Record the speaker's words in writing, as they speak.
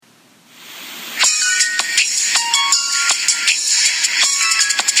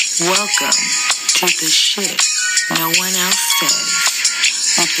Welcome to the shit no one else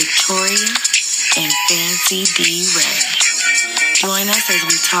says with Victoria and Fancy D. Ray. Join us as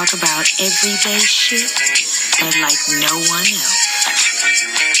we talk about everyday shit, but like no one else.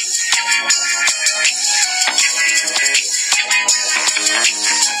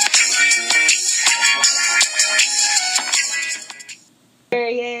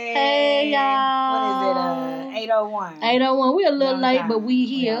 Hey, y'all. What is it? 8:01. 8:01. We're a little Long late, time. but we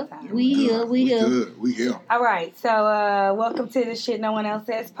here. We here. We here. All right. So, welcome to the Shit No One Else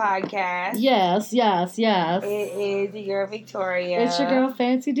Says podcast. Yes. It is your girl Victoria. It's your girl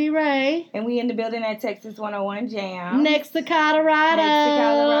Fancy D. Ray. And we in the building at Texas 101 Jam. Next to Colorado.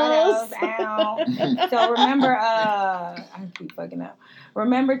 Ow. So remember, I keep fucking up.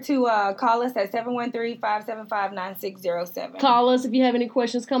 Remember to call us at 713-575-9607. Call us if you have any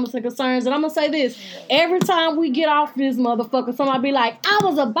questions, comments, and concerns. And I'm going to say this. Every time we get off this motherfucker, somebody be like, I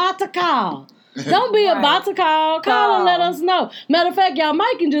was about to call. Don't be about to call. Call and let us know. Matter of fact, y'all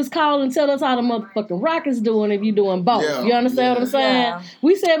might can just call and tell us how the motherfucking Rockets doing if you're doing both. Yeah, you understand what I'm saying? Yeah.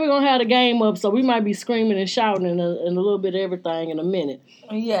 We said we're going to have the game up, so we might be screaming and shouting and a little bit of everything in a minute.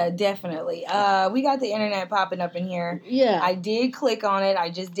 Yeah, definitely. We got the internet popping up in here. Yeah. I did click on it. I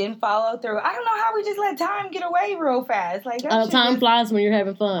just didn't follow through. I don't know how we just let time get away real fast. Like that Time flies when you're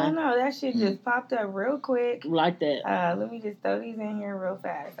having I fun. know, that shit just popped up real quick. Like that. Let me just throw these in here real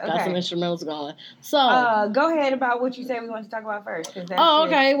fast. Okay. Got some instrumentals going. So, go ahead about what you said we want to talk about first.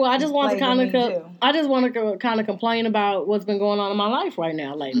 okay. Well, I just want to kind of too. complain about what's been going on in my life right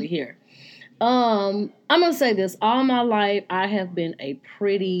now lately here. I'm gonna say this: all my life, I have been a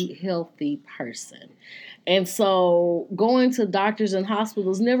pretty healthy person, and so going to doctors and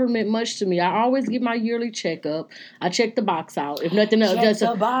hospitals never meant much to me. I always get my yearly checkup. I check the box out. If nothing else, Check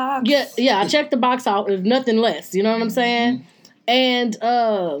the box. Yeah. I check the box out. If nothing less, you know what I'm saying? And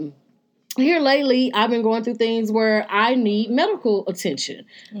here lately, I've been going through things where I need medical attention.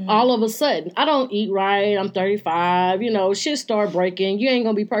 Mm-hmm. All of a sudden, I don't eat right. I'm 35. Shit start breaking. You ain't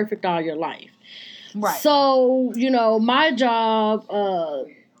gonna be perfect all your life. Right. So, my job,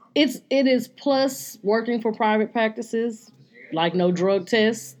 it is plus working for private practices, like no drug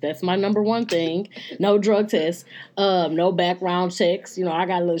tests. That's my number one thing. No drug tests. No background checks. I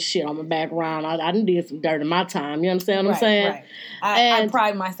got a little shit on my background. I done did some dirt in my time. You understand what I'm saying? Right. I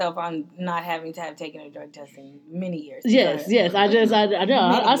pride myself on not having to have taken a drug test in many years. Yes.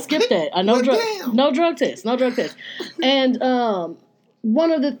 I skipped that. No drug test. And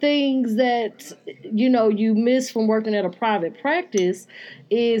one of the things that, you miss from working at a private practice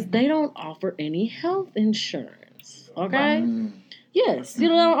is they don't offer any health insurance. Okay? Right. Yes. They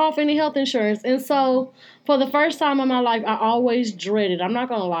don't offer any health insurance. And so for the first time in my life, I always dreaded. I'm not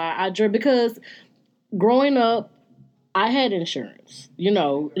going to lie. I dread because growing up, I had insurance,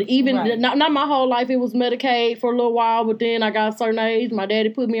 even not my whole life. It was Medicaid for a little while, but then I got a certain age. My daddy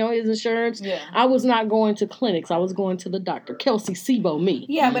put me on his insurance. Yeah. I was not going to clinics. I was going to the doctor. Kelsey Sibo me.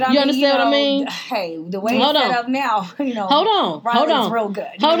 Yeah, but you understand what I mean? Hey, the way it's set up now, Hold on. Riley's real good.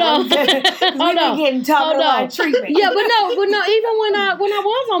 Hold on. Getting talked about treatment. Yeah, but no. Even when I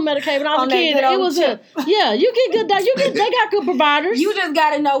was on Medicaid, when I was a kid, it was you get good. They got good providers. You just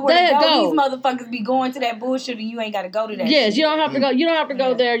got to know where to go. These motherfuckers be going to that bullshit, and you ain't got to go to that. Yes, shit. You don't have to go. You don't have to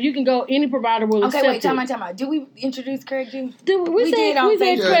go there. You can go. Any provider will accept it. Okay, wait, time out. Did we introduce Craig G? We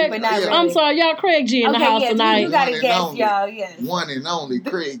said Craig, but not really. I'm sorry, y'all. Craig G in the house tonight. You got to guess, y'all. Yes, one and only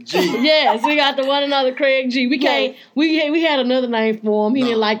Craig G. Yes, we got the one and only Craig G. We can't. We had another name for him. He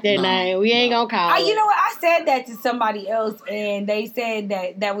didn't like that name. We ain't gonna call him. You know what? I said that to somebody else, and they said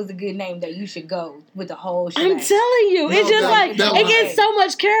that was a good name. That you should go with the whole shit. I'm telling you, it's just it gets so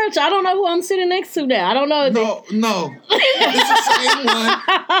much character. I don't know who I'm sitting next to now. I don't know. No. It's the same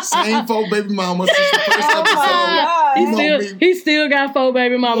one. Same 4 baby mamas. It's the first episode. He still got 4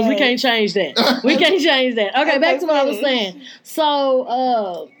 baby mamas. Yes. We can't change that. Okay, back to what I was saying.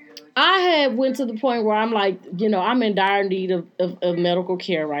 So, I had went to the point where I'm like, I'm in dire need of medical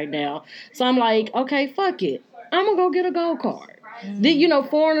care right now. So I'm like, okay, fuck it. I'm going to go get a gold card.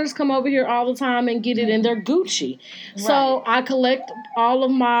 Foreigners come over here all the time and get it, and they're Gucci. Right. So I collect all of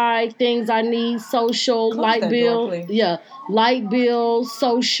my things I need: social, light bill,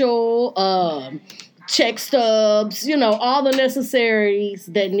 social, check stubs, all the necessaries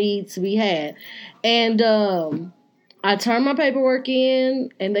that need to be had. And I turned my paperwork in,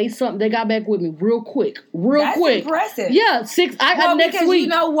 and they got back with me real quick. That's impressive. Yeah, next because week. You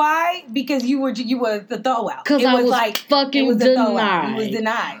know why? Because you were the throwout. Because I was fucking denied. You was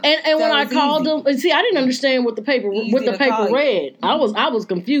denied. And so when I called them, and see, I didn't understand what the paper read. I was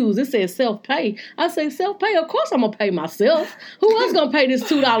confused. It said self-pay. I said self-pay. Of course, I'm gonna pay myself. Who else gonna pay this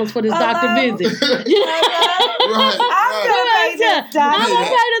 $2 for this doctor visit? I'm gonna pay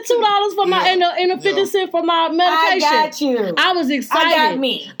the $2 for my and the 50 cents for my medication. I got you. I was excited. I got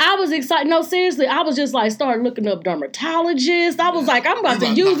me. I was excited. No, seriously, I was just like started looking up dermatologists. I was like, I'm about to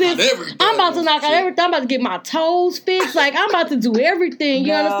use this. I'm about to knock out everything. I'm about to get my toes fixed. Like I'm about to do everything.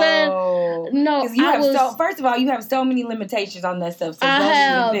 You understand? No, first of all, you have so many limitations on that stuff. So I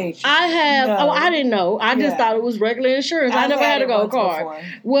have. No. Oh, I didn't know. I just thought it was regular insurance. I never had a gold card.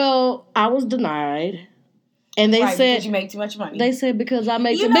 Well, I was denied. And they said because you make too much money. They said because I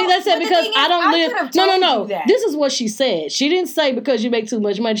make too much. They said because I don't live. No. This is what she said. She didn't say because you make too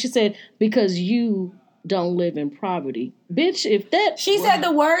much money. She said because you don't live in poverty, bitch. If that said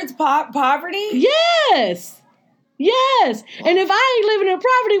the words poverty. Yes. Yes, and if I ain't living in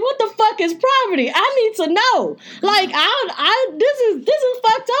poverty, what the fuck is poverty? I need to know. Like, this is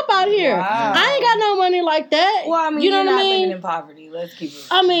fucked up out here. Wow. I ain't got no money like that. Well, I mean, you're not living in poverty. Let's keep it.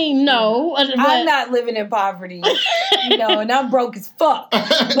 I mean, no. I'm not living in poverty. And I'm broke as fuck.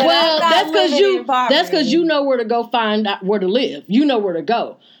 But well, that's because you know where to go find out where to live. You know where to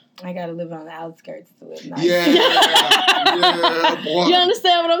go. I gotta live on the outskirts to live nice. Yeah, boy. You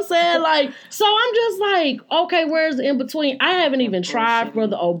understand what I'm saying? Like, so I'm just like, okay, where's the in between? I haven't even tried for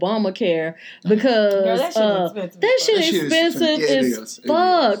the Obamacare because that shit expensive as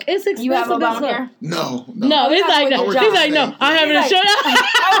fuck. It's expensive. You have Obamacare? No. He's like, no. I haven't insurance.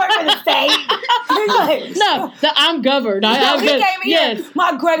 I work for the state. No, I'm governed. He came in here.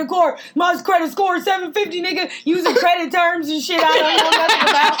 My credit score is 750, nigga. Using credit terms and shit I don't know nothing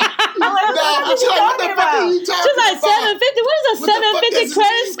about. I'm like, what the fuck are you talking about? She's like, 750? What is a 750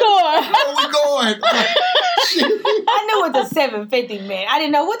 credit score? Where are we going? I knew what the 750 meant. I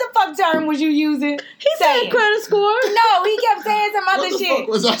didn't know. What the fuck term was you using? He said credit score. No, he kept saying some other shit.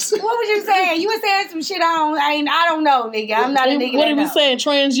 What was I saying? What was you saying? You were saying some shit I don't know, nigga. I'm not a nigga. What he was saying?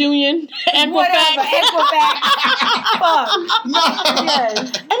 TransUnion? Equifax? Whatever. Equifax. Fuck. No. Yes.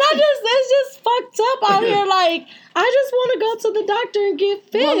 And it's just fucked up out here. Like, I just want to go to the doctor and get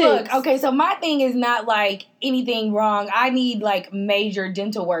fixed. Well, look, okay, so my thing is not like anything wrong. I need like major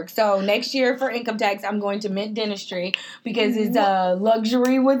dental work. So next year for income tax, I'm going to Mint Dentistry because it's a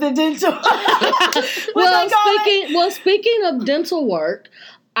luxury with the dental. Speaking of dental work,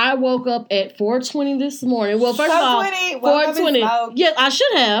 I woke up at 4:20 this morning. Well, first of all, 4:20. Yes, I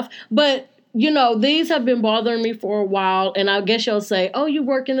should have, but these have been bothering me for a while, and I guess you'll say, oh, you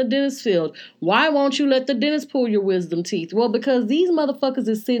work in the dentist field. Why won't you let the dentist pull your wisdom teeth? Well, because these motherfuckers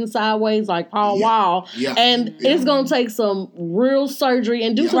is sitting sideways like Paul Wall, and it's going to take some real surgery.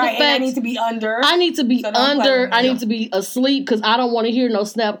 And due to the fact I need to be under. I need to be I need to be asleep because I don't want to hear no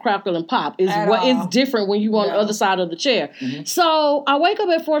snap, crackle, and pop. It's different when you on the other side of the chair. Mm-hmm. So I wake up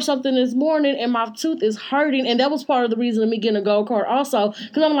at 4-something this morning, and my tooth is hurting, and that was part of the reason of me getting a gold card also,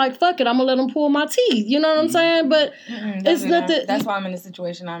 because I'm like, fuck it, I'm going to let them pull my teeth. You know what I'm saying? But it's nothing. That's why I'm in the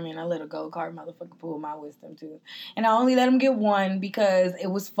situation I'm in. I let a gold card motherfucker pull my wisdom tooth. And I only let them get one because it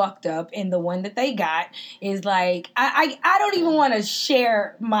was fucked up. And the one that they got is like, I don't even want to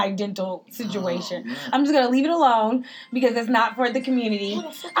share my dental situation. Oh, I'm just going to leave it alone because it's not for the community.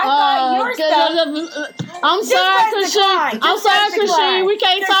 I thought your stuff. I'm sorry, Christine. We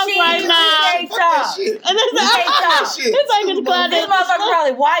can't talk right now. We can't talk. This motherfucker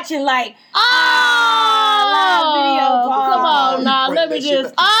probably watching like, live video call. Come on now, let me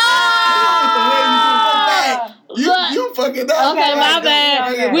just. You fucking up. Okay, my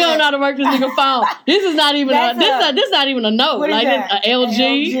bad. Okay. We don't know how to work this nigga phone. This is not even this not even a note. Like it's a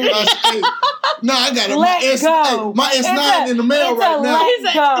LG. No, I got it. My S9 in the mail right now.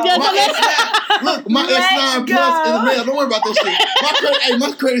 Look, my S9 Plus in the mail. Don't worry about that shit.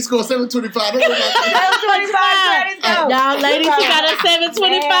 My credit score 725. Don't worry about that. 725 credit score. Y'all ladies, he got a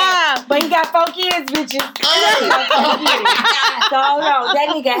 725. But he got 4 kids, bitches. So no, that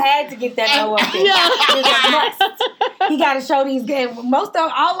nigga had to get that no up there. He got to show these games.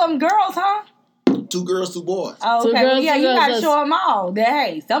 All of them girls, huh? 2 girls, 2 boys. Oh, okay. Well, yeah, you got to show them all that,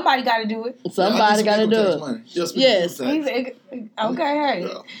 hey, somebody got to do it. Somebody got to do it. Money. Yes. Okay, hey.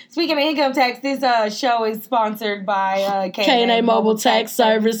 Yeah. Speaking of income tax, this show is sponsored by K&A Mobile Tax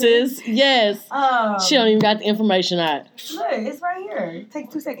Services. Yes. She don't even got the information out. Look, it's right here. It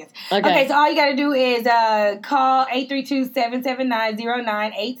takes 2 seconds. Okay, so all you got to do is call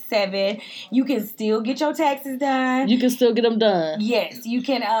 832-779-0987. You can still get your taxes done. You can still get them done. Yes, you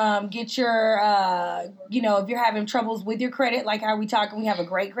can get your, if you're having troubles with your credit, like how we talking, we have a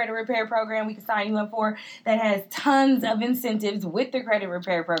great credit repair program we can sign you up for that has tons of incentives with the credit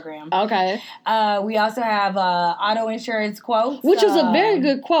repair program. Okay. We also have auto insurance quotes. Which is a very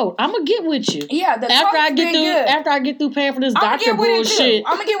good quote. I'm going to get with you. Yeah, after I get through paying for this doctor bullshit.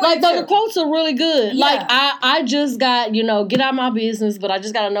 I'm going to get with you. The quotes are really good. Yeah. Like, I just got, get out of my business, but I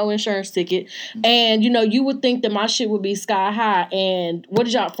just got a no insurance ticket. And, you would think that my shit would be sky high. And what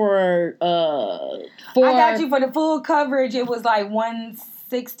did y'all for I got you for the full coverage. It was like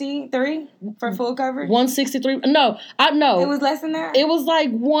 163 for full coverage. 163? No, I know. It was less than that? It was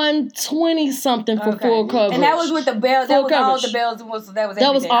like 120 something for full coverage. And that was with the bells. That was all the bells and whistles. That was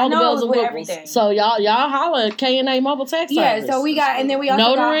all the bells and whistles. Everything. So y'all holler at K&A Mobile Tax Service. Yeah, so we got, and then we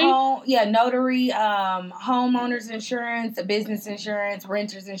also Notary. got notary, homeowners insurance, business insurance,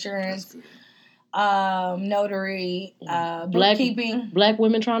 renters insurance, notary, bookkeeping. Black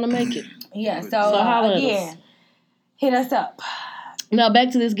women trying to make it. Yeah, so again, hit us up. Now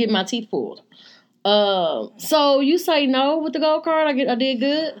back to this getting my teeth pulled. So you say no with the gold card? I did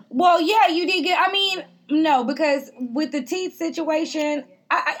good? Well, yeah, you did good. I mean, no, because with the teeth situation,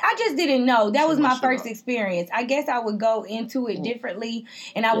 I just didn't know. That was my first experience. I guess I would go into it differently,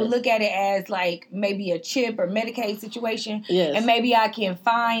 and I would look at it as like maybe a chip or Medicaid situation, and maybe I can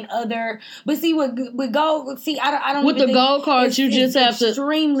find other. But see, with gold, I don't. With the gold card, you just have to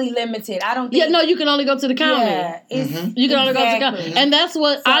extremely limited. I don't. Think, you can only go to the county. Yeah, you can only go to the county, and that's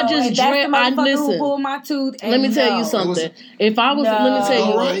what I just dread. I listen. Who pulled my tooth. Let me tell you something. If I was, let me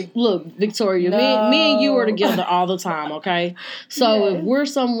tell you. Look, Victoria, me and you are together all the time. Okay, so if we're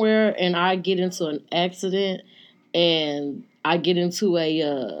somewhere and I get into an accident and I get into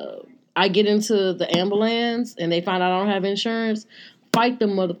the ambulance and they find out I don't have insurance, fight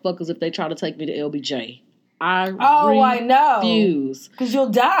them motherfuckers if they try to take me to LBJ. I refuse. Because you'll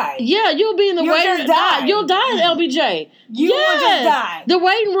die. Yeah, you'll be in the waiting room. You'll die at LBJ. You will just die. The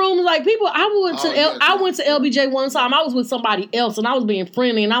waiting room is like people. I went to LBJ one time. I was with somebody else and I was being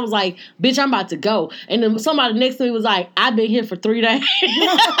friendly and I was like, "Bitch, I'm about to go." And then somebody next to me was like, "I've been here for 3 days."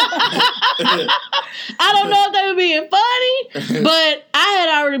 I don't know if they were being funny, but I had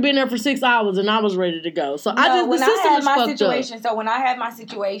already been there for 6 hours and I was ready to go. So the system is fucked up. So when I had my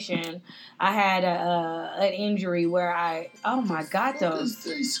situation, I had an injury where oh my God, those.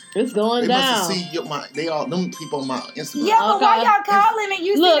 It's going down. Must have seen them people on my Instagram. Yeah, but why y'all calling and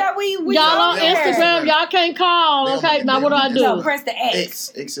you see that we y'all on Instagram, y'all can't call. Okay, now what do I do? So press the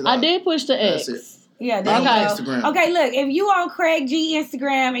X. I did push the X. Yeah, there you go. Instagram. Okay, look, if you on Craig G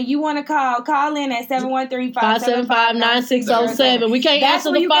Instagram and you want to call in at 713-575-9607. We can't answer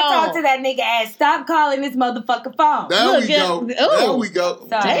the phone. That's where you can talk to that nigga and stop calling this motherfucking phone. There we go.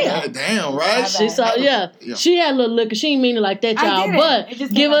 Damn, right? She had a little look. She ain't mean it like that, y'all. But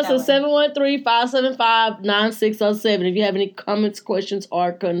give us a 713-575-9607 if you have any comments, questions,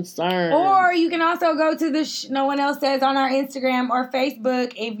 or concerns. Or you can also go to the No One Else Says on our Instagram or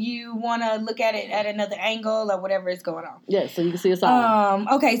Facebook if you want to look at it at another angle or whatever is going on. Yeah, so you can see us all.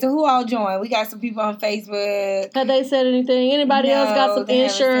 Okay, so who all joined? We got some people on Facebook. Have they said anything? Anybody else got some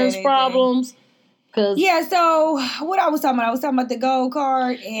insurance problems? Yeah, so what I was talking about? I was talking about the gold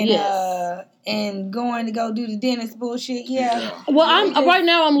card and going to go do the dentist bullshit. Yeah. Well, right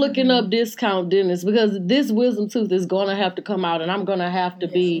now I'm looking up discount dentist because this wisdom tooth is going to have to come out and I'm going to have to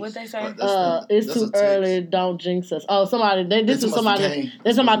be. What they say? It's too early. Don't jinx us. Oh, somebody. This is somebody.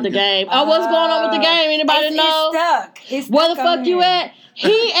 They're talking about the game. Oh, what's going on with the game? Anybody know? It's stuck. Where the fuck you at?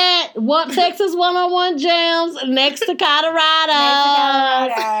 He at Texas 101 Jams next to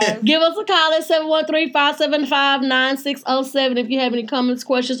Colorado. Give us a call at 713-575-9607 if you have any comments,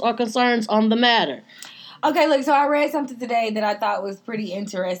 questions, or concerns on the matter. Okay, look, so I read something today that I thought was pretty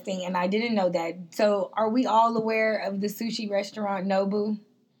interesting, and I didn't know that. So are we all aware of the sushi restaurant Nobu?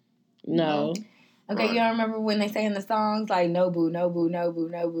 No. Okay, you don't remember when they say in the songs, like, Nobu, Nobu,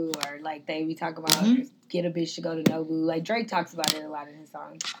 Nobu, Nobu, or, like, they be talking about get a bitch to go to Nobu. Like, Drake talks about it a lot in his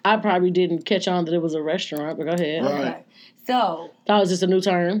songs. I probably didn't catch on that it was a restaurant, but go ahead. Right. Okay. So. That was just a new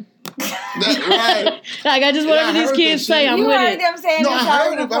term. Right. Like, I just whatever these kids say, I'm with it. You heard them saying this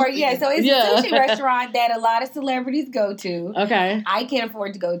all before. Yeah, so it's a sushi restaurant that a lot of celebrities go to. Okay. I can't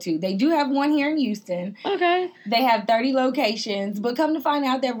afford to go to. They do have one here in Houston. Okay. They have 30 locations, but come to find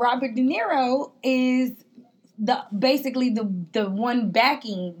out that Robert De Niro is basically the one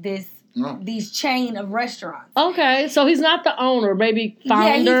backing these chain of restaurants. Okay, so he's not the owner, maybe founder.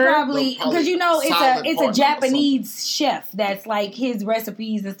 Yeah, he's probably because it's a Japanese chef that's like his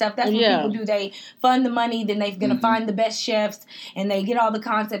recipes and stuff. That's what people do. They fund the money, then they're gonna find the best chefs, and they get all the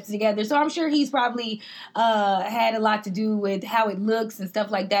concepts together. So I'm sure he's probably had a lot to do with how it looks and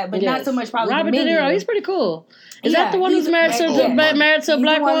stuff like that, but not so much probably Robert the menu. De Niro. He's pretty cool. Is that the one who's married to a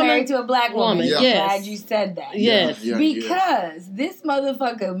black woman? Married to a black woman. Yes. Glad you said that. Yes. Because this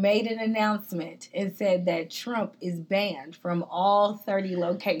motherfucker made an announcement and said that Trump is banned from all 30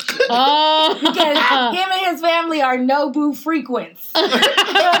 locations. Because him and his family are Nobu frequents.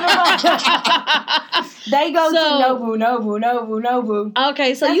 They go to Nobu.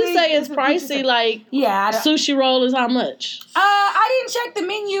 Okay, so you say it's pricey, like sushi roll is how much? I didn't check the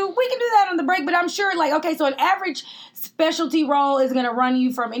menu. We can do that on the break, but I'm sure so an average specialty roll is going to run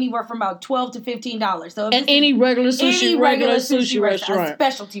you from anywhere from about $12 to $15. So any regular sushi restaurant, a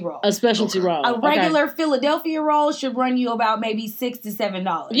specialty roll. A specialty roll. A regular Philadelphia roll should run you about maybe $6 to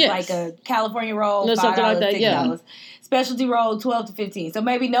 $7. Yes. Like a California roll, $5, something like that, $6. Yeah. Specialty roll, $12 to $15. So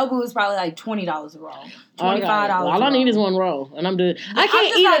maybe Nobu is probably like $20 a roll. $25 All I need is one roll, and I'm doing. I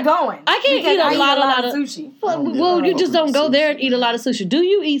can't eat a lot of sushi. Well, you just don't go there and eat a lot of sushi. Do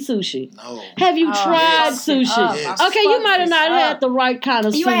you eat sushi? No. Have you tried sushi? Yes. Okay, you might have not had the right kind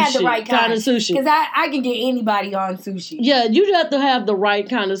of sushi. You had the right kind of sushi. Because I can get anybody on sushi. Yeah, you have to have the right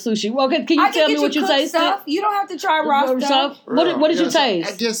kind of sushi. Okay, can you tell me what you tasted? Stuff. You don't have to try raw stuff. What did you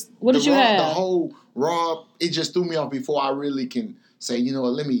taste? I guess what did you have? The whole raw, it just threw me off before I really can say, you know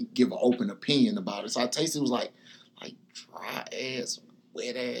what, let me give an open opinion about it. So I tasted it was like dry ass,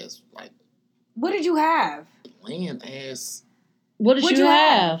 wet ass, like. What did you have? Bland ass. What did you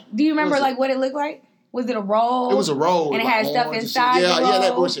have? Do you remember what it looked like? Was it a roll? It was a roll. And it had stuff inside the roll? Yeah,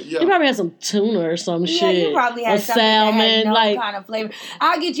 that bullshit. Yeah. You probably had some tuna or some shit. Yeah, you probably had something salmon, that had no kind of flavor.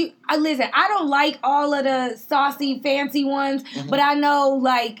 I'll get you. Listen, I don't like all of the saucy, fancy ones, but I know,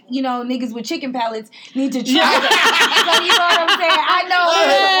 niggas with chicken palates need to try that. So you know what I'm saying? I know.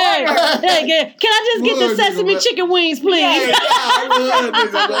 Hey, can I just get the sesame chicken wings, please? Yeah,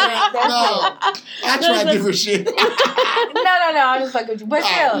 I tried different shit. No, I'm just fucking with you. But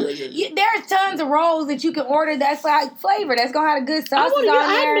still, there's tons of rolls that you can order that's like flavor. That's going to have a good sauce on there. I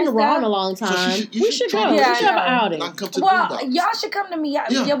haven't been to Raw in a long time. So we should go. We should have an outing. Y'all should come to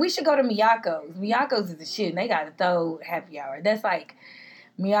Miyako. Yeah, we should go to Miyako's. Miyako's is the shit, and they got a throw happy hour. That's like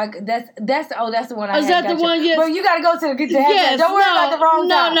Miyako. That's the one I had. Is that the one? Yes. But you got to go to the happy hour. Don't worry about the wrong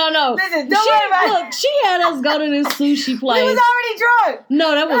time. No. Listen, don't worry about it. Look, she had us go to this sushi place. We was already drunk.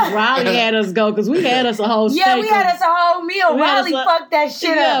 No, that was Riley had us go because we had us a whole steak. Yeah, we had us a whole meal. Riley fucked that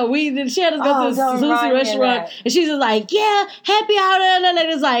shit up. Yeah, she had us go to this sushi restaurant, and she's just like, yeah, happy hour. And the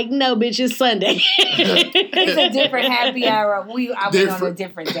lady's like, no, bitch, it's Sunday. It's a different happy hour. I went on a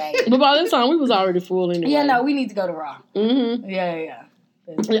different day. But by this time, we was already full anyway. Yeah, no, we need to go to Raw. Mm-hmm. Yeah.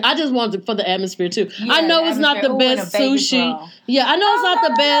 I just wanted for the atmosphere too. Yeah, I know it's not the best sushi. Yeah, I know it's not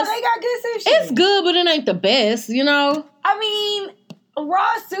the best. No, they got good sushi. It's good, but it ain't the best, you know? I mean,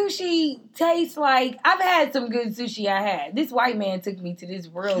 raw sushi tastes like I've had some good sushi. I had this white man took me to this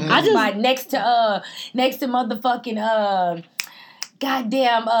real good spot next to motherfucking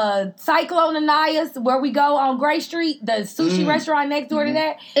goddamn Cyclone Ananias, where we go on Gray Street, the sushi restaurant next door to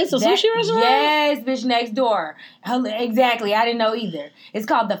that. It's a sushi restaurant? Yes, bitch, next door. Exactly. I didn't know either. It's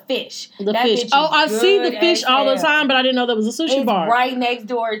called The Fish. The Fish. Oh, I see The Fish all the time, but I didn't know there was a sushi bar. It's right next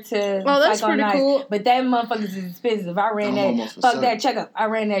door to that's pretty cool. But that motherfucker is expensive. I ran that. Fuck that checkup. I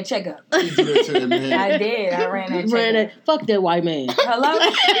ran that checkup. You did that to that man. I did. I ran that checkup. Fuck that white man. Hello?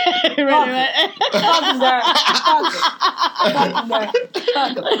 Fuck him.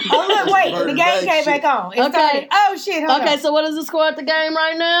 Oh, look, wait. The game came back on. It started. Oh, shit. Hold on. So what is the score at the game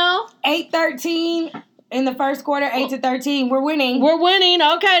right now? 8-13 in the first quarter, 8-13. We're winning.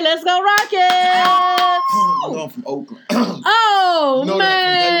 Okay, let's go Rockets. I'm going from Oakland. Oh,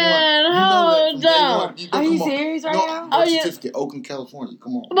 man. Hold on. Are you serious right now? Oh, yeah. Certificate, Oakland, California.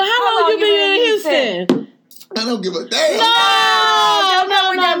 Come on. But how long you been in Houston? I don't give a damn. No.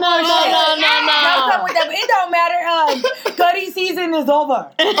 Don't come with that. It don't matter. Cuddy season is over.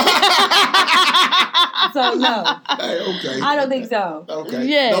 So no. Hey, okay. I don't think so. Okay.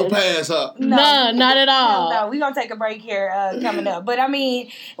 Yes. No pass up. No, not at all. No, we're gonna take a break here coming up. But I mean,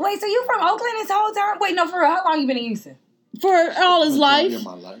 wait, so you from Oakland this whole time? Wait, no, for real, how long you been in Houston? For all his life. In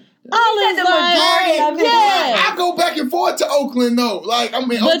my life. All his life. I go back and forth to Oakland though. Like I'm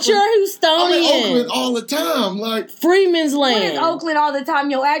in Oakland. But you're Houstonian. I'm in Oakland all the time. Like Freeman's Land. What is Oakland all the time?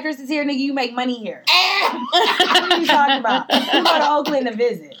 Your address is here, nigga. You make money here. What are you talking about? You go to Oakland to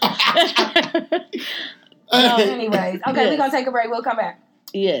visit. Anyways, okay, we're gonna take a break. We'll come back.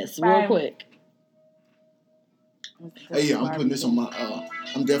 Yes, real quick. Hey, yeah, I'm putting this on my.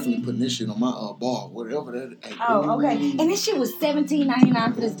 I'm definitely putting this shit on my bar, whatever that. Hey, okay. And this shit was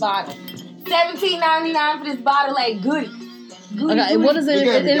 $17.99 for this bottle. $17.99 for this bottle, like goody. Okay, what is it?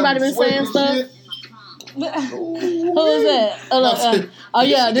 Anybody been saying stuff? Who is that? Oh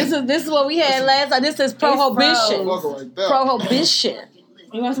yeah, this is what we had last time. This is Prohibition. Prohibition.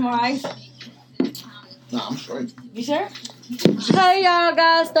 You want some more ice? Nah, I'm straight. You sure? Hey y'all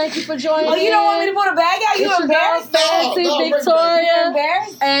guys, thank you for joining. Oh, you don't want me to put a bag out? You embarrassed? Fancy Victoria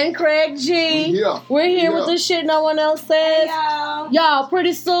and Craig G. Yeah. We're here with this shit no one else says. Hey, y'all,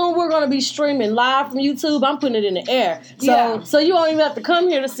 pretty soon we're gonna be streaming live from YouTube. I'm putting it in the air. So you don't even have to come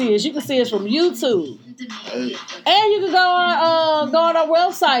here to see us. You can see us from YouTube. Hey. And you can go on our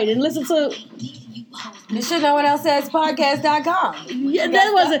website and listen to This shit no one else says podcast.com. Yeah,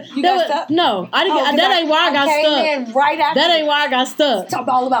 that wasn't. No, I didn't get that. Ain't why I got stuck. Right after that ain't why I got stuck. Talk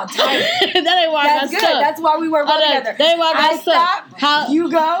all about time. That ain't why I got stuck. That's why we work together. That ain't why I got stuck. How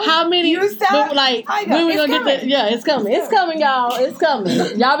you go? How many? You stop. Like when we gonna get that? Yeah, it's coming. It's coming, y'all. It's coming.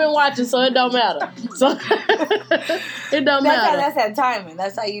 Y'all been watching, so it don't matter. So it don't matter. That's that timing.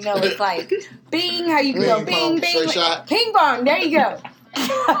 That's how you know it's like bing. How you go? Bing, bing, ping pong. There you go.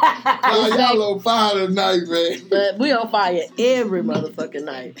 Y'all on fire tonight, man. But we on fire every motherfucking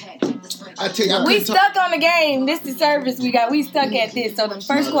night. I tell you, we stuck on the game. This is the service we got. We stuck at this. So the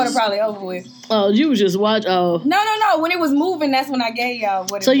first quarter probably over with. Oh, you just watch. Oh, no. When it was moving, that's when I gave y'all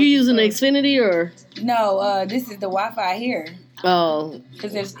what. So you using the Xfinity or? No, this is the Wi-Fi here. Oh,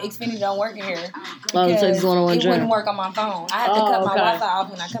 because if Xfinity don't work in here, so it's one-on-one. It wouldn't work on my phone. I had to cut my Wi-Fi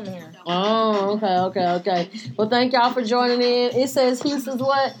off when I come in here. Oh, okay. Well, thank y'all for joining in. It says Houston's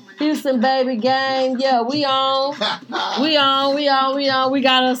what? Houston baby gang. Yeah, we on. We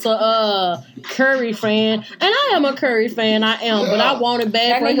got us a Curry fan, and I am a Curry fan. I am, but I want it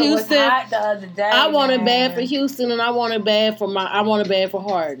bad for Houston. Was hot the other day, I want it bad for Houston, and I want it bad for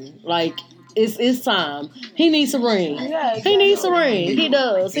Harden. Like. It's time. He needs a ring. Yeah, he needs a ring. He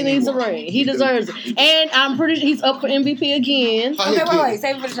does. He needs a ring. He deserves it. And I'm pretty sure he's up for MVP again. Okay, wait.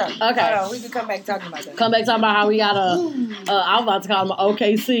 Save it for the show. Okay. Hold on. We can come back talking about that. Come back talking about how we got I was about to call him an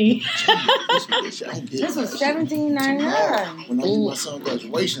OKC. This was $17.99. When I did my son's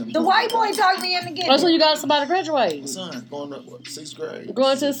graduation. The white boy talked me into getting. Oh, so you got somebody graduating? My son going up, 6th grade.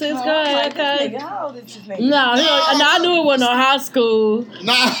 Going to 6th grade, okay. How old is this nigga? No, I knew it wasn't no high school.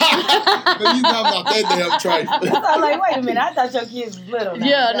 Nah. You talking about that damn trifle. I was like, wait a minute. I thought your kids was little. Now.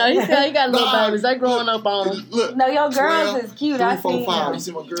 Yeah, no, he got little babies. They growing up on him. Look, no, your girls 12, is cute. 3, I 4, see 5. You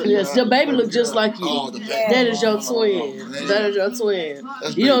see my girl? Yes, your baby look just like you. Oh, that is your twin. That is your twin.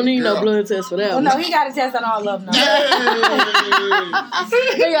 You don't need no blood test for that. Well, no, he got a test on all of them. He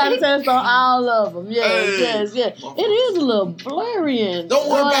got a test on all of them. Yes. It is a little blurry. Don't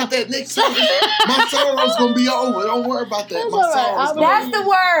worry about that next time. My sorrow's gonna be over. Don't worry about that. That's the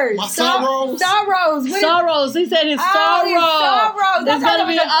word. My sorrows. Sorrows. He said his sorrow. That's gonna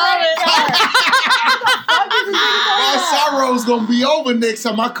be honest. My sorrow's gonna be over next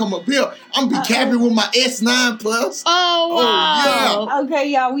time I come up here. I'm gonna be capping with my S9 Plus. Oh wow. Yeah. Okay,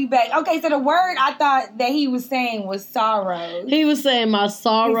 y'all, we back. Okay, so the word I thought that he was saying was sorrow. He was saying my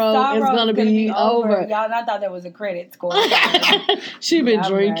sorrow is gonna be over. Y'all, and I thought that was a credit score. She been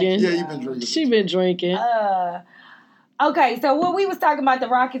drinking. Yeah, you been drinking. She been drinking. Okay, so what we was talking about the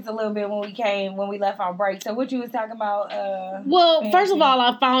Rockets a little bit when we left on break. So what you was talking about? Well, first of all,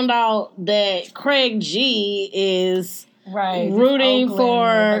 I found out that Craig G is rooting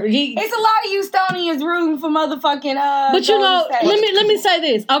for. It's a lot of Houstonians rooting for motherfucking. But you know, let me say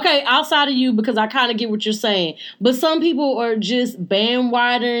this. Okay, outside of you, because I kind of get what you're saying, but some people are just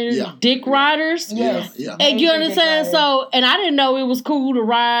bandwagon dick riders. Yes. Yeah. And you understand? So, and I didn't know it was cool to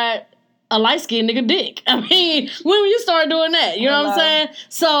ride a light-skinned nigga dick. I mean, when you start doing that, you know what I'm saying?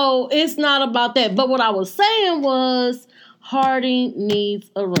 So it's not about that. But what I was saying was Harden needs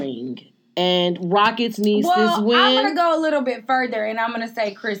a ring. And Rockets needs this win. I'm going to go a little bit further, and I'm going to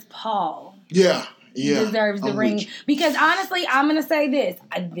say Chris Paul. Yeah. Deserves the ring. Because honestly, I'm going to say this.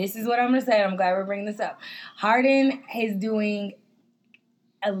 This is what I'm going to say. I'm glad we're bringing this up. Harden is doing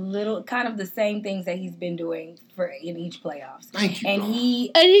kind of the same things that he's been doing in each playoffs. Thank you. And he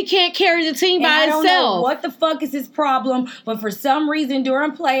can't carry the team by himself. I don't know what the fuck is his problem, but for some reason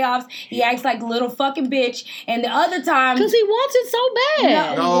during playoffs he acts like a little fucking bitch, and the other time because he wants it so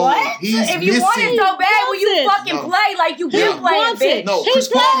bad. No, what? If you want it so bad, will you fucking play like you been playing, bitch? No, Chris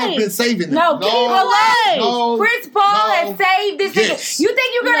Paul has been saving them. No, Chris Paul has saved this nigga. You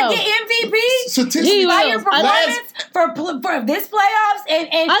think you're gonna get MVP by your performance for this playoffs?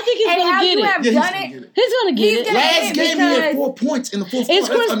 And I think he's gonna get it. He's gonna get it. Last game he had 4 points in the fourth quarter. Is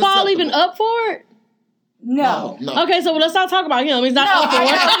Chris Paul even up for it? No. Okay, so let's not talk about him. He's not up for it.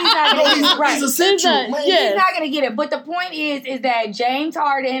 He's essential. He's not going to get it. But the point is that James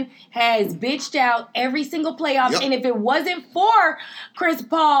Harden has bitched out every single playoff. Yep. And if it wasn't for Chris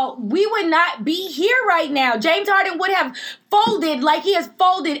Paul, we would not be here right now. James Harden would have folded like he has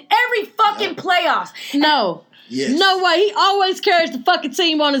folded every fucking playoffs. No. Yes. No way. He always carries the fucking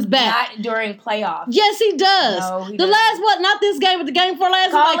team on his back. Not during playoffs. Yes, he does. No, he doesn't. Last not this game, but the game before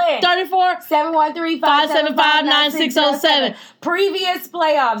last, Call like in. 34 713-575-9607. Previous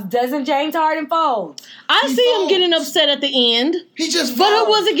playoffs, doesn't James Harden fold? I see him getting upset at the end. He just But it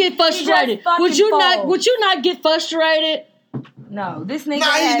wasn't get frustrated. Would you not get frustrated? No, this nigga.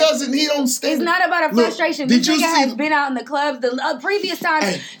 He doesn't. He don't stand. It's not about a frustration. This nigga has been out in the clubs. The previous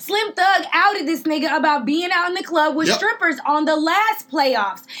time, Slim Thug outed this nigga about being out in the club with strippers on the last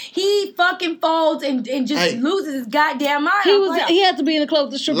playoffs. He fucking folds and just loses his goddamn mind. He had to be in the club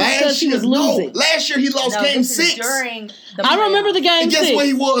with the strippers because he was losing. No, last year he lost game 6. I remember the game 6. And guess where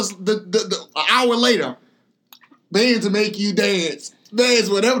he was the hour later? Band to make you dance. Dance,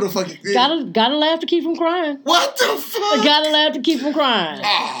 whatever the fuck it is. Gotta laugh to keep from crying. What the fuck? Gotta laugh to keep from crying.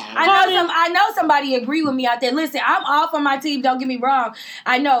 I know somebody agree with me out there. Listen, I'm all for my team. Don't get me wrong.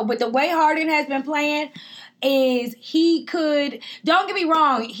 I know, but the way Harden has been playing is he could. Don't get me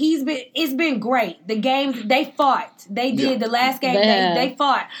wrong. It's been great. The games they fought. They did the last game. They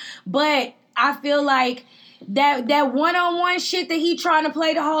fought, but I feel like. That one-on-one shit that he trying to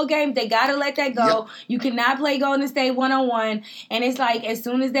play the whole game, they gotta let that go. Yep. You cannot play Golden State one-on-one. And it's like as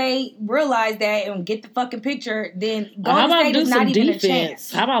soon as they realize that and get the fucking picture, then Golden State is not even a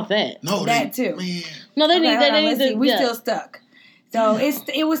chance. How about that? No, that too. Man. No, they need. We still stuck. So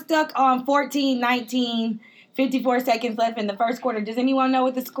it was stuck on 14-19. 54 seconds left in the first quarter. Does anyone know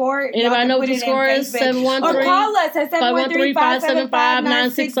what the score? Anybody know what the score is? 713. Or call us at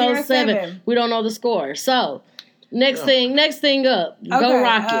 713-575-9607. We don't know the score. So, next thing up. Go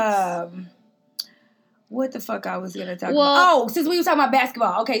Rockets. What the fuck I was going to talk about? Oh, since we were talking about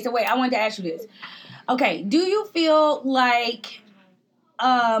basketball. Okay, so wait, I wanted to ask you this. Okay, do you feel like...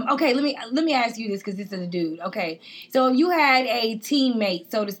 okay, let me ask you this because this is a dude. Okay, so if you had a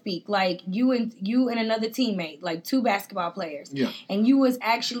teammate, so to speak, like you and another teammate, like 2 basketball players, and you was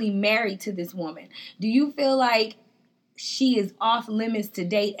actually married to this woman, do you feel like she is off limits to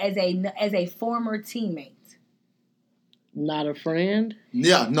date as a former teammate? Not a friend?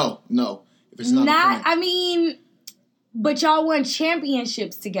 Yeah, no. If it's not a friend. I mean. But y'all won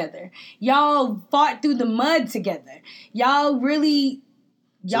championships together. Y'all fought through the mud together. Y'all really.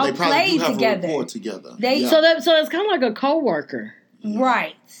 Y'all played together. So that's kind of like a coworker,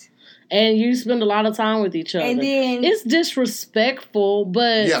 right? And you spend a lot of time with each other. And then it's disrespectful,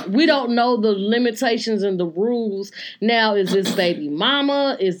 but we don't know the limitations and the rules. Now, is this baby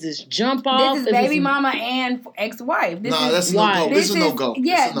mama? Is this jump off? This is baby mama and ex-wife. That's no go. This is no go.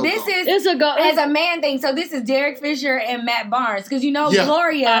 Yeah, it's a go. As a man thing. So this is Derek Fisher and Matt Barnes. Because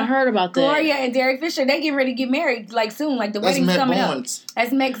Gloria. I heard about that. Gloria and Derek Fisher, they get ready to get married like soon. Like the wedding's coming Barnes. Up.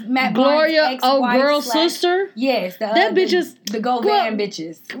 That's Matt Gloria, Barnes' ex-wife girl sister? Yes. That bitch is... The Go Van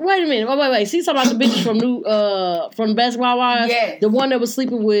bitches. Wait a minute. Wait. See something about the bitches from Basketball Wives? Yes. The one that was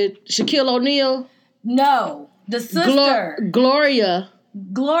sleeping with Shaquille O'Neal? No. The sister. Gloria.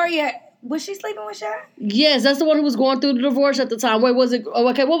 Was she sleeping with Shaq? Yes, that's the one who was going through the divorce at the time. Wait, was it...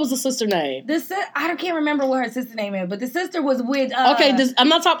 okay, what was the sister name? I can't remember what her sister name is, but the sister was with... okay, I'm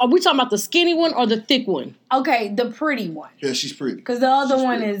not talking... Are we talking about the skinny one or the thick one? Okay, the pretty one. Yeah, she's pretty. Because the other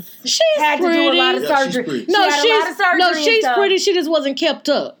one is... She's had pretty. To do a lot of surgery. She's she's pretty. She just wasn't kept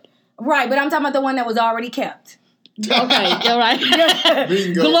up. Right, but I'm talking about the one that was already kept. Okay, all right.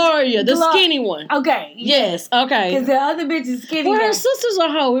 Gloria, the skinny one. Okay. Yes, okay. Because the other bitch is skinny. Well, her sister's a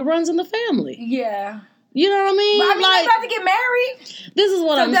hoe. It runs in the family. Yeah. You know what I mean? But I mean, they're about to get married. This is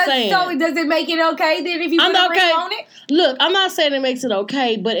what I'm saying. So does it make it okay then if you put a ring on it? Look, I'm not saying it makes it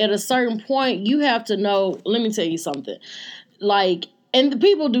okay, but at a certain point, you have to know, let me tell you something. Like, and the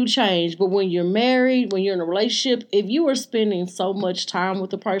people do change, but when you're married, when you're in a relationship, if you are spending so much time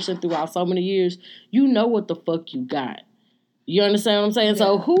with the person throughout so many years, you know what the fuck you got. You understand what I'm saying? Yeah.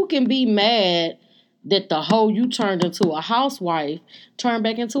 So who can be mad that the hoe you turned into a housewife turned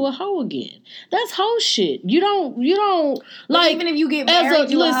back into a hoe again? That's hoe shit. You don't like, even if you get married,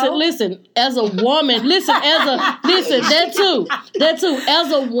 listen, as a woman, that too.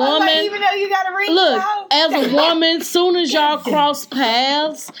 As a woman, like, even though you got a ring, look, as a woman, soon as y'all cross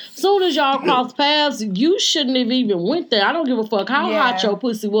paths, you shouldn't have even went there. I don't give a fuck how hot your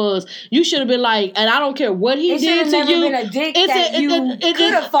pussy was. You should have been like, and I don't care what he did to you. Been a dick that you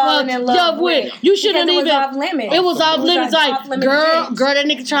could have fallen in love with. You shouldn't even. It was off limits. It was off limits. Like, girl, that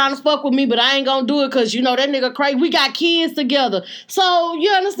nigga trying to fuck with me, but I ain't gonna do it because you know that nigga crazy. We got kids together, so you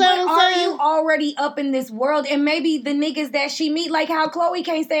understand what I'm saying? Are you already up in this world? And maybe the niggas that she meet, like how Chloe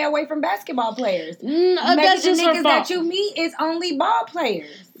can't stay away from basketball players. Maybe that's just the niggas her fault. that you meet is only ball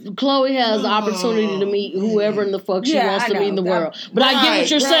players. Chloe has the opportunity to meet whoever in the fuck she wants to meet in the world. But I get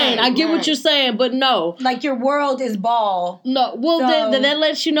what you're saying. I get what you're saying, but no. Like your world is ball. No, well then that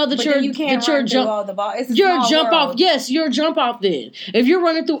lets you know that you can't run through all the ball. It's a you're jump world. off. Yes, you're jump off then. If you're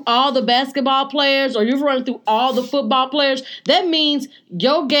running through all the basketball players or you're running through all the football players, that means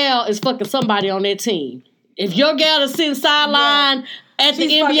your gal is fucking somebody on that team. If your gal is sitting sideline at the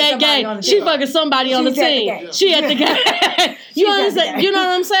NBA game, she fucking somebody on the team. She at the game. You understand? You know what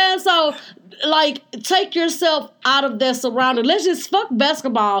I'm saying? So, like, take yourself out of that surrounding. Let's just fuck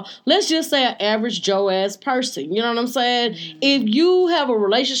basketball. Let's just say an average Joe ass person. You know what I'm saying? Mm-hmm. If you have a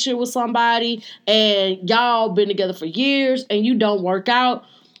relationship with somebody and y'all been together for years and you don't work out,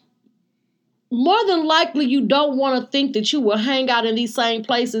 more than likely you don't want to think that you will hang out in these same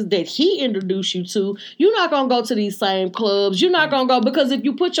places that he introduced you to. You're not going to go to these same clubs. You're not going to go, because if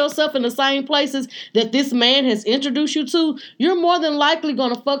you put yourself in the same places that this man has introduced you to, you're more than likely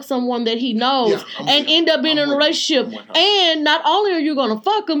going to fuck someone that he knows and end up being in a relationship. And not only are you going to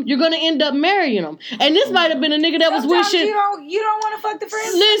fuck him, you're going to end up marrying him. And this might have been a nigga that was wishing. You don't want to fuck the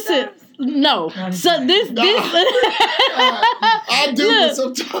friends. Listen. Sometimes? No. So this I do, but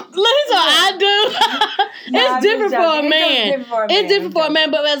sometimes. Listen, I do. It's different for a man. It's different for a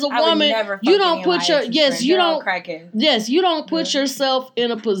man, but as a woman, you don't put you don't put yourself in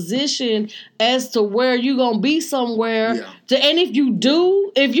a position as to where you're gonna be somewhere. And if you're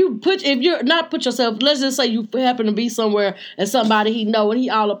not put yourself, let's just say you happen to be somewhere and somebody he know and he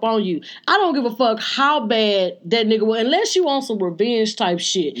all up on you. I don't give a fuck how bad that nigga was, unless you on some revenge type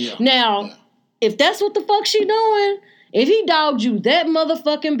shit. Now, if that's what the fuck she doing, if he dogged you that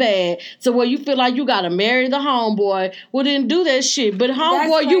motherfucking bad to where you feel like you gotta marry the homeboy, well then do that shit. But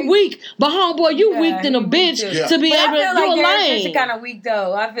homeboy, you weak. But homeboy, you weak than a bitch to be able to do a lane. He's kind of weak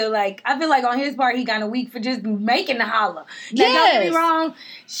though. I feel like on his part he kind of weak for just making the holler. Now, don't get me wrong.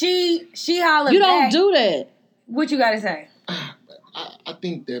 She hollered. You don't do that. What you gotta say? I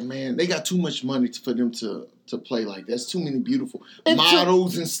think that, man, they got too much money for them to play like that. There's too many beautiful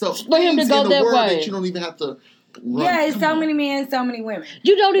models and stuff. For him to go that way. That you don't even have to run. Yeah, it's so many men, so many women.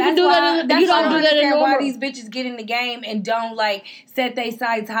 You don't even do that. You don't do that in normal. Why these bitches get in the game and don't like set their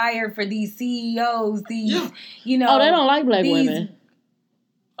sights higher for these CEOs? You know. Oh, they don't like black women.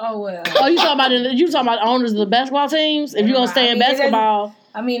 Oh well. Oh, you talking about owners of the basketball teams? If you're gonna stay in basketball.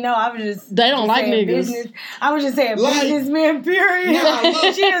 I mean, no, I was just... They don't like niggas. Business. I was just saying businessmen, period.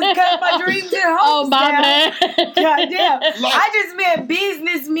 She just cut my dreams and hopes. Oh, my man. Goddamn. I just meant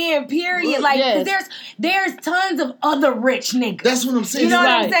businessmen, period. There's tons of other rich niggas. That's what I'm saying. You know what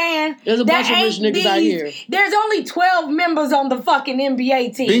I'm saying? There's a bunch of rich niggas out here. There's only 12 members on the fucking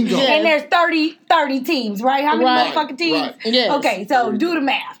NBA team. Bingo. And there's 30 teams, right? How many motherfucking teams? Right. Yes. Okay, so do the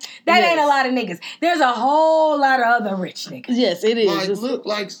math. That ain't a lot of niggas. There's a whole lot of other rich niggas. Yes, it is.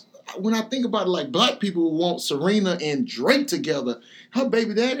 Like when I think about it, like black people want Serena and Drake together. Her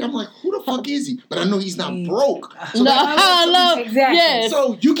baby daddy, I'm like, who the fuck is he? But I know he's not broke. So I love exactly. Yes.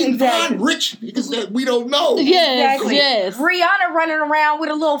 So you can find rich niggas that we don't know. Yes, exactly. yes. Rihanna running around with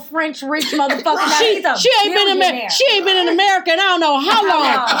a little French rich motherfucker. She ain't been in America in I don't know how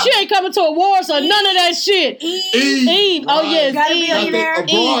long. She ain't coming to awards or none of that shit. Eve. Oh yes, gotta be a millionaire.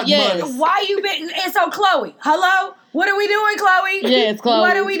 Eve. Yes. Why you been? And so Chloe, hello. What are we doing, Chloe? Yes, Chloe.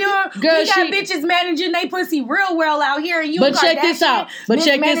 What are we doing? Girl, we got bitches managing they pussy real well out here, and you. But check this out. Your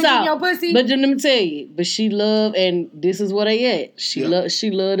pussy. But let me tell you. But she love, and this is where they at. She love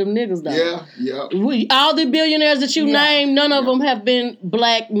them niggas though. Yeah. All the billionaires that you named, none of them have been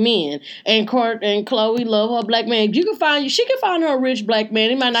black men. And Chloe love her black man. She can find her a rich black man.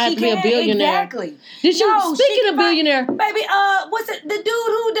 He might not have to be a billionaire. Exactly. Speaking of billionaire, baby, what's it? The dude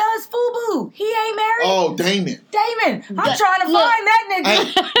who does FUBU? He ain't married. Oh, Damon. screaming. I'm trying to find that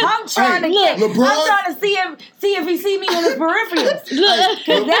nigga. I'm trying to get. LeBron, I'm trying to see if he see me in his peripherals.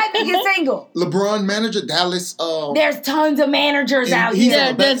 Because that nigga's single. LeBron manager, Dallas. There's tons of managers out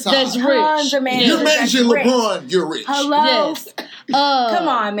here. That's rich. Tons of managers. You're managing LeBron. You're rich. Hello. Yes. Come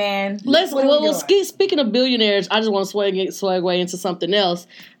on, man. Speaking of billionaires, I just want to swag way into something else.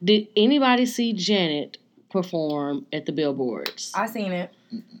 Did anybody see Janet perform at the billboards? I seen it.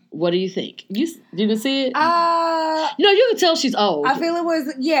 What do you think? You didn't see it? You can tell she's old. I feel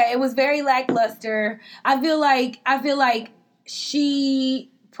it was very lackluster. I feel like she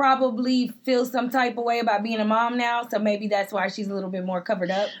probably feels some type of way about being a mom now, so maybe that's why she's a little bit more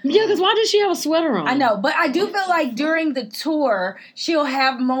covered up. Yeah, because why did she have a sweater on? I know, but I do feel like during the tour, she'll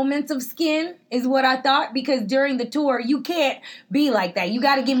have moments of skin, is what I thought, because during the tour, you can't be like that. You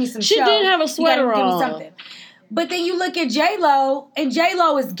got to give me some show. She did have a sweater on. Give me something. But then you look at J-Lo, and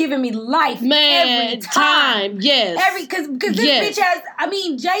J-Lo is giving me life every time. Yes. Because this bitch has,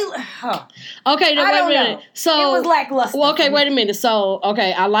 J-Lo. Okay, now wait a minute. Know. So, it was lackluster. Well, okay, wait a minute. So,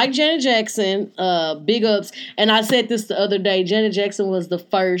 I like Janet Jackson, big ups. And I said this the other day. Janet Jackson was the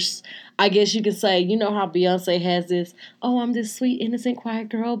first, I guess you could say, you know how Beyonce has this, I'm this sweet, innocent, quiet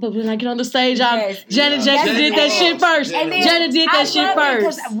girl, but when I get on the stage, Janet Jackson did that shit first. And then Janet did that shit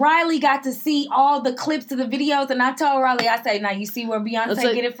first. Because Riley got to see all the clips of the videos, and I told Riley, I said, now you see where Beyonce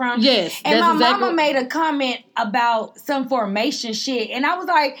get it from? Yes. And my mama made a comment about some Formation shit, and I was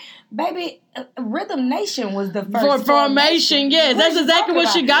like, baby, Rhythm Nation was the first Formation. Yes, that's exactly what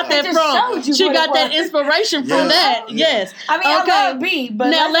she got that from. She got that inspiration from that. Yes. I love B, but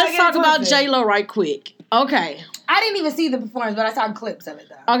now let's talk about J-Lo right quick. Okay. I didn't even see the performance, but I saw clips of it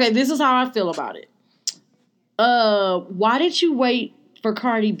though. Okay, this is how I feel about it. Why did you wait for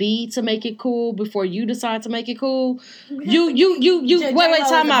Cardi B to make it cool before you decide to make it cool? You wait,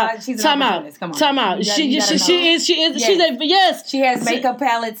 time out. She is. Yes. She has makeup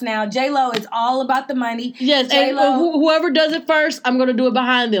palettes now. J-Lo is all about the money. Yes, J-Lo, and whoever does it first, I'm going to do it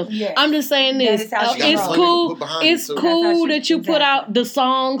behind them. Yes. I'm just saying this. It's cool. It's cool that you put out the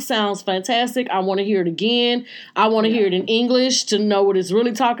song. Sounds fantastic. I want to hear it again. I want to hear it in English to know what it's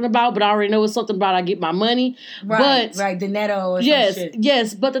really talking about, but I already know it's something about I get my money. Right, the netto or some shit.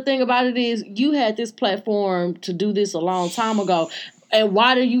 Yes, but the thing about it is you had this platform to do this a long time ago. And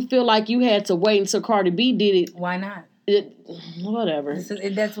why do you feel like you had to wait until Cardi B did it? Why not? Whatever.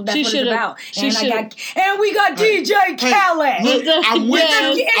 That's what it's about. And we got DJ Khaled. Look, I'm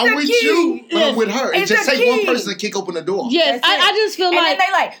with you, but I'm with her. It just takes one person to kick open the door. Yes, I just feel like, and then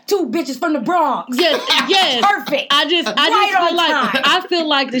they like two bitches from the Bronx. Yes, perfect. I feel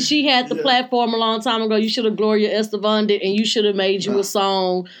like that she had the platform a long time ago. You should have Gloria Estefan did, and you should have made you a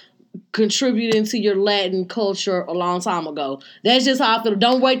song contributing to your Latin culture a long time ago. That's just how I feel.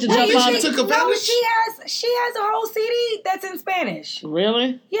 Don't wait to jump on. She has a whole CD that's in Spanish.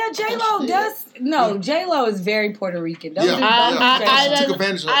 Really? Yeah, J-Lo does. No, J-Lo is very Puerto Rican. I took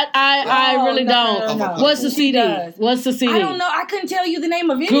advantage of it. I really don't. No. What's the CD? What's the CD? I don't know. I couldn't tell you the name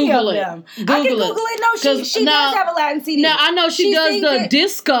of any of them. I can Google it. No, she does have a Latin CD. Now I know she does the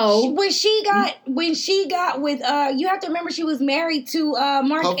disco. When she got with you have to remember she was married to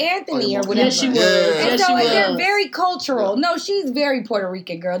Mark Anthony or whatever. Yes, she was. And so they're very cultural. No, she's very Puerto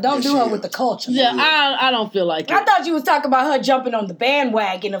Rican, girl. Don't do her with the culture. Yeah, I don't feel like it. I thought you was talking about her jumping on the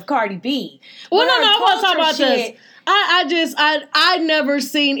bandwagon of Cardi B. Well, no, I want to talk about this. I never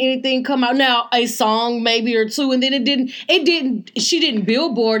seen anything come out. Now, a song maybe or two, and then she didn't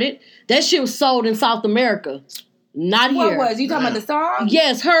billboard it. That shit was sold in South America. Not here. What was you talking about the song?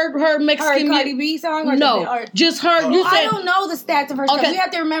 Yes, her Mexican Cardi B song. Or no, just her. You said, I don't know the stats of her stuff. You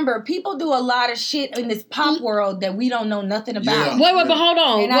have to remember, people do a lot of shit in this pop world that we don't know nothing about. Wait, but hold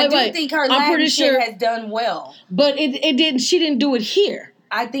on. And I do think her Latin shit has done well. But it didn't. She didn't do it here.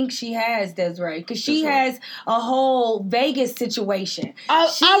 I think she has, Desiree, because she has a whole Vegas situation.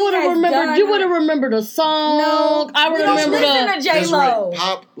 I would have remembered. You would have remembered a song. No, I would remember. We don't listen to J-Lo.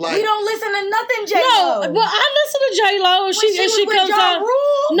 We don't listen to nothing J-Lo. No, well, I listen to J-Lo. She comes out.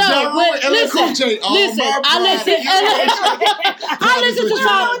 No, but listen.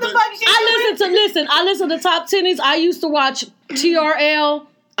 I listen to top 10s. I used to watch TRL.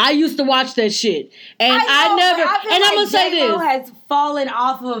 I used to watch that shit, and I'm gonna say this. Has fallen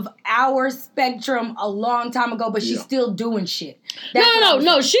off of our spectrum a long time ago, but she's still doing shit.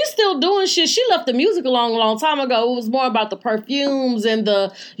 No. She's still doing shit. She left the music a long time ago. It was more about the perfumes and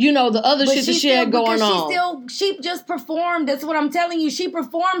the other shit that she had going on. She just performed. That's what I'm telling you. She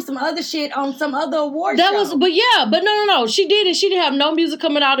performed some other shit on some other award show. But no. She did it. She didn't have no music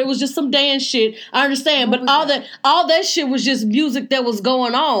coming out. It was just some dance shit. I understand, but all that shit was just music that was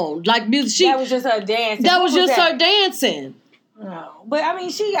going on. Like music. That was just her dancing. That was just her dancing. No, but I mean,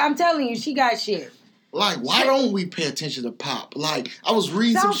 I'm telling you, she got shit. Like, why don't we pay attention to pop? Like, I was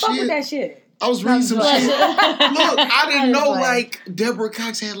reading some shit. Don't fuck with that shit. I was reading some shit. Look, I didn't know, like, Deborah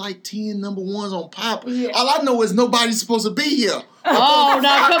Cox had, like, 10 number ones on pop. Yeah. All I know is nobody's supposed to be here. Oh,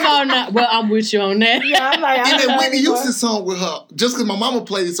 now come on now. Well, I'm with you on that. Yeah, I'm like, and then Whitney Houston song with her, just because my mama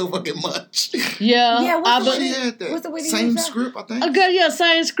played it so fucking much. Yeah. She had that. What's the Whitney same script, I think. Okay, yeah,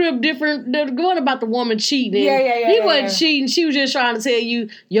 same script, different. The one about the woman cheating. Yeah. He wasn't cheating. She was just trying to tell you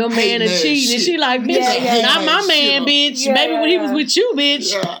your man is cheating. Shit. And she like, bitch, not my man, bitch. Maybe when he was with you,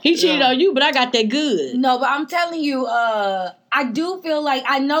 bitch, he cheated on you, but I got that good. No, but I'm telling you, I do feel like,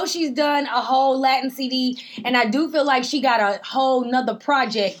 I know she's done a whole Latin CD, and I do feel like she got a whole nother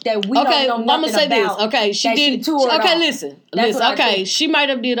project that we don't know nothing I'm gonna say about. this. Okay, she did. Okay, listen. Okay, she might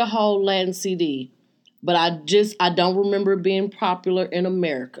have did a whole Latin CD, but I don't remember it being popular in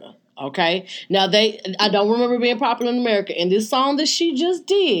America. Okay, now I don't remember being popular in America. And this song that she just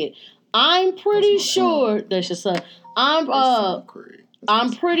did, I'm pretty sure that's your son.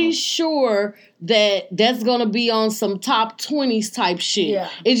 I'm pretty sure that's gonna be on some top 20s type shit. Yeah.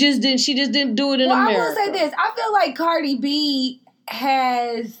 She just didn't do it in America. I will say this. I feel like Cardi B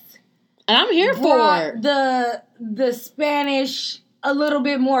has, and I'm here for it, the Spanish a little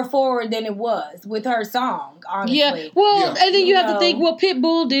bit more forward than it was with her song, honestly. Yeah, and then you have to think,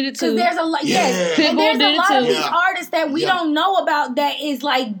 Pitbull did it too. Because there's a lot, and there's a lot of these artists that we don't know about that is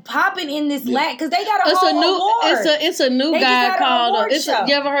like popping in this lat, because they got a whole award. It's a new guy called,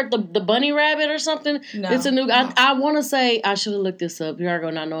 you ever heard the Bunny Rabbit or something? No. It's a new guy. I want to say, I should have looked this up. Here I go,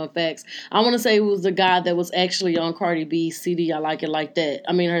 not knowing facts. I want to say it was the guy that was actually on Cardi B's CD, I Like It Like That.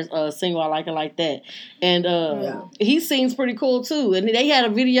 I mean, her single, I Like It Like That. And he sings pretty cool too. And they had a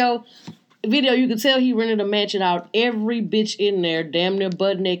video, you could tell he rented a mansion out. Every bitch in there, damn near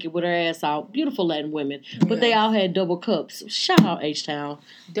butt naked with her ass out. Beautiful Latin women. But they all had double cups. Shout out H-Town.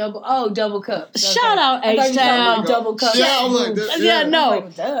 Double cups. Shout out H-Town. Double cups. Double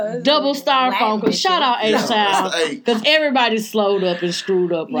styrofoam. Shout out H-Town. Because everybody's slowed up and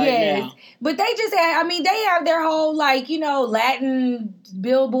screwed up now. But they just had, they have their whole, Latin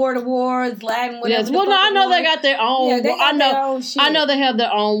Billboard Awards, Latin whatever. Yes, I know they got their own. Yeah, I know they have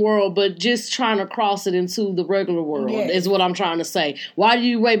their own world, but just trying to cross it into the regular world is what I'm trying to say. Why do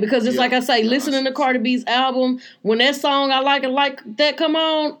you wait? Because it's like I say, listening to Cardi B's album, when that song I Like It Like That come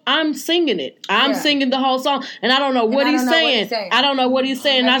on, I'm singing it. I'm singing the whole song, and I don't know what he's saying. I don't know what he's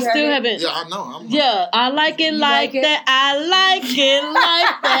saying. I still haven't. Yeah, I know. I like it like that. I like it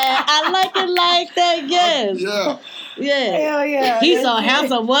like that. I like it like that. Yes. Yeah. Yeah. Hell yeah. He's so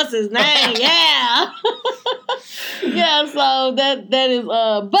handsome. What's his name? Yeah. Yeah, so that is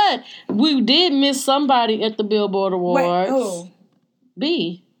but we did miss somebody at the Billboard Awards. Wait, who?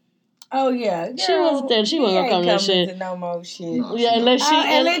 B. Oh yeah, girl, she wasn't there. She wasn't gonna come to that shit. To no more shit. Yeah, unless she.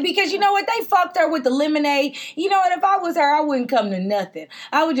 Because you know what, they fucked her with the lemonade. You know what? If I was her, I wouldn't come to nothing.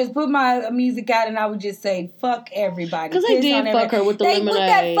 I would just put my music out and I would just say fuck everybody. Because they did fuck her with the lemonade. With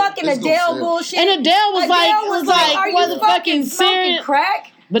that fucking Adele bullshit. And Adele was like, "Are you fucking serious?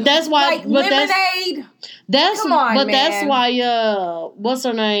 Crack?" But that's why, lemonade. That's why. What's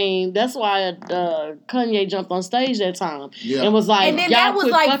her name? That's why Kanye jumped on stage that time and was like, and then that was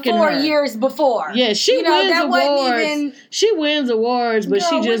like 4 years before. Yeah, she wins awards. She wins awards, but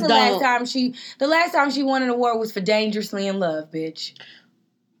she just don't. The last time she won an award was for "Dangerously in Love," bitch.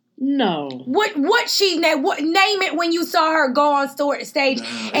 No. What she name it when you saw her go on stage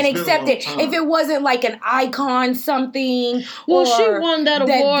and accept it. If it wasn't like an icon something. Well, she won that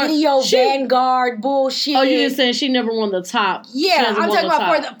award. Video Vanguard bullshit. Oh, you just saying she never won the top. Yeah, I'm talking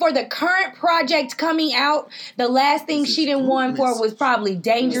about for the current project coming out, the last thing she didn't won for was probably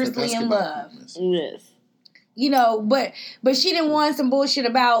 "Dangerously in Love." Yes. But she didn't want some bullshit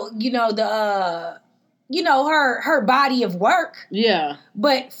about, her body of work. Yeah.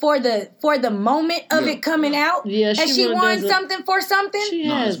 But for the moment of it coming out, has she won something for something? She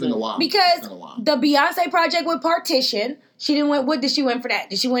has. It's been a while. Because the Beyonce project with Partition, She didn't win. What did she win for that?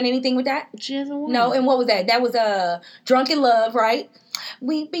 Did she win anything with that? She hasn't won. No, and what was that? That was Drunken Love, right?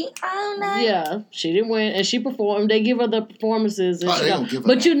 We be all night. Yeah, she didn't win, and she performed. They give her the performances, and they don't give her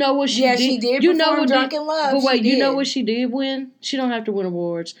but that. you know what she did? She did. You know what Drunken Love. But wait, you know what she did win? She don't have to win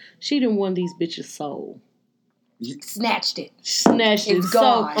awards. She didn't win these bitches' soul. Snatched it. It's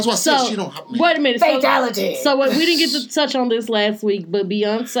gone. That's why I said she don't have. Wait a minute. Fatality. So we didn't get to touch on this last week, but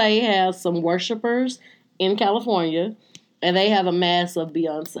Beyonce has some worshipers in California, and they have a mass of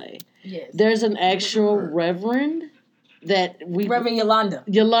Beyonce. Yes. There's an actual reverend Reverend Yolanda.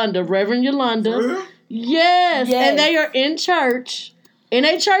 Reverend Yolanda. Really? Yes, and they are in church. In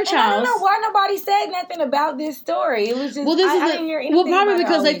a church house. I don't know why nobody said nothing about this story. It was just I didn't hear anything. Well, probably about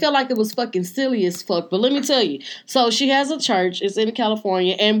because they felt like it was fucking silly as fuck. But let me tell you. So she has a church. It's in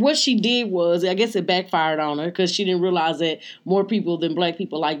California. And what she did was, I guess it backfired on her because she didn't realize that more people than black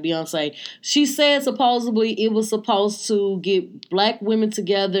people like Beyonce. She said supposedly it was supposed to get black women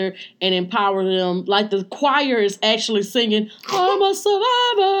together and empower them. Like the choir is actually singing, I'm a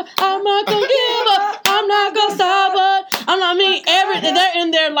survivor. I'm not going to give up. I'm not going to stop it. I mean, everything. They're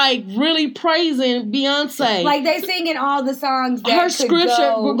in there like really praising Beyonce. Like they singing all the songs that her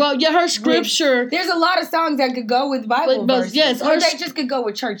scripture. Her scripture. There's a lot of songs that could go with Bible verses. Yes, or they just could go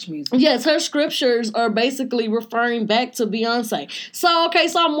with church music. Yes, her scriptures are basically referring back to Beyonce. So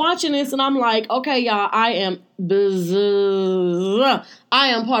I'm watching this and I'm like, okay, y'all, I am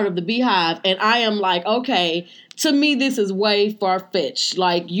part of the Beehive, and I am like, okay. To me, this is way far-fetched.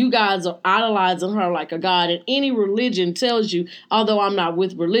 Like, you guys are idolizing her like a god. And any religion tells you, although I'm not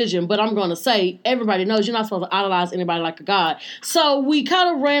with religion, but I'm going to say, everybody knows you're not supposed to idolize anybody like a god. So we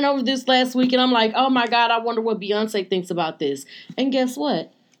kind of ran over this last week, and I'm like, oh my God, I wonder what Beyonce thinks about this. And guess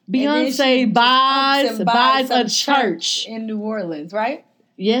what? Beyonce buys a church. In New Orleans, right?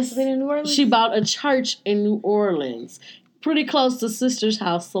 Yes. Was it in New Orleans? She bought a church in New Orleans. Pretty close to Sister's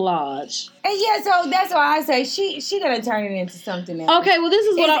House, Salage. And yeah, so that's why I say she gonna turn it into something else. Okay, well this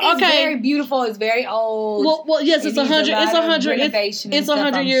is what it's very beautiful. It's very old. Well, yes, it's 100. It's 100. It's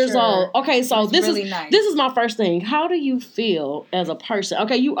 100 years old. Okay, so this really is nice. This is my first thing. How do you feel as a person?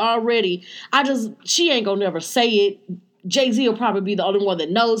 Okay, you already. She ain't gonna never say it. Jay-Z will probably be the only one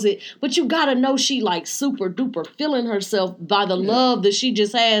that knows it, but you gotta know she like super duper feeling herself by the love that she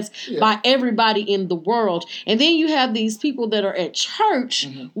just has by everybody in the world. And then you have these people that are at church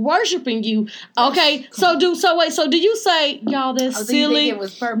worshiping you. Okay, so do you say, y'all, that's silly? Do you think it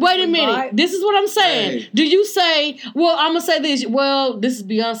was Wait a minute. Bought? This is what I'm saying. Hey. Do you say, well, I'm gonna say this, well, this is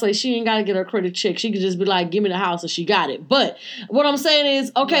Beyonce, she ain't gotta get her credit check. She could just be like, give me the house and she got it. But what I'm saying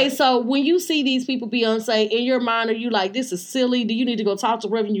is, okay, so when you see these people, Beyonce, in your mind, are you like, this is silly? Do you need to go talk to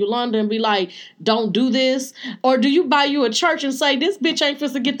Reverend Yolanda and be like, don't do this? Or do you buy you a church and say, this bitch ain't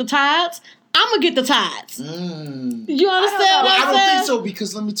supposed to get the tithes? I'm going to get the tithes. You understand what I'm saying? I don't think so,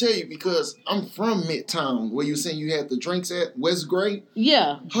 because let me tell you, because I'm from Midtown, where you saying you had the drinks at West Gray.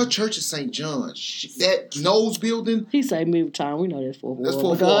 Yeah. Her church is St. John. That Knowles building. He say Midtown. We know that's 4th. That's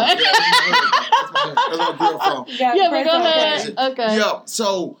 4th. That's my girl from. Yeah, but go ahead. Okay. Yeah,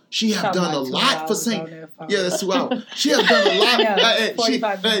 so she have done a lot for St. Yeah, that's 2 hours. She have done a lot.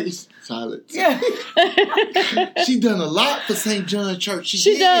 45 minutes. Silence. Yeah. She done a lot for St. John Church.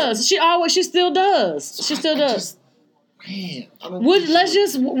 She does. She still does. She still does. Man, we're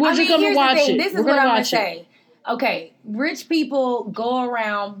just gonna watch it. This is what I'm gonna say. Okay, rich people go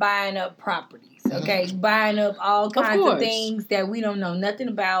around buying up properties. Okay, buying up all kinds of things that we don't know nothing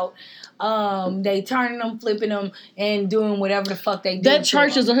about. They turning them, flipping them, and doing whatever the fuck they do. That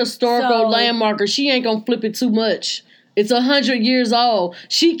church is a historical landmarker. She ain't gonna flip it too much. It's 100 years old.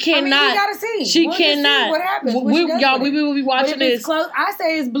 She cannot. We gotta see. She cannot. See what happens? We will be watching this. It's close, I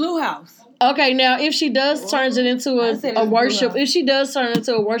say it's Blue House. Okay, now if she does turns it into a worship, if she does turn it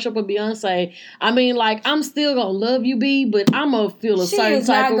into a worship of Beyonce, I mean, like, I'm still gonna love you, B, but I'm gonna feel a certain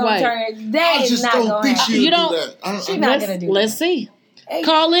type of way. That is not gonna happen. You don't. She's not gonna do that. Let's see.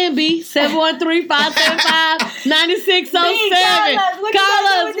 Call in, B, 713-575-9607. Call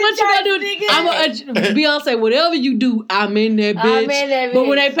us. What you gonna do? Beyonce, whatever you do, I'm in that bitch. But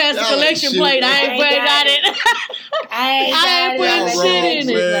when they pass the collection plate, I ain't got it. I ain't putting shit in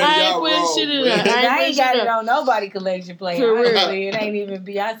it. I ain't putting shit in it. I ain't got it on nobody collection plate. Honestly, it ain't even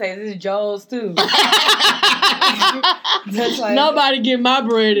Beyonce. This is Joel's too. Nobody get my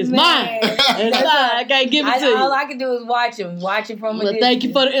bread. It's mine. I can't give it to you. All I can do is watch him. Watch it from a distance. Thank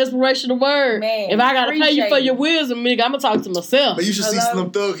you for the inspirational word. Man, if I gotta pay you for your wisdom, nigga, I'm gonna talk to myself. But you should see Slim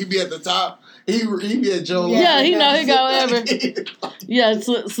Thug. He be at the top. He be at Joe. Yeah, he know he go ever. Yeah,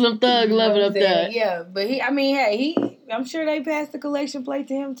 Slim Thug love it up there. Yeah, but I'm sure they passed the collection plate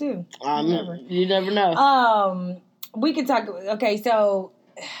to him too. You never know. we can talk. Okay, so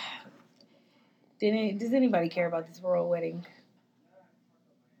does anybody care about this royal wedding?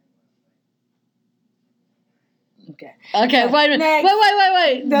 Okay. Okay. Wait a minute.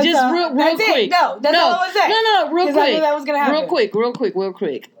 Wait. Just real quick. No, that's all I was saying. No. Real quick. I knew that was gonna happen. Real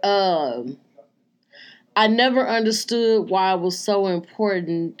quick. I never understood why it was so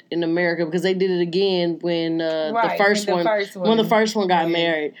important in America because they did it again when the first one got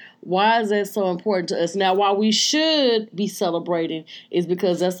married. Why is that so important to us? Now, why we should be celebrating is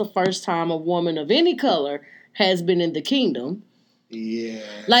because that's the first time a woman of any color has been in the kingdom. Yeah.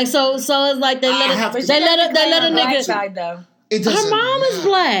 Like so it's like they let a nigga. Side, though. Her mom is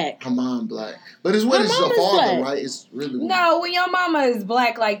black. Her mom black. But it's when it's your father, right? It's really weird. No, when your mama is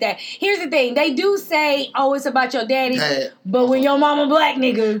black like that. Here's the thing. They do say, oh, it's about your daddy. But when your mama black,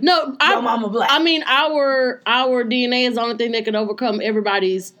 nigga, your mama black. I mean, our DNA is the only thing that can overcome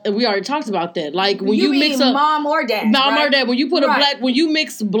everybody's. We already talked about that. Like when you mix up mom or dad. Mom or dad. When you put when you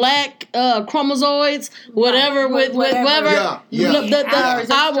mix black chromosomes, whatever, with whatever.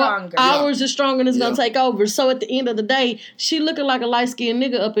 Ours is stronger and it's going to take over. So at the end of the day, she looking like a light-skinned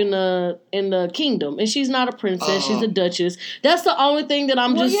nigga up in the kingdom, and she's not a princess. She's a duchess. That's the only thing that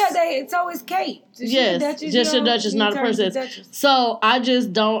I'm just. It's always Kate. Yes, just a duchess, not a princess. So I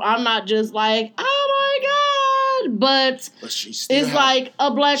just don't. I'm not just like, oh my god, but it's like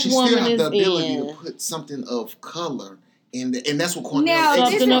a black woman still have is the ability in. to put something of color in, and that's what Cornell. Now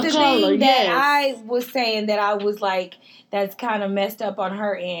this is the thing that yes. I was saying that I was like. That's kind of messed up on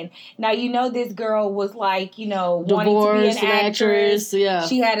her end. Now, this girl was like, wanting to be an actress. Yeah.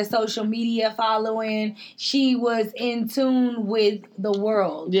 She had a social media following. She was in tune with the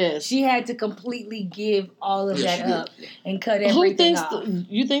world. Yes. She had to completely give all of that up and cut everything off.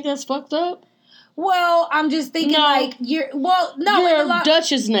 You think that's fucked up? Well, I'm just thinking you're a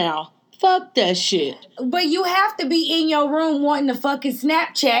duchess now. Fuck that shit. But you have to be in your room wanting to fucking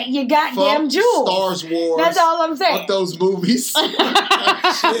Snapchat your goddamn jewels. Star Wars. That's all I'm saying. Fuck those movies. Shit. No,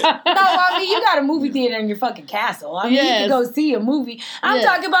 I mean, you got a movie theater in your fucking castle. I mean, you can go see a movie. I'm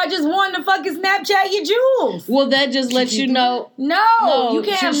talking about just wanting to fucking Snapchat your jewels. Well, that just lets you know. No, you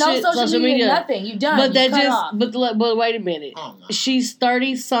can't have no social media, nothing. You done. But that but wait a minute. Oh, no. She's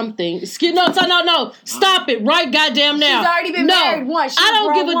 30-something. No. Stop it right goddamn now. She's already been married once. She's I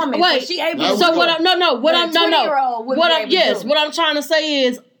don't give a woman, wait. What I'm trying to say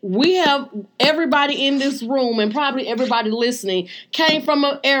is we have everybody in this room and probably everybody listening came from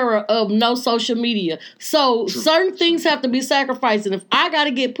an era of no social media. So certain things have to be sacrificed. And if I got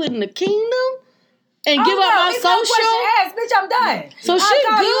to get put in the kingdom and give up my social, no question asked, bitch, I'm done. So she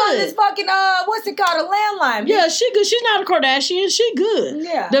good. You on this fucking what's it called, a landline? Bitch. Yeah, she good. She's not a Kardashian. She good.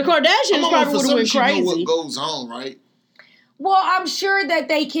 Yeah, the Kardashians probably would have went crazy. Know what goes on, right? Well, I'm sure that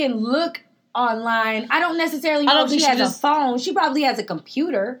they can look online. I don't necessarily know if she has a phone. She probably has a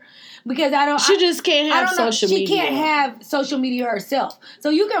computer because She just can't have social media. She can't have social media herself. So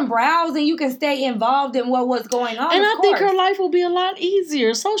you can browse and you can stay involved in what's going on. And I think her life will be a lot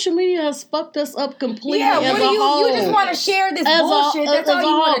easier. Social media has fucked us up completely. Yeah, you just want to share this bullshit. That's all you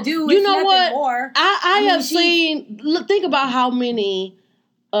want to do. You know what? More. I have seen. Think about how many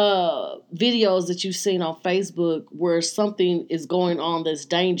videos that you've seen on Facebook where something is going on that's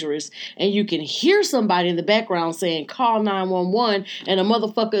dangerous and you can hear somebody in the background saying call 911 and a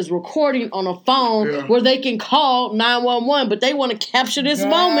motherfucker is recording on a phone where they can call 911 but they want to capture this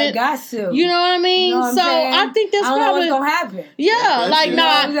moment. Got to. You know what I mean? I think that's probably what's gonna happen. Yeah,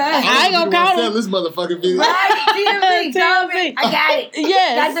 I ain't gonna call them. This motherfucking video. Right, tell me. I got it.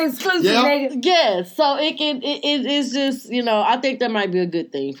 Yes. That's exclusive, nigga. Yes. So it's just, I think that might be a good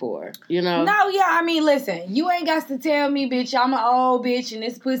thing for her, No, I mean, listen, you ain't got to tell me, bitch, I'm an old bitch and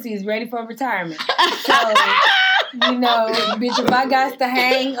this pussy is ready for return. So, bitch, if I got to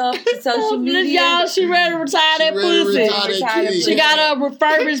hang up the social media. Y'all, she ready to retire that pussy. She got a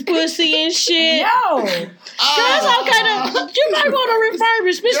refurbished pussy and shit. No. That's okay. You might want to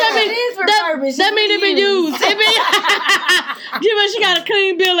refurbish, bitch. That means it been used. She got a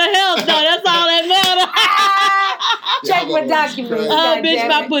clean bill of health, though. That's all that matters. Check my documents. Bitch,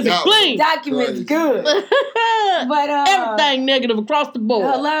 my pussy clean. Documents good. But everything negative across the board.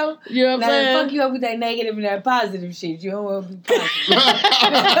 Hello? You know what I'm saying? Fuck you up with that negative and that positive shit. You don't want to be positive.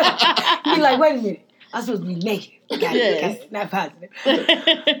 You be like, wait a minute. I'm supposed to be negative. Got it. Not positive.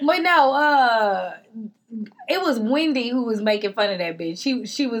 But no, it was Wendy who was making fun of that bitch. She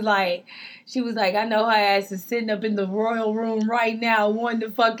was like, I know her ass is sitting up in the royal room right now wanting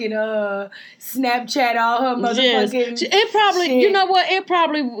to fucking Snapchat all her motherfucking It probably, shit. you know what? It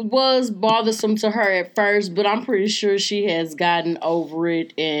probably was bothersome to her at first, but I'm pretty sure she has gotten over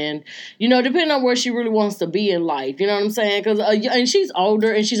it. And, you know, depending on where she really wants to be in life, you know what I'm saying? Because and she's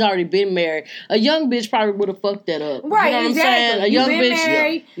older and she's already been married. A young bitch probably would have fucked that up. Right, you know what exactly. I'm saying? A young been bitch,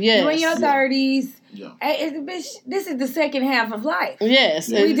 married, you in your 30s. Yeah. Hey, bitch, this is the second half of life. Yes.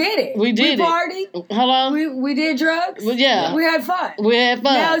 We did it. We did we it. partied. Hello? We did drugs. Well, yeah. We had fun.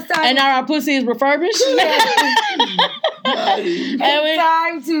 Now it's time now our pussy is refurbished. It's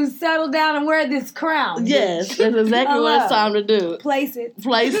time to settle down and wear this crown. Yes, that's exactly what it's time to do. Place it,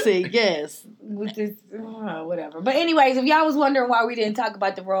 yes. With this, whatever. But anyways, if y'all was wondering why we didn't talk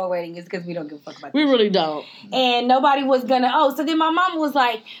about the royal wedding, it's because we don't give a fuck about. We really don't. And nobody was gonna. So then my mama was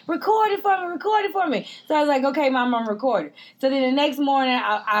like, "Record it for me." So I was like, "Okay, mom, I'm recording." So then the next morning,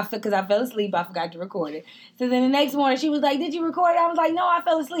 because I fell asleep, I forgot to record it. So then the next morning, she was like, "Did you record it?" I was like, "No, I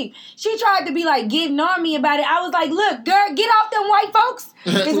fell asleep." She tried to be like getting on me about it. I was like, "Look, girl, get off them white folks."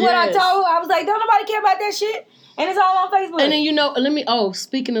 Is what I told her. I was like, "Don't nobody care about that shit." And it's all on Facebook. And then, you know,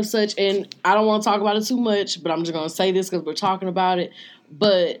 speaking of such, and I don't want to talk about it too much, but I'm just going to say this because we're talking about it.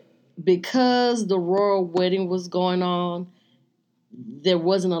 But because the royal wedding was going on, there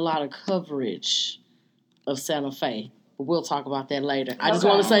wasn't a lot of coverage of Santa Fe. But we'll talk about that later. I just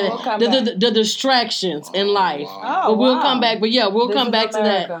want to say that the distractions in life. Oh, but we'll come back. But yeah, we'll come back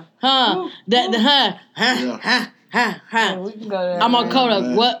America. to that. Woo. Yeah, we can go to that. I'm on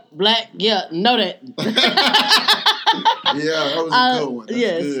Kodak. What? Black? Yeah, know that. Yeah, that was a good one.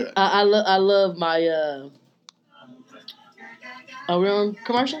 That's good. I love my. Are we on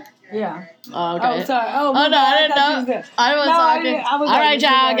commercial? Yeah. Oh, okay. Oh, sorry. No, I didn't know. I was talking. I was all right,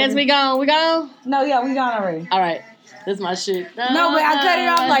 y'all. I guess we gone. We gone? No, yeah, we gone already. All right. This is my shit. No, but I cut it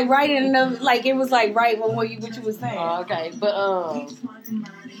off like right in the it was like right when what you was saying. Oh, okay, but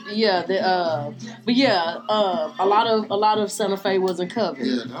yeah, a lot of Santa Fe wasn't covered.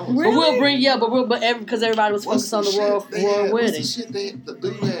 Yeah, that was Really? But we'll bring because everybody was focused on the royal wedding. What's the shit the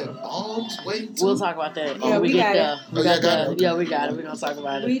dude had bombs waiting to? We'll talk about that. Yeah, we got it. We got that. Yeah, we got it. We're gonna talk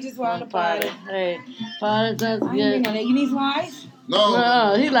about it. We just want to party. Hey, party does. You need some ice?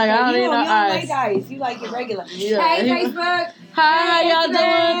 No. He like, I don't need no ice. You don't ice. like ice. You like it regular. Yeah, hey, Facebook. Hi, how y'all Instagram.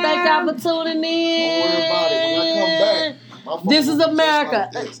 doing? Thank y'all for tuning in. Don't worry about it. When I come back, this is America.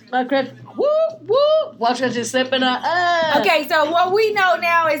 Woo. Watch her just slipping her up. Okay, so what we know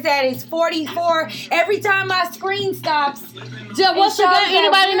now is that it's 44. Every time my screen stops, yeah, what's the game?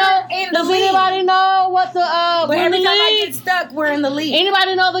 Anybody know? Does anybody know what the but every time I get stuck, we're in the lead.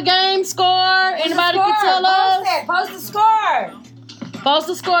 Anybody know the game score? Anybody can tell us? Post the score. Post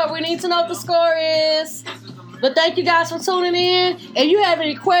the score. We need to know what the score is. But thank you guys for tuning in. If you have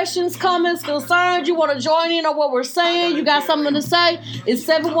any questions, comments, concerns, you want to join in on what we're saying, you got something to say, it's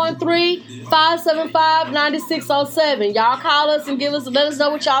 713-575-9607. Y'all call us and let us know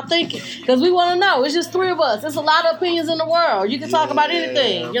what y'all thinking. Because we want to know. It's just 3 of us. There's a lot of opinions in the world. You can talk about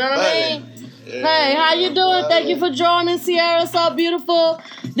anything. You know what I mean? Hey, how you doing? Thank you for joining, Sierra. So beautiful.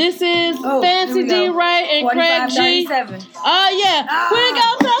 This is Fancy D. Ray and Craig G. Oh, yeah. We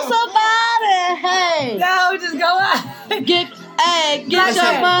gonna tell somebody. Hey. No, just go out. Get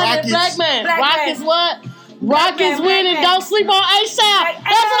your money. Black man. Rock is what? Rock is winning. Don't sleep on A-Shop. That's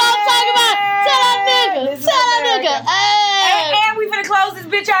what I'm talking about. Tell that nigga. Hey. And we finna close this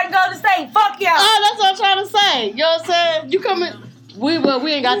bitch out and go to state. Fuck y'all. Oh, that's what I'm trying to say. You know what I'm saying? You coming... We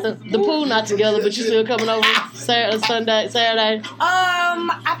ain't got the pool not together, but you still coming over Saturday.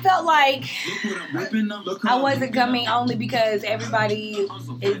 I felt like I wasn't coming only because everybody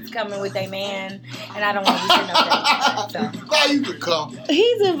is coming with their man, and I don't want to be sitting up there. So. Why you could come?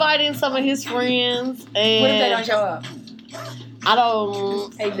 He's inviting some of his friends, and what if they don't show up? I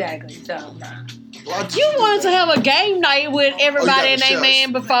don't exactly. So. You wanted to have a game night with everybody and their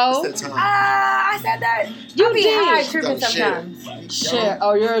man before. I said that. You be did. high tripping sometimes. Share.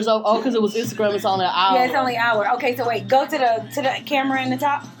 Oh, yours. Oh, because it was Instagram. It's only an hour. Yeah, it's only an hour. Okay, so wait. Go to the camera in the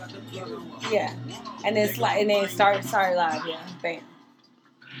top. Yeah, and then start live. Yeah, bam.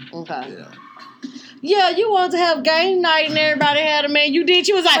 Okay. Yeah, you wanted to have game night and everybody had a man. You did.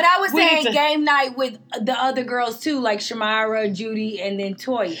 She was like, but I was saying game night with the other girls too, like Shamira, Judy, and then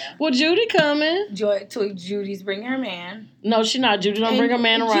Toya. Well, Judy coming. Judy's bringing her man. No, she not. Judy don't bring her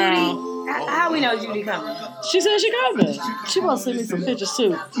man around. Judy, how we know Judy coming? She said she coming. She wants to send me some pictures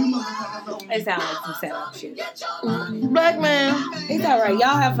too. It sounds like some setup shit. Black man. It's all right.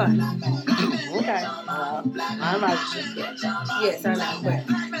 Y'all have fun. Okay. I'm not sure. Yes, I know, but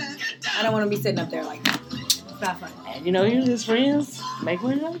I don't want to be sitting up there like that. Stop funny. And you know, his friends make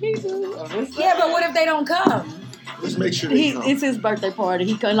money like he do. Yeah, but what if they don't come? Let's make sure they come. It's his birthday party.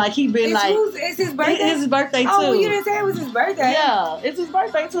 He been like. It's his birthday? It's his birthday too. Oh, you didn't say it was his birthday. Yeah, it's his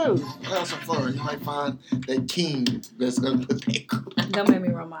birthday too. Have some fun. You might find that king that's gonna put that. Don't make me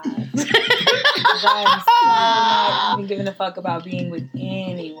roll my eyes. I'm not even giving a fuck about being with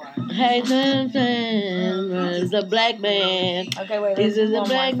anyone. Hey, it's a black man. Okay, wait. This is a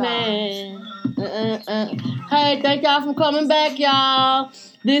black man. Hey, thank y'all for coming back, y'all.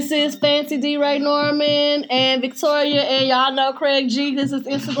 This is Fancy D. Ray Norman and Victoria, and y'all know Craig G. This is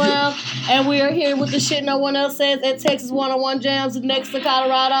Instagram, and we are here with the shit no one else says at Texas 101 Jams next to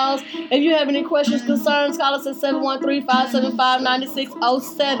Colorado's. If you have any questions, concerns, call us at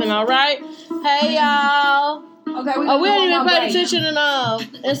 713-575-9607. All right, hey y'all. Okay, we didn't even pay attention in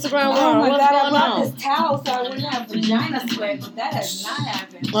Instagram world. Oh my What's God, going I brought on? this towel so I wouldn't have vagina sweat, but that has not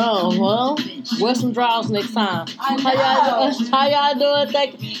happened. Oh, well, wear some drawers next time. I know. How y'all doing?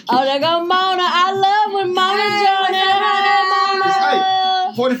 Thank you. Oh, there go Mona. I love when Mona's joining. Hey,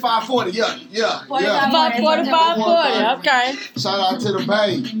 45-40, yeah. About 45-40, okay. Shout out to the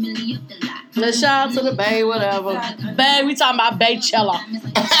Bay. Let's shout out to the Bay, whatever. Bay, we talking about Baychella.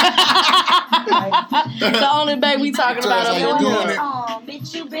 The only Bay we talking about up here.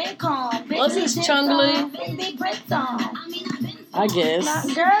 Bitch, you been calm. What's this, Chungly? I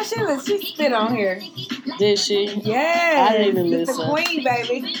guess. Girl, she spit on here. Did she? Yeah. I didn't even listen. The queen,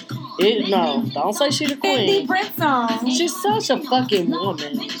 baby. No, don't say she the queen. 50 Prince song. She's such a fucking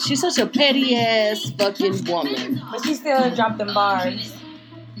woman. She's such a petty ass fucking woman. But she still dropped them bars.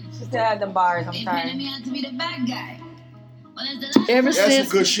 She still had them bars, I'm sorry. Ever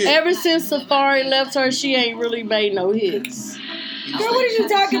since Safari left her, she ain't really made no hits. Girl, what are you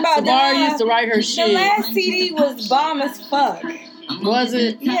talking about? Safari used to write her shit. The last CD was bomb as fuck. Was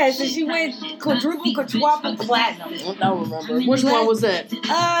it? Yeah, so she went quadruple platinum. I don't remember. Which one was that?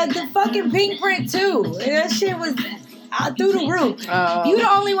 The fucking Pink Print 2. That shit was through the roof. You the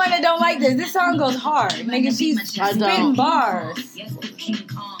only one that don't like this. This song goes hard. Nigga, she's spitting bars.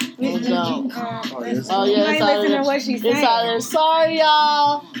 Oh yeah, I ain't listening to what she's saying. It's out there. Sorry,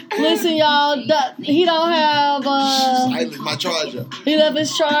 y'all. Listen, y'all. He don't have. I left my charger. He left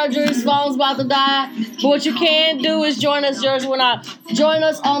his charger. His phone's about to die. But what you can do is join us, George. Join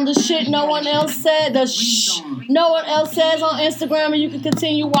us on the shit no one else said. No one else says on Instagram, and you can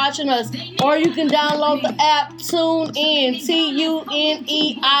continue watching us, or you can download the app TuneIn,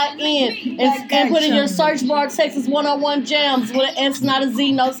 TUNEIN, and put in your search bar Texas 101 Jams with an S, not a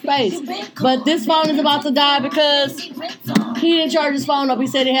Z, no space. But this phone is about to die because he didn't charge his phone up. He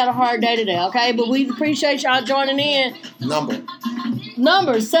said he had a hard day today, okay? But we appreciate y'all joining in.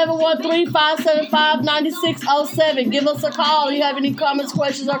 Number 713-575-9607. Give us a call if you have any comments,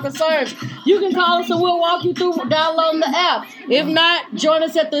 questions, or concerns. You can call us and we'll walk you through downloading the app. If not, join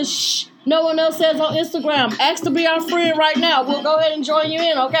us at the no one else says on Instagram. Ask to be our friend right now. We'll go ahead and join you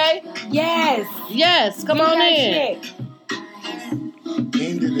in, okay? Yes. Come on in.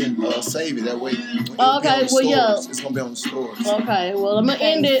 End it and save it. That way. Okay, well, yeah. It's going to be on the stores. Okay, well, I'm going to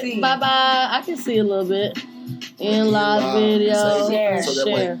end it. Bye-bye. I can see a little bit. In live video. Share. So that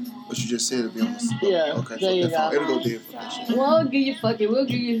way, what you just said will be on the store. Yeah. Okay, there you go. It'll go there for that shit. We'll give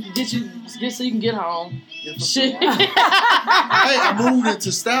you, get so you can get home. Shit. Hey, I moved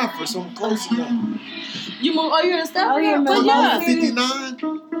into Stafford, so I'm close enough. You moved? Oh, you're in Stafford? But yeah. 59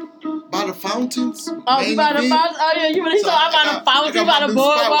 by the fountains. Oh, you by the fountains? Oh, yeah, you really talking about the fountains? You by the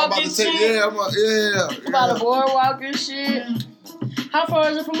boardwalk and shit? Yeah. By the boardwalk and shit? How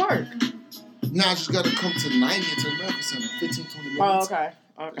far is it from work? Now I just got to come to 90 to the medical center, 15, 20 minutes. Oh,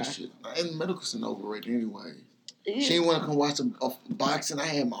 okay. Shit. And the medical center overrated anyway. Yeah. She didn't want to come watch a boxing. I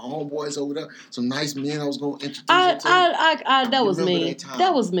had my homeboys over there, some nice men I was going to introduce her to. That was me.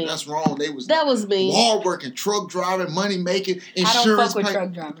 That was me. That's wrong. That was me. Hard working, truck driving, money making, insurance. I don't fuck with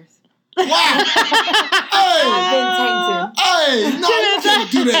truck drivers. Wow. I've been tainted. Hey, no, you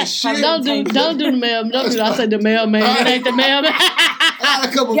can't do that shit. Don't do the mail. Don't do. I said the mailman. It ain't the mailman.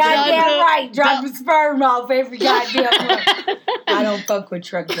 Goddamn right. Drop the sperm off every goddamn month. I don't fuck with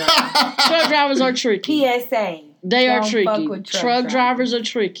truck drivers. Truck drivers are tricky. PSA. They are tricky. Truck drivers are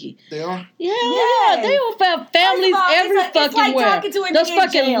tricky. They are? Yeah. They will have families every fucking where. Those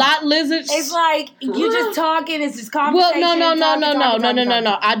fucking lot lizards. It's like you just talking. It's just conversation. Well,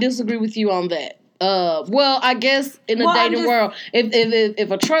 no. I disagree with you on that. Well, I guess in the dating world,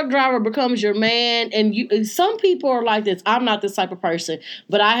 if a truck driver becomes your man, and some people are like this. I'm not this type of person,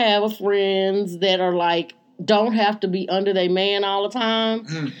 but I have friends that are like don't have to be under their man all the time.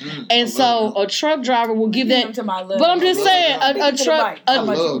 And so a truck driver will give that. But I'm just saying, a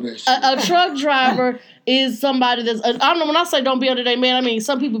truck driver is somebody that's, I don't know, when I say don't be under their man, I mean,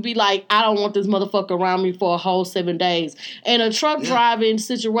 some people be like, I don't want this motherfucker around me for a whole 7 days. And a truck driving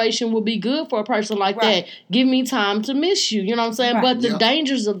situation would be good for a person like that. Give me time to miss you. You know what I'm saying? But the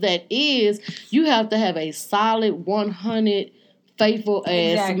dangers of that is you have to have a solid 100 faithful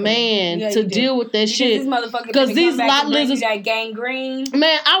ass man to deal with that shit. Because these lot lizards, that gangrene.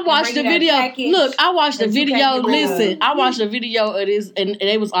 Man, I watched the video. Look, I watched the video. Listen, I watched the video of this, and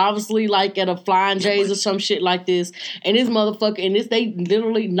it was obviously like at a Flying J's or some shit like this. And this motherfucker, and this they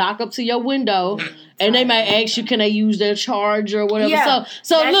literally knock up to your window. And they may ask you, can they use their charger or whatever. Yeah.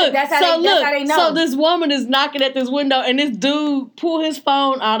 So this woman is knocking at this window, and this dude pulled his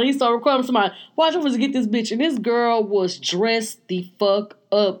phone out, and he started recording somebody. Watch over to get this bitch. And this girl was dressed the fuck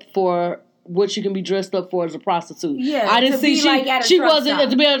up for what you can be dressed up for as a prostitute. Yeah, I didn't see she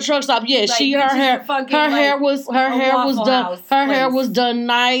wasn't to be at a truck stop. Yeah, like, her hair was done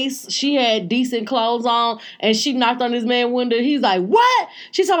nice. She had decent clothes on, and she knocked on this man's window. He's like, "What?"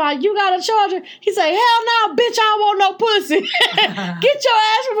 She's talking about, "You got a charger?" He said, "Hell no, bitch, I don't want no pussy. Get your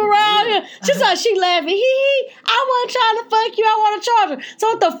ass from around here." She laughing. Hee. I wasn't trying to fuck you. I want a charger. So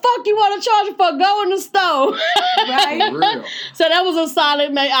what the fuck you want a charger for? Go in the store. Right. So that was a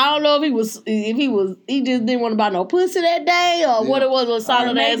solid man. I don't know if he just didn't want to buy no pussy that day or what it was, a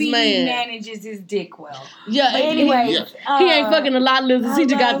solid ass man. Maybe he manages his dick well. Yeah, but anyway, he ain't fucking a lot of lizards. He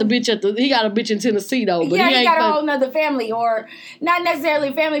just got the bitch he got a bitch in Tennessee though. But he got a whole nother family, or not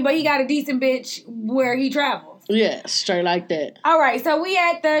necessarily family, but he got a decent bitch where he travels. Yeah, straight like that. All right, so we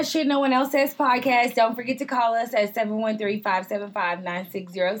at the Shit No One Else Says podcast. Don't forget to call us at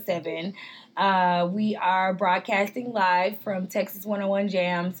 713-575-9607. We are broadcasting live from Texas 101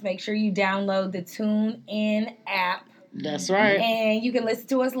 Jams. Make sure you download the TuneIn app. That's right. And you can listen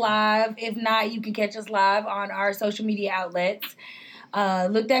to us live. If not, you can catch us live on our social media outlets.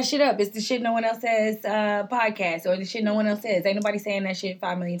 Look that shit up. It's the Shit No One Else Says podcast, or the Shit No One Else Says. Ain't nobody saying that shit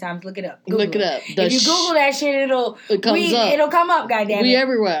 5 million times. Look it up. Look it up. If you Google that shit, it'll come up. Goddamn, we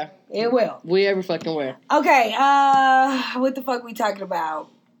everywhere. It will. We every fucking where. Okay. What the fuck we talking about?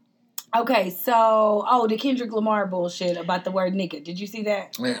 Okay, so the Kendrick Lamar bullshit about the word nigga. Did you see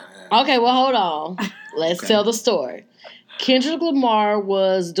that? Yeah. Okay, well hold on. Let's tell the story. Kendrick Lamar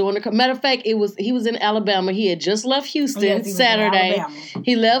was doing matter of fact, he was in Alabama. He had just left Houston Saturday.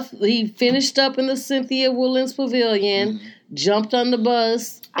 He finished up in the Cynthia Woodlands Pavilion, jumped on the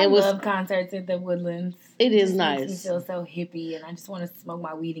bus. I love concerts at the Woodlands. It is nice. Makes me feel so hippie, and I just want to smoke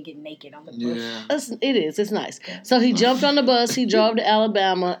my weed and get naked on the bush. Yeah. It is. It's nice. So he jumped on the bus. He drove to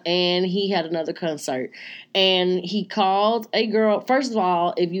Alabama, and he had another concert. And he called a girl. First of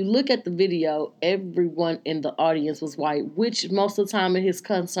all, if you look at the video, everyone in the audience was white, which most of the time at his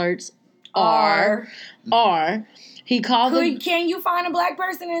concerts are. He called. Can you find a black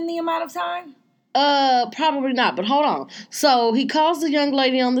person in the amount of time? Probably not, but hold on. So he calls the young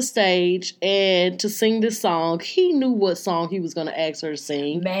lady on the stage and to sing this song. He knew what song he was going to ask her to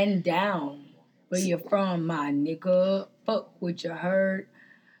sing. Man down. Where you from, my nigga? Fuck what you heard.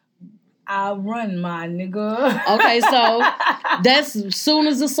 I'll run, my nigga. Okay, so that's as soon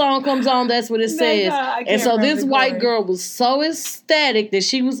as the song comes on, that's what it says. And so this white girl was so ecstatic that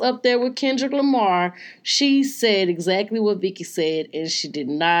she was up there with Kendrick Lamar. She said exactly what Vicky said, and she did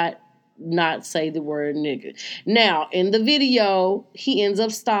not say the word nigga. Now, in the video, he ends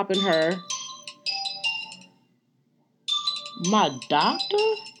up stopping her. My doctor?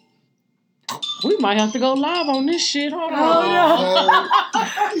 We might have to go live on this shit. Hold on. Oh,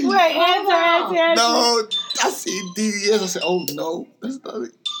 no. Wait, answer. No, I see DDS. I said, oh, no. That's not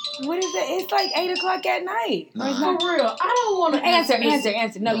it. What is it? It's like 8 o'clock at night. Nah. For real. I don't want to answer.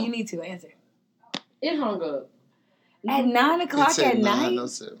 No, you need to answer. It hung up. At 9 o'clock at night?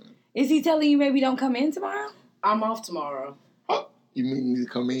 9:07. Is he telling you maybe don't come in tomorrow? I'm off tomorrow. Oh, you mean you to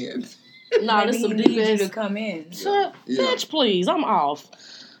come in? No, this is some deep you to come in. Bitch, please. I'm off.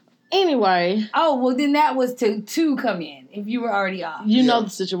 Anyway. Oh, well, then that was to come in if you were already off. You know the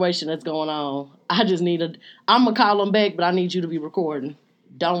situation that's going on. I just need I'm going to call him back, but I need you to be recording.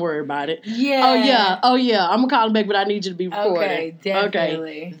 Don't worry about it. Yeah. Oh, yeah. I'm going to call him back, but I need you to be recording. Okay,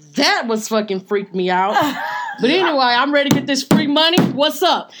 definitely. Okay. That was fucking freaked me out. But anyway, I'm ready to get this free money. What's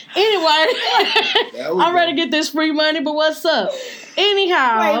up? Anyway, I'm ready to get this free money, but what's up?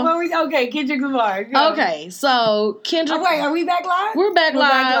 Anyhow. Okay, Kendrick Lamar. Go. Okay, so Kendrick. Oh, wait, are we back live? We're back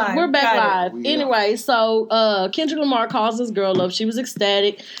live. We're back live. Yeah. Anyway, so Kendrick Lamar calls this girl up. She was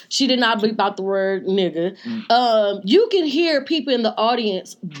ecstatic. She did not bleep out the word nigga. You can hear people in the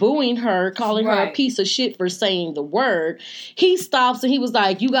audience booing her, calling her a piece of shit for saying the word. He stops and he was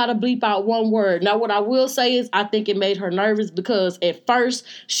like, you got to bleep out one word. Now, what I will say is I think it made her nervous because at first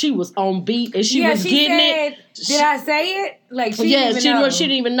she was on beat and she was getting it. Did I say it? Like, she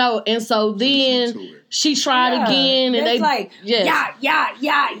didn't even know. And so then she tried again. And it's like, yeah,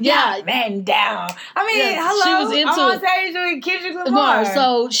 man down. I mean, hello. She was into I'm on stage with Kendrick Lamar.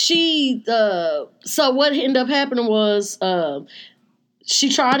 So she, so what ended up happening was, she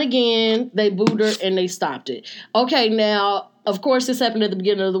tried again, they booed her, and they stopped it. Okay, now, of course, this happened at the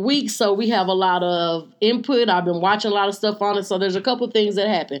beginning of the week, so we have a lot of input. I've been watching a lot of stuff on it, so there's a couple of things that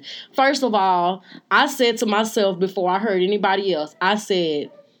happened. First of all, I said to myself before I heard anybody else, I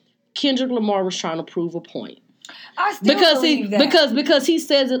said, Kendrick Lamar was trying to prove a point. I still believe that. Because he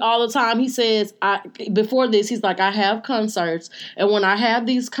says it all the time. He says, before this, he's like, I have concerts, and when I have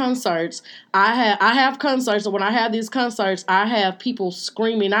these concerts, I have concerts, and when I have these concerts, I have people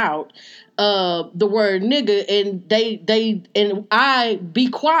screaming out the word nigga, and I be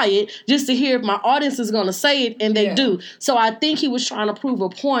quiet just to hear if my audience is going to say it, and they do. So I think he was trying to prove a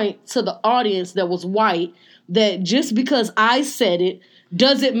point to the audience that was white that just because I said it,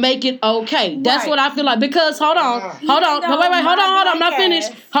 does it make it okay? Right. That's what I feel like. Because, hold on. Wait, hold on. I'm not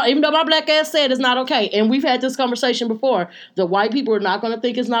finished. Even though my black ass said it's not okay. And we've had this conversation before. The white people are not going to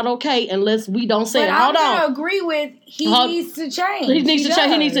think it's not okay unless we don't say it. Hold on. I'm going to agree with needs to change. He needs to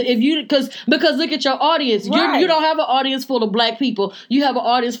change. He needs to, because look at your audience. Right. You don't have an audience full of black people. You have an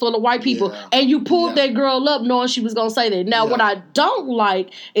audience full of white people. Yeah. And you pulled that girl up knowing she was going to say that. Now, what I don't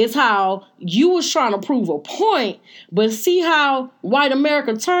like is how you was trying to prove a point, but see how white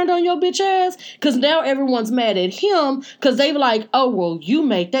America turned on your bitch ass? Because now everyone's mad at him because they were like, oh, well, you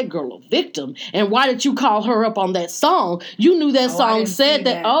made that girl a victim. And why did you call her up on that song? You knew that song said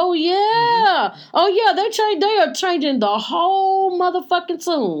that. Oh, yeah. Mm-hmm. Oh, yeah. They are changing the whole motherfucking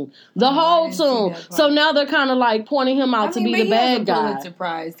tune. The whole tune. So now they're kind of like pointing him out to be the bad guy. He has a Pulitzer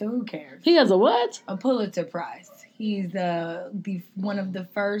Prize, so who cares? He has a what? A Pulitzer Prize. He's one of the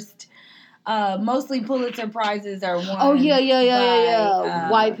first... mostly Pulitzer Prizes are won. Oh yeah.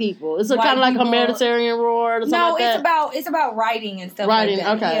 White people. It's kind of like a Mediterranean Roar or something like that. No, it's about writing and stuff like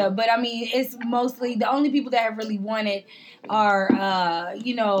that. Okay. Yeah, but I mean, it's mostly the only people that have really won it are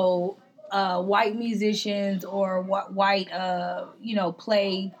white musicians or white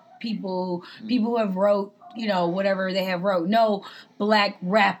play people who have wrote whatever they have wrote. No black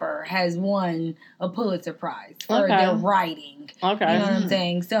rapper has won a Pulitzer Prize for their writing. Okay. You know what I'm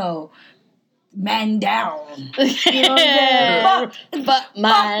saying? So man down. You know what I'm saying? Fuck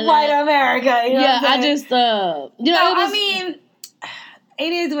white America. You know what I'm saying? I mean,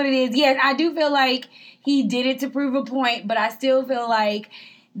 it is what it is. Yes, I do feel like he did it to prove a point, but I still feel like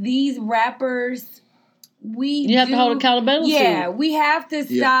these rappers... You have to hold accountability. Yeah, we have to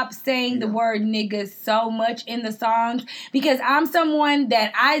stop saying the word nigga so much in the songs because I'm someone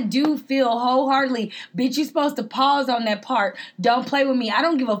that I do feel wholeheartedly, bitch, you're supposed to pause on that part. Don't play with me. I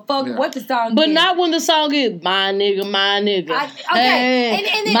don't give a fuck what the song but is. But not when the song is my nigga, my nigga. Okay.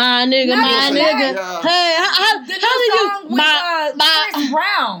 And my nigga, my nigga. That, hey, how do you... Chris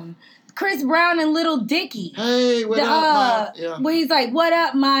Brown. Chris Brown and Lil Dicky. Hey, what up, where he's like, what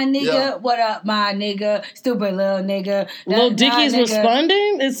up, my nigga? Yeah. What up, my nigga? Stupid little nigga. Lil Dicky's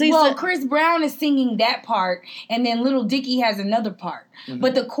responding? Chris Brown is singing that part, and then Lil Dicky has another part. Mm-hmm.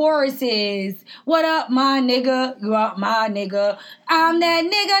 But the chorus is, what up, my nigga? You up, my nigga? I'm that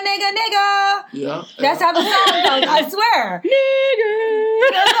nigga. Yeah. That's how the song goes, I swear.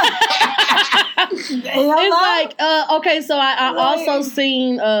 Nigga. It's like, okay, so I also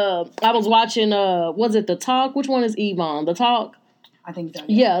seen, I was watching, was it The Talk? Which one is Yvonne? The Talk? I think so.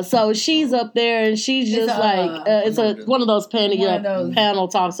 Yeah, so she's up there and she's just it's one of those panel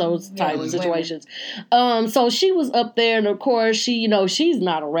talk shows type situations. So she was up there, and of course she's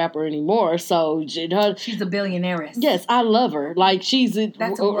not a rapper anymore. So she's a billionaire. Yes, I love her. Like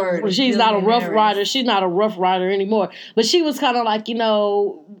that's a word. She's not a rough rider. She's not a rough rider anymore. But she was kind of like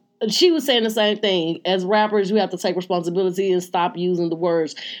she was saying the same thing. As rappers, we have to take responsibility and stop using the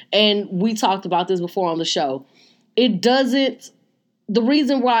words. And we talked about this before on the show. It doesn't the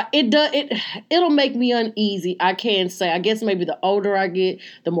reason why it'll make me uneasy. I can't say. I guess maybe the older I get,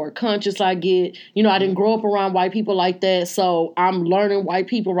 the more conscious I get. You know, I didn't grow up around white people like that, so I'm learning white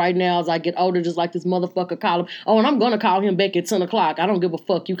people right now as I get older. Just like this motherfucker call him. Oh, and I'm gonna call him back at 10 o'clock. I don't give a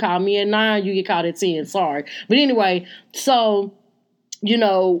fuck. You call me at 9, you get called at 10. Sorry, but anyway, so you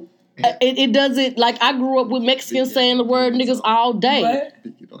know. It doesn't, like, I grew up with Mexicans saying the word niggas all day. What?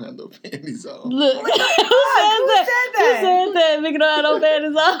 You don't have no panties on. Look, who said that? Who said that? Nigga don't have no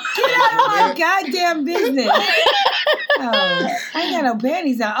panties on. Get out of my goddamn business. Oh, I ain't got no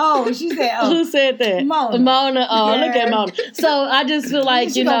panties on. Oh, she said, oh. Who said that? Mona. Oh, look at Mona. So I just feel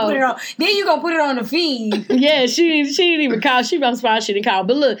like, you know. Then you gonna put it on the feed. Yeah, she didn't even call. I'm surprised she didn't call.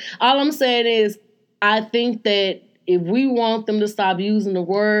 But look, all I'm saying is, I think that if we want them to stop using the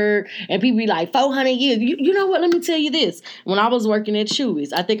word, and people be like, 400 years. You know what? Let me tell you this. When I was working at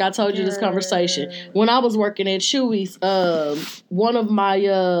Chewy's, I think I told you this conversation. When I was working at Chewy's, one of my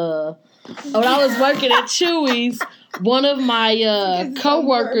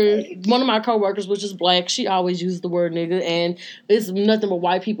coworkers, which is black, she always uses the word nigga, and it's nothing but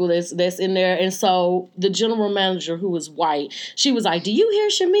white people that's in there. And so the general manager, who was white, she was like, "Do you hear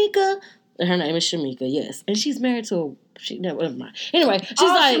Shamika?" Her name is Shamika, yes. And she's married to never mind. Anyway, she's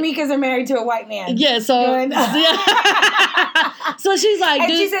like... Shamikas are married to a white man. Yeah, so... So she's like...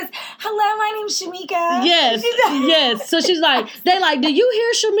 And she says, hello, my name's Shamika. Yes, yes. So she's like... They like, do you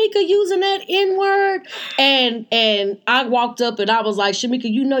hear Shamika using that N-word? And I walked up and I was like,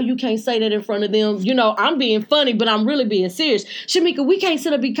 Shamika, you know you can't say that in front of them. You know, I'm being funny, but I'm really being serious. Shamika, we can't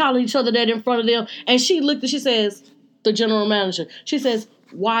sit up and calling each other that in front of them. And she looked and she says, the general manager, she says...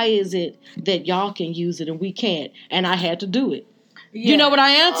 Why is it that y'all can use it and we can't? And I had to do it. Yeah. You know what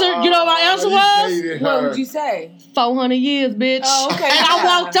I answered? You know what my answer was? What would you say? 400 years, bitch. Oh, okay. And I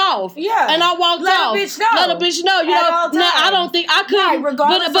walked off. Yeah. And I walked off. Let a bitch know. Let a bitch know. You know, now, I don't think I couldn't. Right,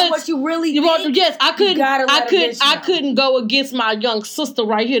 regardless of what you really think. Yes, I couldn't. I couldn't go against my young sister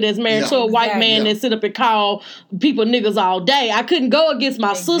right here that's married to a white man that sit up and call people niggas all day. I couldn't go against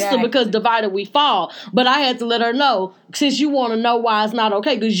my sister because divided we fall. But I had to let her know, since you want to know why it's not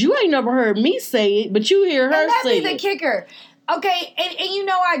okay, because you ain't never heard me say it, but you hear her say it. And that's the kicker. Okay, and you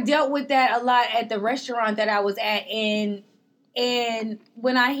know I dealt with that a lot at the restaurant that I was at, and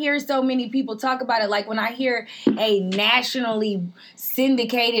when I hear so many people talk about it, like when I hear a nationally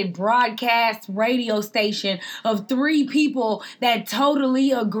syndicated broadcast radio station of 3 people that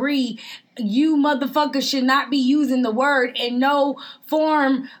totally agree you motherfuckers should not be using the word in no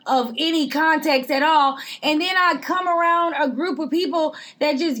form of any context at all. And then I come around a group of people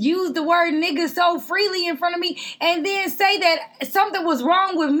that just use the word nigga so freely in front of me and then say that something was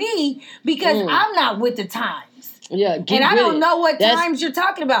wrong with me because I'm not with the times. Yeah, and I don't know what times you're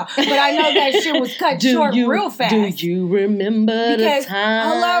talking about, but I know that shit was cut short real fast. Do you remember the time?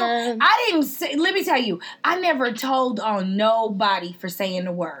 Hello, I didn't say. Let me tell you, I never told on nobody for saying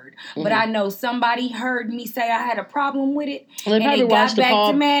the word, but I know somebody heard me say I had a problem with it, and it got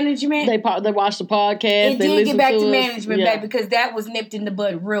back to management. They watched the podcast. It did get back to management, baby, because that was nipped in the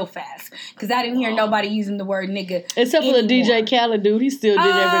bud real fast. Because I didn't hear nobody using the word nigga, except for the DJ Khaled dude. He still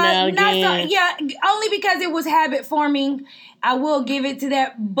did every now and again. Only because it was habit forming. I will give it to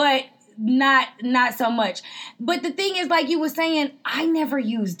that, but not so much. But the thing is, like you were saying, I never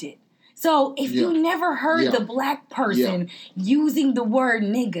used it. So if you never heard the black person using the word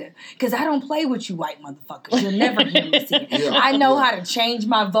nigga, because I don't play with you white motherfuckers, you'll never hear me say it. I know how to change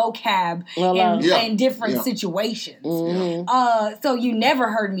my vocab in different situations. So you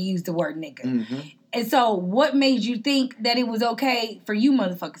never heard me use the word nigga. And so what made you think that it was okay for you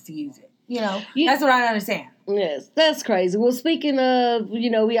motherfuckers to use it? You know, that's what I don't understand. Yes, that's crazy. Well, speaking of, you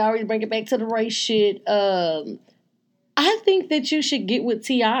know, we always bring it back to the race shit. I think that you should get with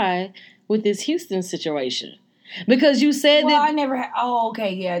T.I. with this Houston situation. Because you said that... I never had... Oh,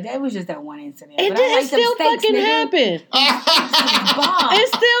 okay, yeah. That was just that one incident. It still fucking happened. It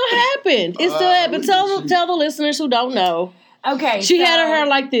still happened. It still happened. Tell the listeners who don't know. Okay, she had her hair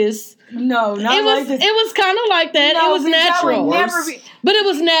like this. No, not like this. It was kind of like that. No, it was natural. But it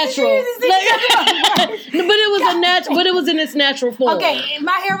was natural. But it was in its natural form. Okay,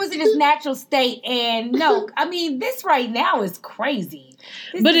 my hair was in its natural state, and no, I mean this right now is crazy.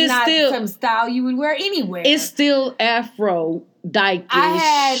 But it's not still some style you would wear anywhere. It's still Afro dyke-ish. I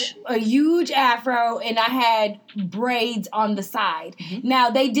had a huge afro and I had braids on the side. Now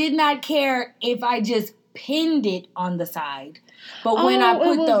they did not care if I just pinned it on the side, but when I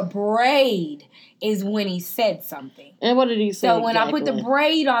put the braid is when he said something. And what did he say? So when I put the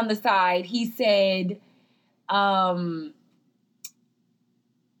braid on the side, he said,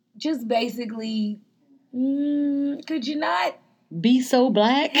 just basically, could you not Be so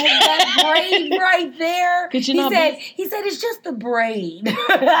black. That braid right there. He said it's just the braid.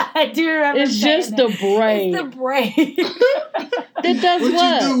 I do remember. It's just the braid. It's the braid. That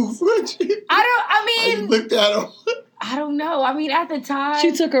does what? I mean, looked at him. I don't know. I mean, at the time,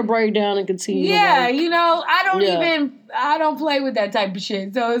 she took her braid down and continued. Yeah, I don't play with that type of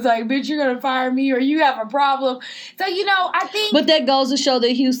shit. So it's like, bitch, you're gonna fire me or you have a problem. So I think. But that goes to show that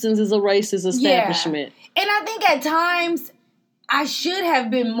Houston's is a racist establishment. Yeah. And I think at times I should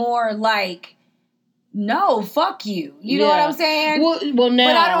have been more like, no, fuck you. You know what I'm saying? Well, now.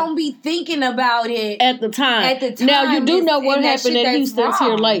 But I don't be thinking about it at the time. Now, you do know what happened at Houston's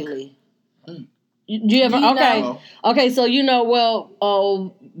here lately. You ever? Okay, so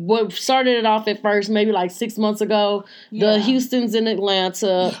what started it off at first, maybe like 6 months ago, the Houstons in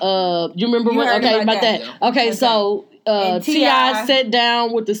Atlanta, you remember about that? Yeah. Okay, so T.I. sat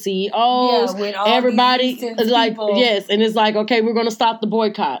down with the CEOs, with everybody is like, people. Yes, and it's like, okay, we're going to stop the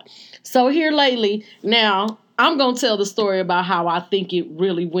boycott. So here lately, now, I'm going to tell the story about how I think it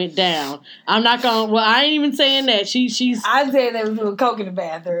really went down. I'm not going to, I ain't even saying that. I said they were doing coke in the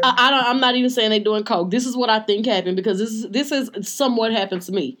bathroom. I'm not even saying they doing coke. This is what I think happened because this is somewhat happened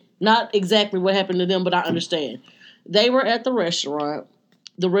to me. Not exactly what happened to them, but I understand. They were at the restaurant.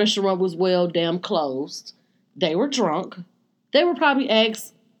 The restaurant was well damn closed. They were drunk. They were probably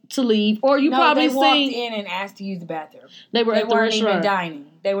asked to leave, or they walked in and asked to use the bathroom. They were at the restaurant. They weren't even dining.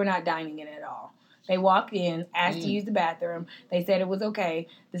 They were not dining in at all. They walked in, asked to use the bathroom. They said it was okay.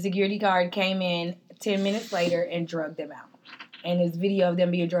 The security guard came in 10 minutes later and drugged them out. And there's video of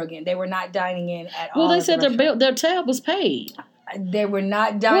them being drugged in. They were not dining in at all. Well, they said their tab was paid. They were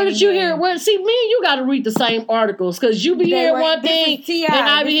not dining in. Where did you hear? See, me and you got to read the same articles because you be hearing one thing and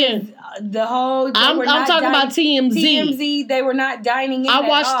I be hearing the whole. I'm talking about TMZ. TMZ. They were not dining in. I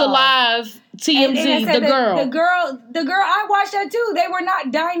watched the live. TMZ, the girl. I watched that too. They were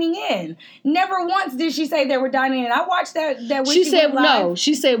not dining in. Never once did she say they were dining in. I watched that when she said no.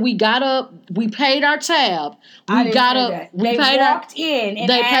 She said we got up, we paid our tab. We got up, they walked in and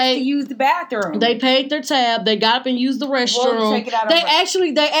asked to use the bathroom. They paid their tab. They got up and used the restroom. We'll check it out. They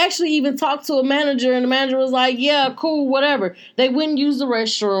actually even talked to a manager, and the manager was like, "Yeah, cool, whatever." They wouldn't use the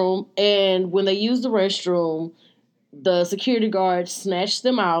restroom, and when they used the restroom, the security guard snatched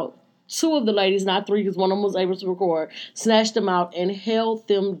them out. 2 of the ladies, not 3, because one of them was able to record, snatched them out and held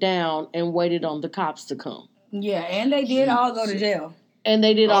them down and waited on the cops to come. Yeah, and they did all go to jail. And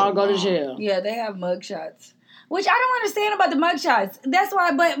they did all go to jail. Yeah, they have mugshots. Which I don't understand about the mugshots. That's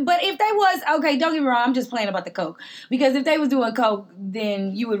why, but if they was, okay, don't get me wrong, I'm just playing about the coke. Because if they was doing coke,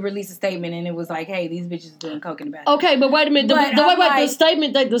 then you would release a statement and it was like, hey, these bitches doing coke in the bathroom. Okay, but wait a minute.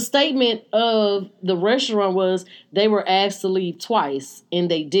 The statement of the restaurant was they were asked to leave twice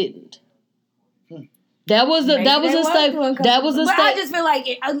and they didn't. That was a statement. But I just feel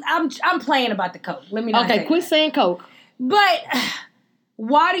like I'm playing about the coke. Let me not say quit saying coke. But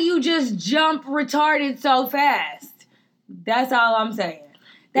why do you just jump retarded so fast? That's all I'm saying.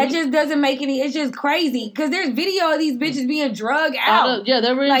 That just doesn't make any. It's just crazy because there's video of these bitches being drugged out.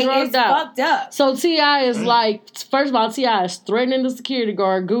 They're being drugged out. Fucked up. So T.I. is like, first of all, T.I. is threatening the security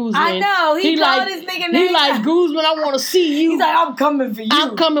guard Guzman. I know he called his nigga name. He like, Guzman, I want to see you. He's like, I'm coming for you.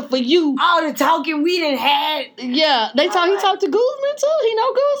 I'm coming for you. All the talking we done had. Yeah, he talked to Guzman too. He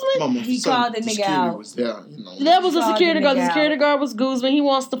know Guzman. He called the nigga out. Was there, That was a security guard. The security guard was Guzman. He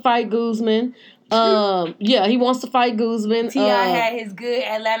wants to fight Guzman. He wants to fight Guzman. T.I. had his good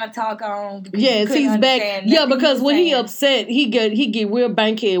Atlanta talk on. Yes, he's back. Yeah, because when he upset, he get real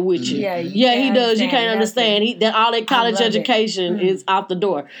bankhead with you. Yeah, he does. You can't understand. All that college education is out the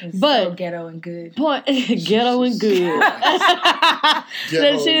door. But so ghetto and good. Ghetto and good. That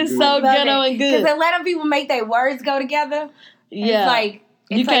shit is so ghetto and good. Because Atlanta people make their words go together. Yeah, it's like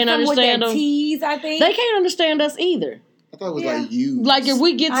you can't understand them. T's, I think they can't understand us either. I thought it was like you. Like if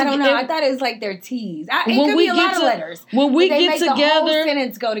we get together. I don't know. I thought it was like their T's. It could be a lot of letters. When we get together. The whole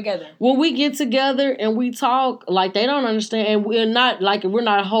sentence go together. When we get together and we talk, like they don't understand. And we're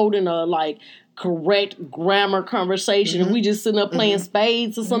not holding a like correct grammar conversation. Mm-hmm. We just sitting up playing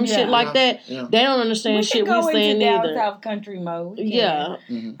spades or some shit like that. Yeah. They don't understand shit we're saying either. Down south country mode. Yeah.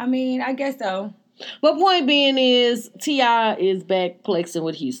 Mm-hmm. I mean, I guess so. But point being is T.I. is back flexing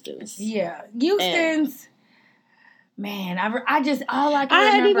with Houston's. Yeah. Houston's. Man, I just all I can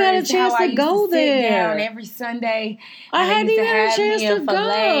remember hadn't even had a is chance how to I used go to sit there down every Sunday. I hadn't even had a chance to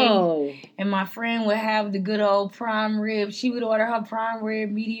filet, go. and my friend would have the good old prime rib. She would order her prime rib,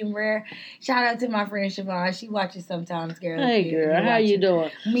 medium rare. Shout out to my friend Siobhan. She watches sometimes, girl. Hey, girl, how you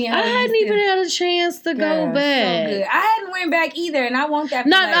doing? Me and her I hadn't even had a chance to go back. So good. I hadn't went back either, and I want that.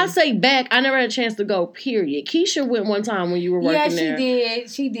 I say back. I never had a chance to go. Period. Keisha went one time when you were working there. Yeah,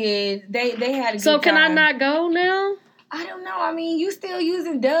 she did. They had a good So can time. I not go now? I don't know. I mean, you still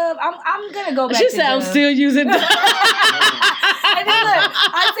using Dove. I'm gonna go back she to said Dove. I'm still using Dove. And then look,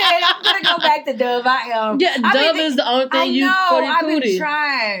 I said I'm gonna go back to Dove. I am. Yeah, Dove is the only thing you for your I've cootie. been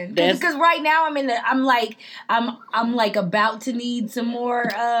trying. Because right now I'm like about to need some more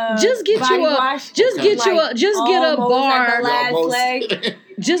just get body you a wash. just get you a just get a bar. At the last leg.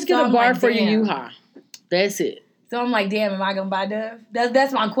 Just get a bar for your U-Haul. That's it. So I'm like, damn, am I gonna buy Dove?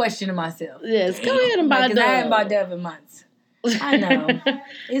 That's my question to myself. Yes, go ahead and buy Dove. Because I haven't bought Dove in months. I know.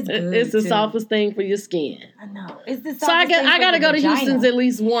 It's good. It's the softest thing for your skin. I know. It's the softest so I thing gotta go to vagina. Houston's at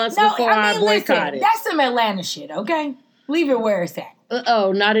least once before I boycott it. That's some Atlanta shit, okay? Leave it where it's at.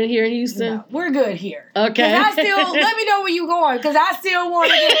 Not in here in Houston? No, we're good here. Okay. I still, let me know where you going, because I still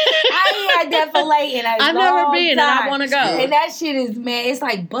want to get, I ain't had that filet in a I've long never been, time. and I want to go. And that shit is, man, it's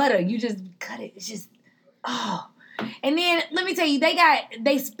like butter. You just cut it. It's just, oh. And then let me tell you,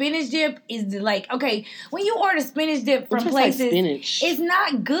 they spinach dip is like, okay, when you order spinach dip from places, it's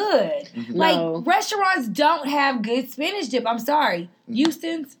not good. Mm-hmm. Like restaurants don't have good spinach dip. I'm sorry,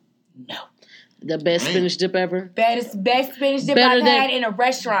 Houston's, no. The best spinach dip ever. Best spinach dip I've had in a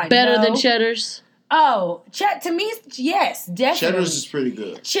restaurant. Better than Cheddar's. Oh, to me, yes, definitely. Cheddar's is pretty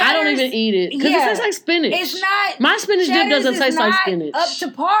good. Cheddar's, I don't even eat it because it tastes like spinach. It's not. My spinach dip doesn't taste like spinach. Up to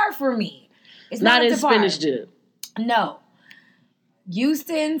par for me. It's not in up to par. spinach dip. No.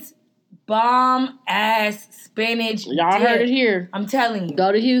 Houston's bomb ass spinach Y'all dip. heard it here. I'm telling you.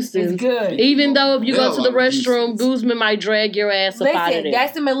 Go to Houston's. It's good. Even though if you go to the restroom, Guzman might drag your ass up out of there. Listen,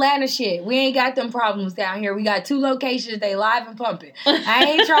 that's some Atlanta shit. We ain't got them problems down here. We got 2 locations. They live and pumping. I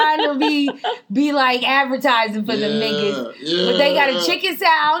ain't trying to be like advertising for them niggas. Yeah. But they got a chicken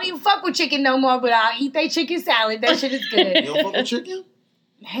salad. I don't even fuck with chicken no more, but I'll eat their chicken salad. That shit is good. You don't fuck with chicken?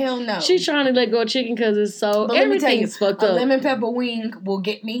 Hell no. She's trying to let go of chicken because it's so everything's fucked up. A lemon pepper wing will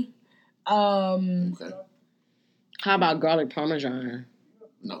get me. Okay. How about garlic parmesan?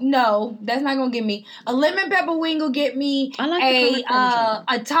 No, that's not gonna get me. A lemon pepper wing will get me. I like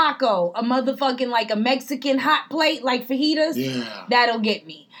a taco, a motherfucking like a Mexican hot plate like fajitas. Yeah, that'll get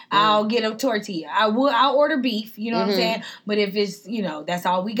me. I'll get a tortilla. I'll order beef. You know what I'm saying? But if it's that's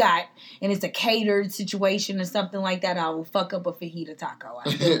all we got, and it's a catered situation or something like that, I will fuck up a fajita taco. I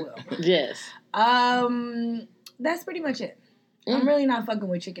sure will. Yes. That's pretty much it. I'm really not fucking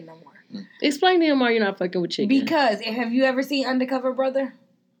with chicken no more. Explain to him why you're not fucking with chicken. Because have you ever seen Undercover Brother?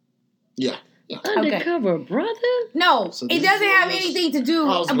 Yeah. Undercover Brother? No, so it doesn't have anything to do,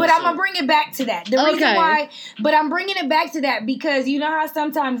 but I'm going to bring it back to that. The reason why, but I'm bringing it back to that because you know how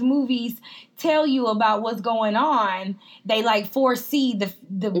sometimes movies tell you about what's going on, they like foresee the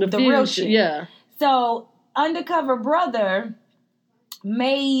real shit. Yeah. So Undercover Brother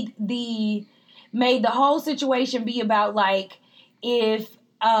made the whole situation be about like if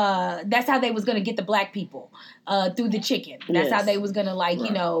that's how they was gonna get the black people through the chicken. That's how they was gonna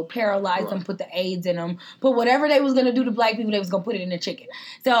paralyze them, put the AIDS in them, put whatever they was gonna do to black people, they was gonna put it in the chicken.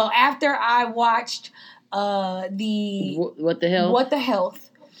 So after I watched the What the Health? What the Health?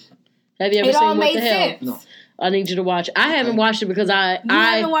 Have you ever seen What the Health? Sense. No. I need you to watch it. I haven't watched it because You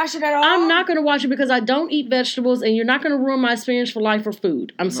haven't watched it at all? I'm not going to watch it because I don't eat vegetables, and you're not going to ruin my experience for life for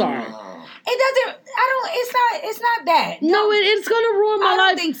food. I'm sorry. It doesn't. It's not that. No, it's going to ruin my life. I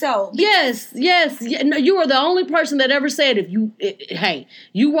don't think so. Yes. No, you are the only person that ever said hey,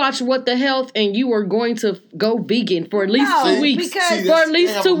 you watch What the Health and you are going to go vegan for at least 2 weeks. For at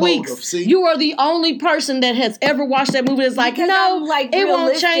least 2 weeks. You are the only person that has ever watched that movie that's like, no, it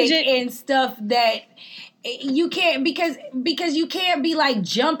won't change it. And stuff that you can't because you can't be like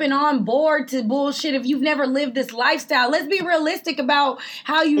jumping on board to bullshit if you've never lived this lifestyle. Let's be realistic about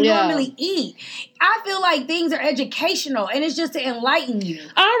how you normally eat. I feel like things are educational and it's just to enlighten you.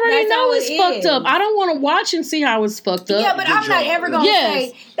 I already know it's fucked up. I don't want to watch and see how it's fucked up. Yeah, but I'm not ever going to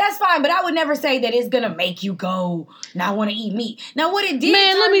say, that's fine, but I would never say that it's going to make you go, now want to eat meat. Now what it did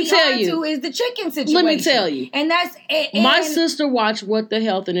turn me on to is the chicken situation. Let me tell you. And that's it. My sister watched What the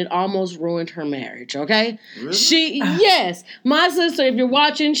Health and it almost ruined her marriage, okay? Really? Yes. My sister, if you're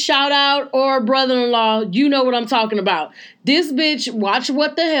watching, shout out, or brother-in-law, you know what I'm talking about. This bitch watched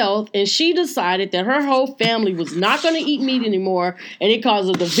What the Health and she decided fact that her whole family was not going to eat meat anymore, and it caused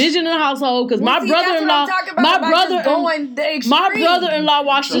a division in the household because my brother-in-law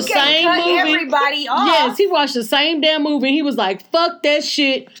watched the same movie. Everybody off. Yes, he watched the same damn movie. And he was like, "Fuck that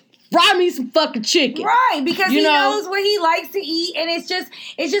shit. Fry me some fucking chicken." Right, because he knows what he likes to eat, and it's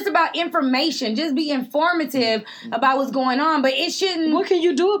just about information. Just be informative about what's going on, but it shouldn't. What can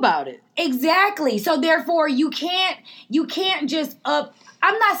you do about it? Exactly. So therefore, you can't just up.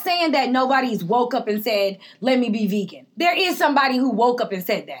 I'm not saying that nobody's woke up and said, "Let me be vegan." There is somebody who woke up and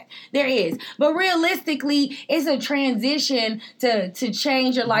said that. There is. But realistically, it's a transition to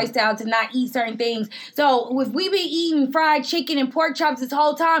change your lifestyle, to not eat certain things. So if we be eating fried chicken and pork chops this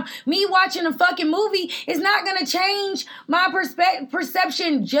whole time, me watching a fucking movie is not going to change my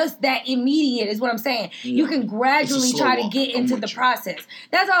perception just that immediate, is what I'm saying. Yeah. You can gradually try to get into the process.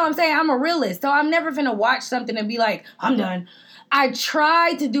 That's all I'm saying. I'm a realist. So I'm never finna watch something and be like, I'm done. I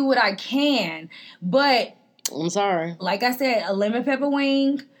try to do what I can, but I'm sorry. Like I said, a lemon pepper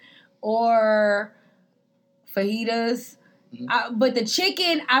wing or fajitas. Mm-hmm. But the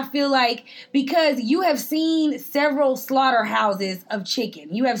chicken, I feel like, because you have seen several slaughterhouses of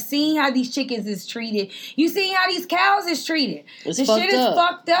chicken. You have seen how these chickens is treated. You seen how these cows is treated. The shit is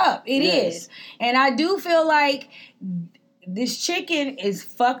fucked up. It is. And I do feel like this chicken is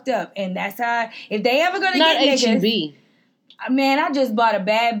fucked up. And that's how, if they ever going to get niggas. Man, I just bought a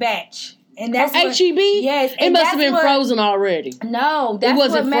bad batch. And that's HEB? Yes. It must have been frozen already. No, that's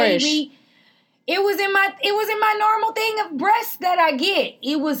what made me. It was in my normal thing of breast that I get.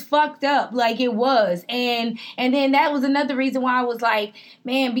 It was fucked up, like it was. And then that was another reason why I was like,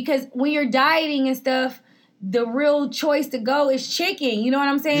 man, because when you're dieting and stuff, the real choice to go is chicken. You know what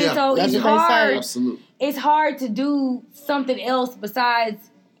I'm saying? Yeah, so it's hard. Absolutely. It's hard to do something else besides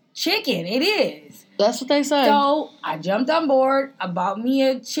chicken. It is. That's what they say. So I jumped on board. I bought me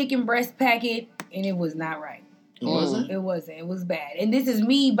a chicken breast packet, and it was not right. It wasn't? It wasn't. It was bad. And this is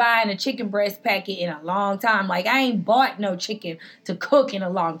me buying a chicken breast packet in a long time. Like, I ain't bought no chicken to cook in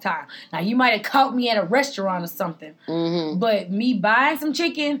a long time. Now, you might have caught me at a restaurant or something. Mm-hmm. But me buying some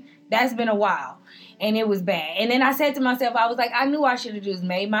chicken, that's been a while. And it was bad. And then I said to myself, I was like, I knew I should have just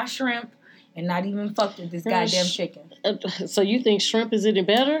made my shrimp and not even fucked with this goddamn chicken. So you think shrimp is any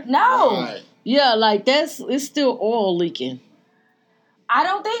better? No. Right. Yeah, like it's still oil leaking. I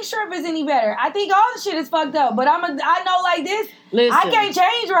don't think shrimp is any better. I think all the shit is fucked up. But I know like this. Listen, I can't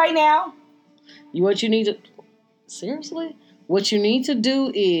change right now. What you need to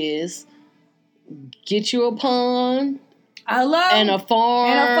do is get you a pond. And a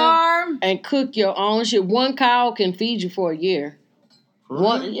farm. And cook your own shit. One cow can feed you for a year.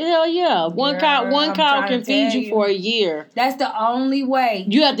 One cow can feed you for a year. That's the only way.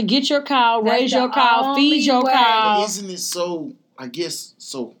 You have to get your cow, raise your cow, feed your cow. But isn't it so? I guess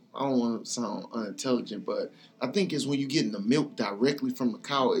so. I don't want to sound unintelligent, but I think it's when you getting the milk directly from the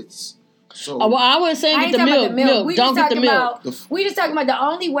cow. It's so. Well, I wasn't saying get the milk. Don't get the milk. We just talking about the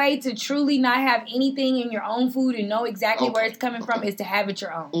only way to truly not have anything in your own food and know exactly where it's coming from is to have it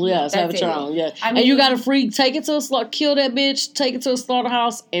your own. Yeah, have it your own. Yeah, and you gotta take it to a slaughter, kill that bitch, take it to a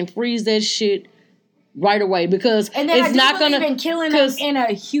slaughterhouse, and freeze that shit right away because it's not gonna even killing them in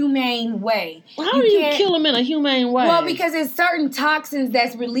a humane way. How do you kill them in a humane way? Well, because there's certain toxins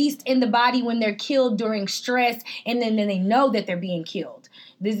that's released in the body when they're killed during stress, and then they know that they're being killed.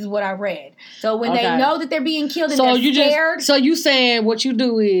 This is what I read. So when they know that they're being killed and they're scared. So you saying what you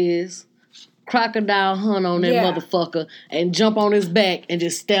do is crocodile hunt on that motherfucker and jump on his back and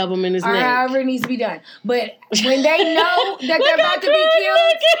just stab him in his neck. However it needs to be done. But when they know that they're about to be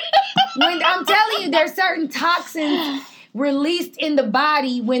killed, I'm telling you, there's certain toxins released in the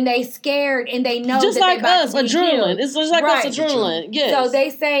body when they scared and they know just that like they're about us, to be adrenaline. killed. It's just like us, adrenaline. Yes. So they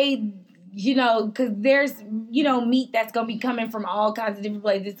say, because there's, meat that's going to be coming from all kinds of different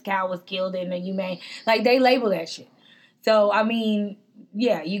places. This cow was killed in a humane. Like, they label that shit. So, I mean,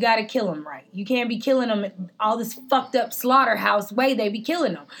 yeah, you got to kill them right. You can't be killing them all this fucked up slaughterhouse way they be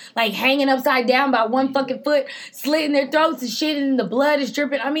killing them. Like, hanging upside down by one fucking foot, slitting their throats and shit, and the blood is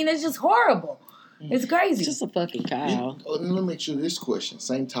dripping. I mean, it's just horrible. It's crazy. It's just a fucking cow. Let me make sure this question,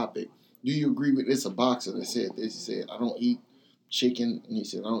 same topic. Do you agree with this? A boxer that said this. He said, I don't eat chicken, and he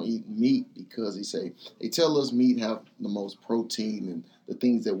said, I don't eat meat because he said, they tell us meat have the most protein and the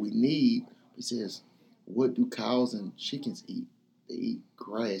things that we need. He says, what do cows and chickens eat? They eat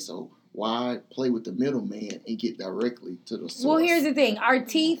grass, so why play with the middleman and get directly to the source? Well, here's the thing. Our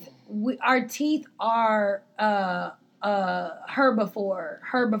teeth are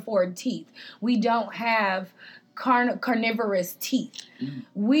herbivore teeth. We don't have carnivorous teeth. Mm.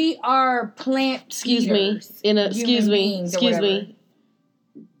 We are plant Excuse me.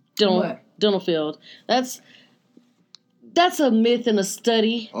 Don't dental field. That's a myth and a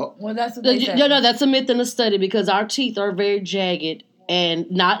study. Oh. Well, that's what they say. No, that's a myth and a study because our teeth are very jagged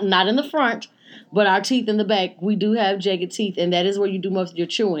and not in the front, but our teeth in the back, we do have jagged teeth, and that is where you do most of your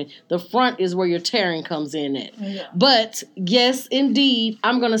chewing. The front is where your tearing comes in at. Yeah. But, yes, indeed,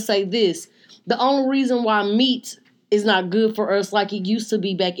 I'm going to say this. The only reason why meat is not good for us like it used to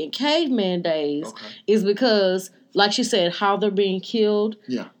be back in caveman days is because, like she said, how they're being killed.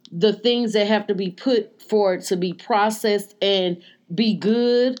 Yeah. The things that have to be put for it to be processed and be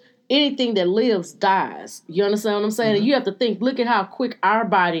good. Anything that lives dies. You understand what I'm saying? Mm-hmm. And you have to think, look at how quick our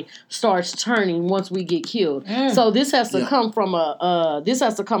body starts turning once we get killed. So this has to come from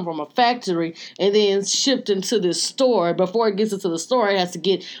a factory and then shipped into this store. Before it gets into the store, it has to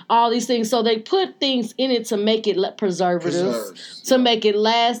get all these things. So they put things in it to make it preservatives to make it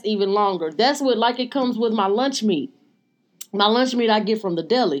last even longer. That's what it comes with my lunch meat. My lunch meat I get from the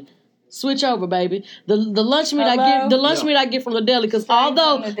deli. Switch over, baby. The lunch meat meat I get from the deli because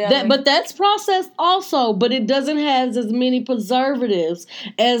but that's processed also, but it doesn't have as many preservatives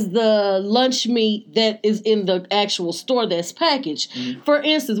as the lunch meat that is in the actual store that's packaged. Mm-hmm. For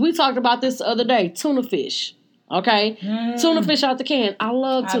instance, we talked about this the other day, tuna fish. Okay, tuna fish out the can. I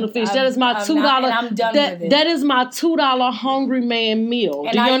love tuna fish. That is my $2. I'm done with it. That is my $2 hungry man meal.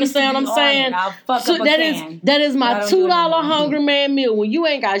 And do you understand what I'm saying? I'll fuck up a can. That is my $2 hungry man meal. When you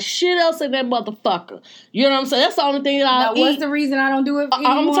ain't got shit else in that motherfucker. You know what I'm saying? That's the only thing that I eat. What's the reason I don't do it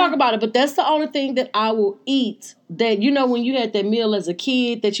anymore? I'm gonna talk about it, but that's the only thing that I will eat. That when you had that meal as a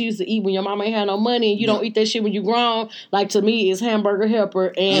kid that you used to eat when your mama ain't had no money and you don't eat that shit when you grown. Like to me, it's hamburger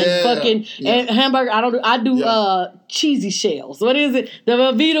helper and and hamburger. I do cheesy shells. What is it? The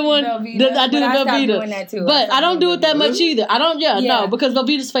Velveeta one. I do the Velveeta. Doing that too. But I don't do it that much either. I don't. No, because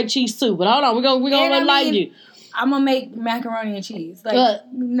Velveeta's fake cheese too. But hold on, we're gonna enlighten you. I'm gonna make macaroni and cheese. No,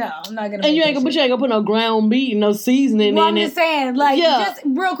 I'm not gonna. And you ain't gonna put no ground meat and no seasoning in it. I'm just saying, just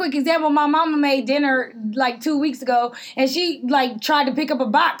real quick example. My mama made dinner 2 weeks ago, and she tried to pick up a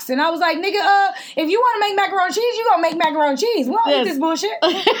box, and I was like, nigga, if you want to make macaroni and cheese, you gonna make macaroni and cheese. We don't eat this bullshit.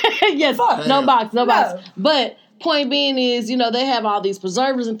 Yes, no box. But point being is, they have all these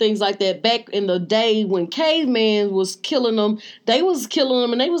preservatives and things like that. Back in the day when caveman was killing them, they was killing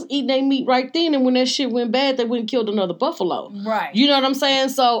them and they was eating their meat right then. And when that shit went bad, they went and killed another buffalo. Right. You know what I'm saying?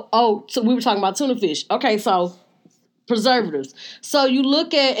 So we were talking about tuna fish. Okay, so preservatives. So you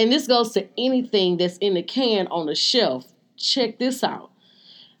look at, and this goes to anything that's in the can on the shelf. Check this out.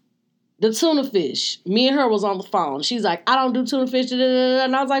 The tuna fish, me and her was on the phone. She's like, I don't do tuna fish.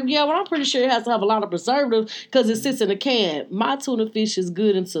 And I was like, yeah, well, I'm pretty sure it has to have a lot of preservatives because it sits in a can. My tuna fish is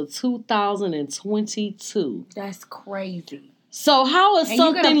good until 2022. That's crazy. So how is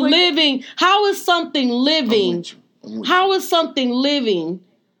something living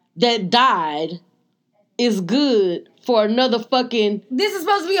that died is good for another fucking... This is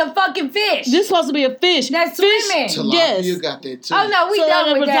supposed to be a fucking fish. This is supposed to be a fish. That's swimming. Tilapia, yes. You got that too. Oh, no, we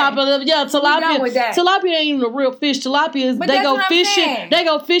done with that. Tilapia. Tilapia ain't even a real fish. Tilapia is... They go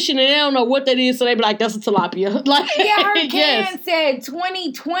fishing and they don't know what that is, so they be like, that's a tilapia. Her can said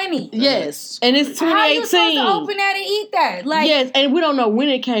 2020. Yes. And it's 2018. How you supposed to open that and eat that? Yes, and we don't know when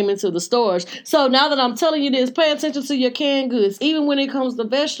it came into the stores. So now that I'm telling you this, pay attention to your canned goods. Even when it comes to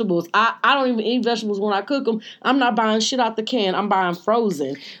vegetables. I don't even eat vegetables when I cook them. I'm not buying shit out the can. I'm buying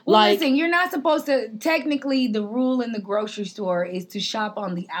frozen. Listen, you're not supposed to. Technically, the rule in the grocery store is to shop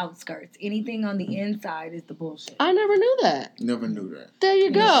on the outskirts. Anything on the inside is the bullshit. I never knew that. Never knew that. There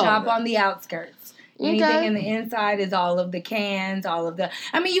you go. Shop on the outskirts. Anything in the inside is all of the cans, all of the...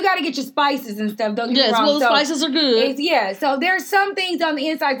 I mean, you got to get your spices and stuff. Don't get me wrong. Well, the spices are good. So there's some things on the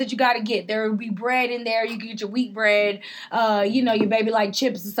inside that you got to get. There will be bread in there. You can get your wheat bread. Your baby like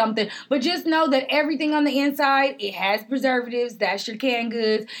chips or something. But just know that everything on the inside, it has preservatives. That's your canned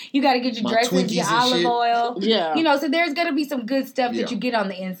goods. You got to get your dressings, your olive oil. Yeah. So there's going to be some good stuff that you get on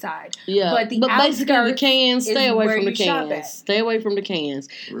the inside. Yeah. But basically, the cans, stay away from the cans. Stay away from the cans.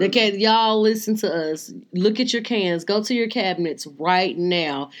 Really? Y'all listen to us. Look at your cans. Go to your cabinets right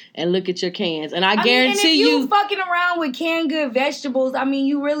now and look at your cans. And I guarantee you... And if you fucking around with canned good vegetables,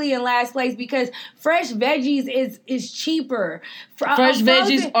 you really in last place because fresh veggies is cheaper. Fresh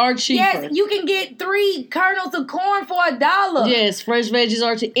veggies are cheaper. Yes, you can get 3 kernels of corn for $1. Yes, fresh veggies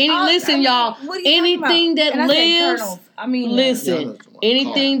are cheaper. Listen, y'all. Anything that lives... Listen,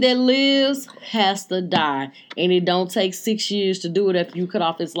 anything that lives has to die. And it don't take 6 years to do it after you cut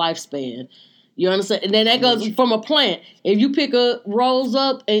off its lifespan. You understand? And then that goes from a plant. If you pick a rose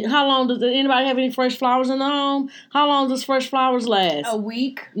up, and how long does anybody have any fresh flowers in the home? How long does fresh flowers last? A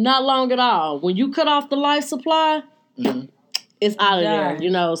week. Not long at all. When you cut off the life supply, it's out of there, you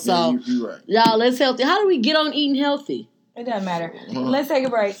know. So, you're right. Y'all, let's healthy. How do we get on eating healthy? It doesn't matter. Let's take a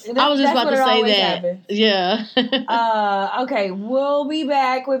break. I was just about to say that. Happens. Yeah. Okay, we'll be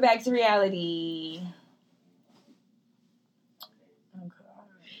back. We're back to reality.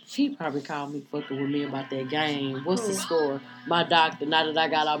 She probably called me fucking with me about that game. What's the score? My doctor, now that I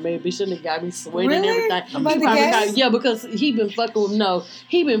got out, man, bitch, shouldn't have got me sweating and everything. About the game? Yeah, because he been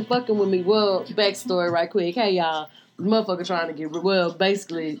fucking with me. Well, backstory right quick. Hey, y'all. The motherfucker trying to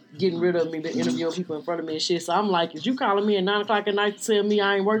basically getting rid of me, been interviewing people in front of me and shit. So I'm like, is you calling me at 9 o'clock at night to tell me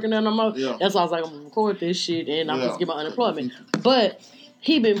I ain't working there no more? Yeah. That's why I was like, I'm going to record this shit and I'm just get my unemployment. But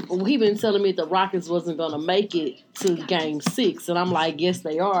he been telling me the Rockets wasn't gonna make it to Game 6, and I'm like, yes,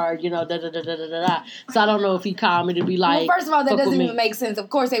 they are. You know, So I don't know if he called me to be like. Well, first of all, that doesn't even make sense. Of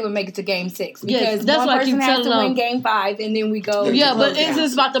course, they would make it to Game 6 because yes, that's one why person I keep has to telling win Game 5, and then we go. Yeah, but it's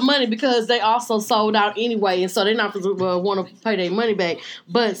just about the money because they also sold out anyway, and so they're not want to pay their money back.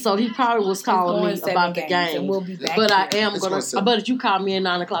 But so he probably was calling me about the game. And we'll be back but here. I am gonna. But if you call me at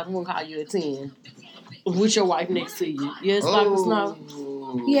 9 o'clock, I'm gonna call you at 10 with your wife next to you. Yes, Dr. Snow.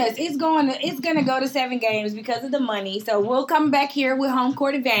 Yes, it's gonna go to 7 games because of the money. So we'll come back here with home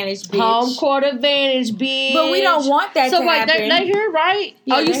court advantage, bitch. Home court advantage, bitch. But we don't want that to happen. So wait, they here, right?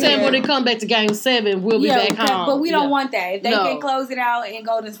 Yeah, you saying here. when they come back to Game 7, we'll be back home. But we don't want that. If they can close it out in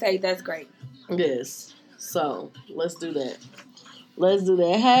Golden State, that's great. Yes. So let's do that.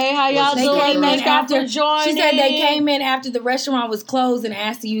 Hey, how y'all doing? Thank y'all for joining. She said they came in after the restaurant was closed and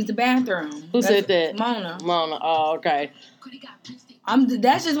asked to use the bathroom. Who said that? Mona. Oh, okay.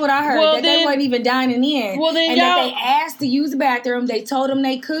 That's just what I heard. They weren't even dining in. Well, then and that they asked to use the bathroom. They told them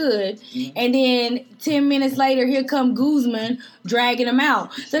they could. And then 10 minutes later, here come Guzman dragging them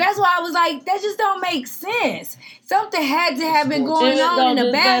out. So that's why I was like, that just don't make sense. Something had to have been going on in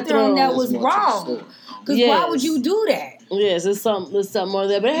the bathroom that was wrong. Because why would you do that? Yes, it's something more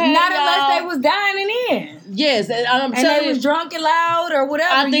there. But hey, not unless they was dining in. Yes, and I'm telling they you, was drunk and loud or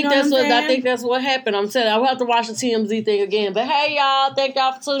whatever. I think that's what happened. I'm telling you, I will have to watch the TMZ thing again. But hey, y'all, thank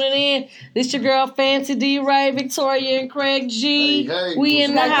y'all for tuning in. This your girl Fancy D Ray, Victoria, and Craig G. Hey, we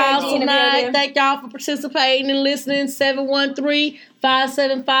in the house tonight. Thank y'all for participating and listening.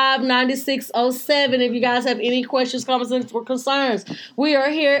 713-575-9607. If you guys have any questions, comments, or concerns, we are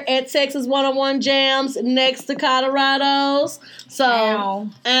here at Texas 101 Jams next to Colorado's. So,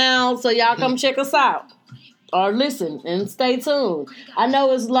 so y'all come check us out. Or listen and stay tuned. I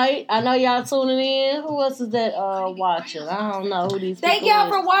know it's late. I know y'all tuning in. Who else is that watching? I don't know who these people Thank y'all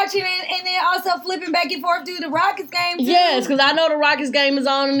for watching and then also flipping back and forth through the Rockets game too. Yes, because I know the Rockets game is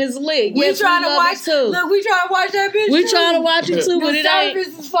on and it's lit. We trying to watch too. Look, we trying to watch that bitch We trying to watch it too, but it ain't. The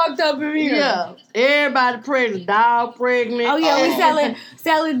service is fucked up in here. Yeah. Everybody pregnant. Dog pregnant. Oh yeah, we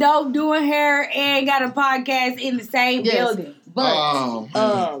selling dope, doing hair, and got a podcast in the same building. But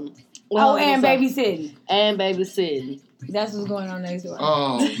and babysitting. That's what's going on next door.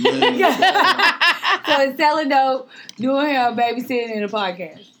 Oh, man. So it's selling dope, doing hair, babysitting, and a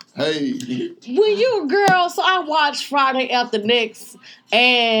podcast. Hey. When you a girl, so I watched Friday After Next,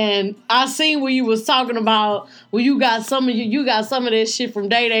 and I seen where you was talking about when you got some of that shit from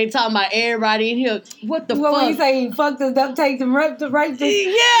Day Day talking about everybody in here. What the fuck? When you say he fucked us up, take them right to right to he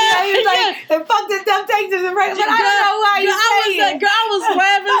was like, and fucked us up, take them right. But I don't know why you say it. Girl, I was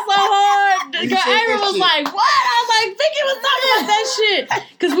laughing so hard. Girl, Aaron was like, what? I was like, Vicky was talking about that shit.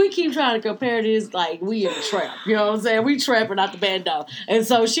 Because we keep trying to compare this like we in a trap. You know what I'm saying? We trapping out the bando. And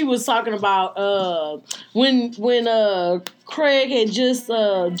so she was talking about when Craig had just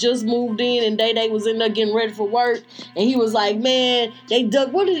moved in and Day Day was in there getting ready for work, and he was like, "Man, they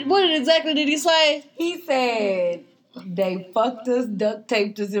duck." What exactly did he say? He said they fucked us, duct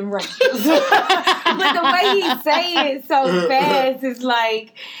taped us, and raped us. But the way he say it so fast, it's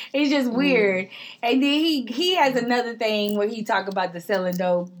like it's just weird. And then he has another thing where he talk about the selling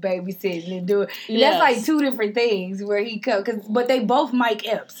dope, babysitting, and doing. Yes. That's like 2 different things where he but they both Mike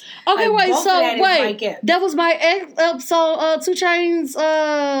Epps. Okay, like, that was my episode. 2 Chainz.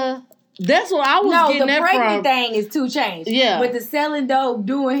 That's what I was getting that from. No, the pregnant thing is 2 Chainz. Yeah. But the selling dope,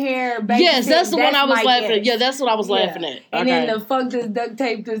 doing hair, babysitting. Yes, that's the one I was laughing at. Yeah, that's what I was laughing at. And then the fucked us, duct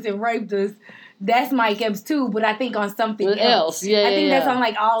taped us, and raped us. That's Mike Epps too, but I think on something else. Yeah, I think that's on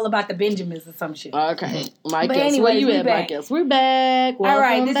like All About the Benjamins or some shit. Okay, Mike Epps. Anyways, where you at, Mike Epps? We're back. Welcome all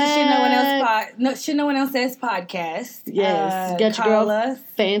right, this back. is Should No One Else Says podcast. Yes, got your girl us.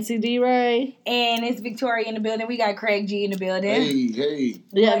 Fancy D Ray, and it's Victoria in the building. We got Craig G in the building. Hey. Do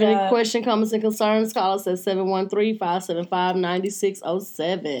you have any question, comments, and concerns? Call us at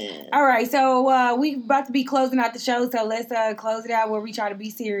 713-575-9607. All right, so we about to be closing out the show, so let's close it out where we try to be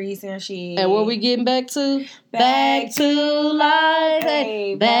serious and shit. And what we getting back to? Back to life.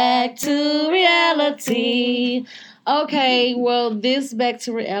 Hey, back to reality. Okay, well, this Back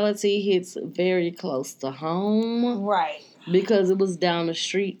to Reality hits very close to home. Right. Because it was down the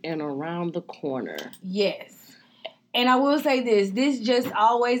street and around the corner. Yes. And I will say this just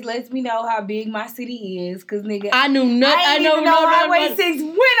always lets me know how big my city is. Because, nigga, I knew nothing. I didn't even know Highway 6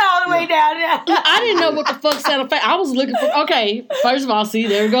 went all the way down there. I didn't know what the fuck Santa Fe. I was looking for. Okay, first of all, see,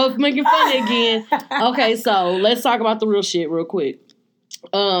 there we go, making funny again. Okay, so let's talk about the real shit real quick.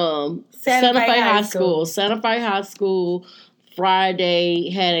 Santa Fe High School. Santa Fe High School Friday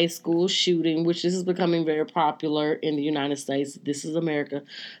had a school shooting, which this is becoming very popular in the United States. This is America.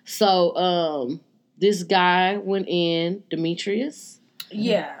 So, this guy went in, Demetrius.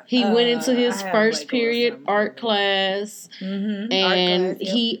 Yeah. He went into his first period art class, and art class,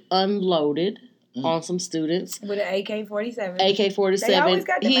 he unloaded on some students. With an AK-47. AK-47. They always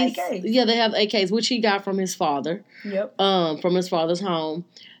got them AKs. Yeah, they have AKs, which he got from his father. Yep. From his father's home.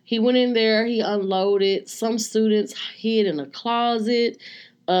 He went in there, he unloaded. Some students hid in a closet.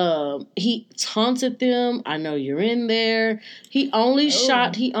 He taunted them. I know you're in there. He only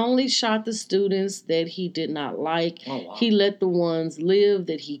shot the students that he did not like. Oh, wow. He let the ones live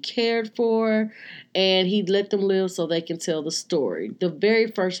that he cared for, and he let them live so they can tell the story. The very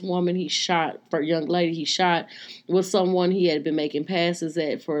first woman he shot, for young lady he shot, was someone he had been making passes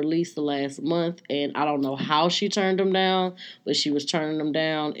at for at least the last month, and I don't know how she turned him down, but she was turning him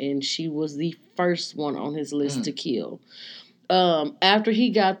down, and she was the first one on his list to kill. After he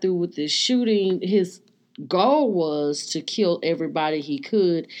got through with this shooting, his goal was to kill everybody he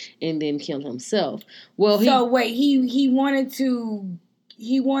could and then kill himself. Well, he wanted to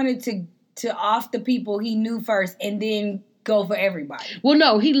off the people he knew first and then go for everybody. Well,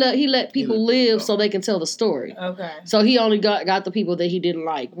 no, he let people live so they can tell the story. Okay. So he only got the people that he didn't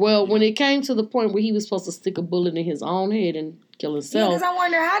like. Well, when it came to the point where he was supposed to stick a bullet in his own head and kill himself. Yeah, because I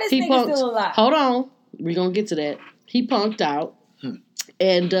wonder how this nigga's still alive. Hold on. We're going to get to that. He punked out.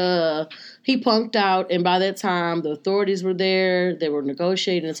 And and by that time, the authorities were there. They were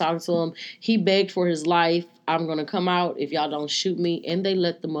negotiating and talking to him. He begged for his life. I'm going to come out if y'all don't shoot me. And they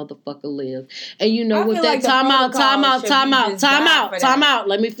let the motherfucker live. And you know what that... Time out.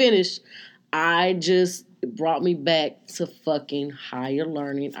 Let me finish. It brought me back to fucking higher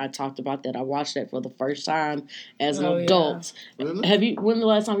learning. I talked about that. I watched that for the first time as an adult. Yeah. Really? When the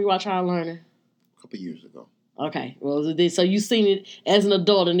last time you watched Higher Learning? A couple years ago. Okay, well, so you've seen it as an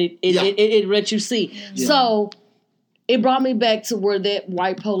adult, and it let you see. Yeah. So it brought me back to where that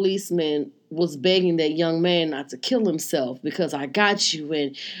white policeman was begging that young man not to kill himself because I got you.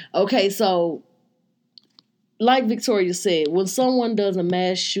 And okay, so like Victoria said, when someone does a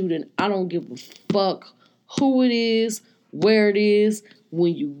mass shooting, I don't give a fuck who it is, where it is.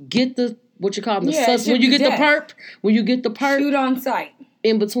 When you get the when you get the perp, shoot on sight.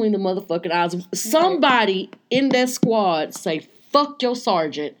 In between the motherfucking eyes. Somebody in that squad say, fuck your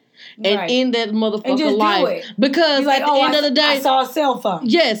sergeant. And end that motherfucking life. Because at the end of the day... I saw a cell phone.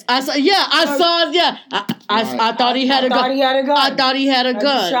 Yes. I thought he had a gun. I thought he had a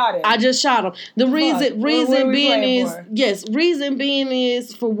gun. I just shot him. The reason being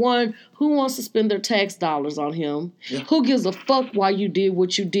is, for one, who wants to spend their tax dollars on him? Yeah. Who gives a fuck why you did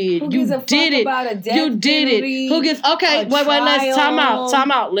what you did? Who gives a fuck about a death penalty? Who gives... Okay, wait, let's time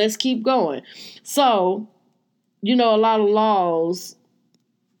out. Let's keep going. So, a lot of laws...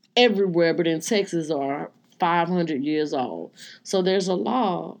 everywhere, but in Texas are 500 years old. So there's a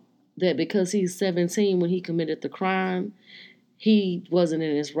law that because he's 17 when he committed the crime, he wasn't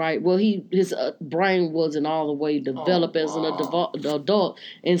in his right. Well, his brain wasn't all the way developed as an adult,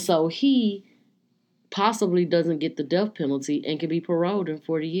 and so he possibly doesn't get the death penalty and can be paroled in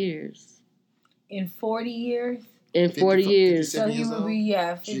 40 years. In 40 years? In 40 years. So he would be,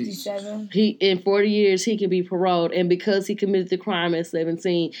 57. In 40 years, he can be paroled. And because he committed the crime at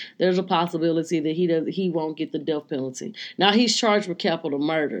 17, there's a possibility that he won't get the death penalty. Now, he's charged with capital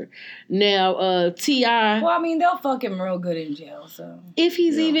murder. Now, T.I. Well, I mean, they'll fuck him real good in jail, so. If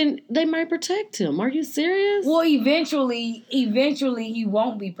he's they might protect him. Are you serious? Well, eventually, he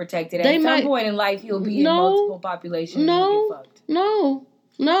won't be protected. At some point in life, he'll be in multiple populations. No.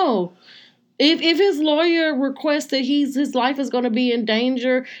 If his lawyer requests that his life is going to be in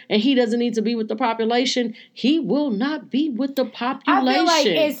danger and he doesn't need to be with the population, he will not be with the population. I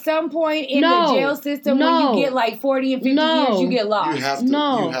feel like at some point in the jail system, when you get like 40 and 50 years, you get lost.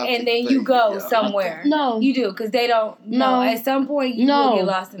 And then you go somewhere. No. You do, because they don't. No. At some point, you will get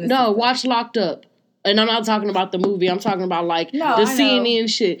lost in the system. Watch Locked Up. And I'm not talking about the movie. I'm talking about the CNN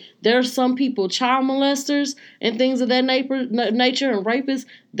shit. There's some people, child molesters and things of that nature and rapists,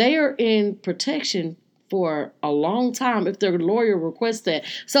 they are in protection for a long time if their lawyer requests that.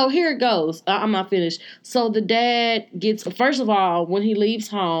 So here it goes. I'm not finished. So the dad gets, first of all, when he leaves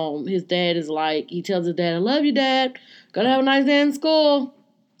home, his dad is like, he tells his dad, I love you, Dad. Gotta have a nice day in school.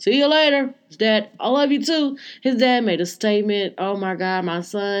 See you later. His dad, I love you too. His dad made a statement. Oh my God, my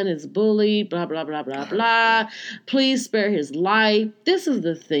son is bullied, blah, blah, blah, blah, blah. Please spare his life. This is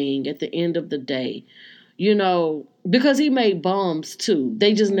the thing at the end of the day. You know, because he made bombs too.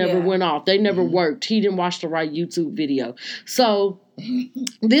 They just never went off. They never worked. He didn't watch the right YouTube video. So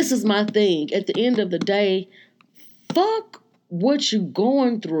this is my thing. At the end of the day, fuck what you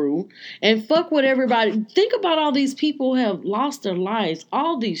going through and fuck what everybody think about. All these people have lost their lives,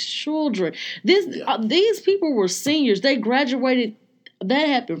 all these children, these people were seniors, they graduated, that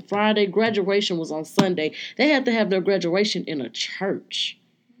happened Friday, graduation was on Sunday, they had to have their graduation in a church.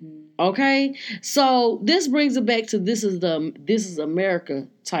 Okay, so this brings it back to this is America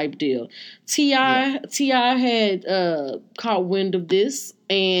type deal. T.I. had caught wind of this,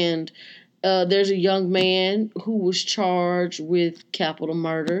 and there's a young man who was charged with capital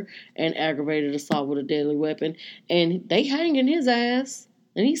murder and aggravated assault with a deadly weapon, and they hanging his ass,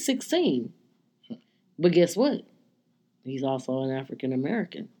 and he's 16. But guess what? He's also an African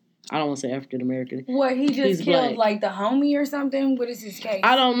American. I don't want to say African American. What, he just killed black. Like the homie or something? What is his case?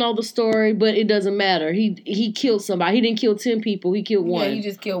 I don't know the story, but it doesn't matter. He killed somebody. He didn't kill 10 people. He killed one. Yeah, he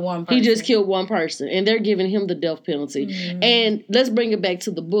just killed one person. He just killed one person, and they're giving him the death penalty. Mm-hmm. And let's bring it back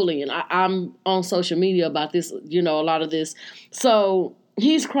to the bullying. I'm on social media about this, you know, a lot of this. So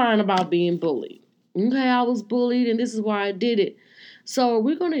he's crying about being bullied. Okay, I was bullied, and this is why I did it. So are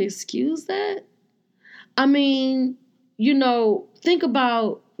we going to excuse that? I mean, you know, think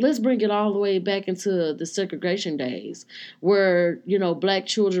about, let's bring it all the way back into the segregation days where, you know, black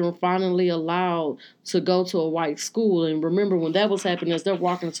children were finally allowed to go to a white school. And remember when that was happening, as they're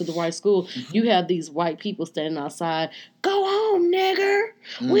walking into the white school, you have these white people standing outside, go home, nigger.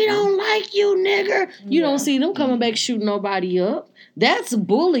 We don't like you, nigger. You don't see them coming back shooting nobody up. That's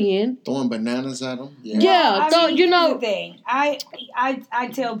bullying. Throwing bananas at them. Yeah. I mean, you know, the thing. I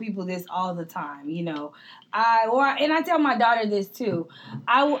tell people this all the time, you know. And I tell my daughter this too.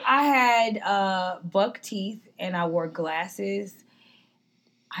 I had buck teeth and I wore glasses.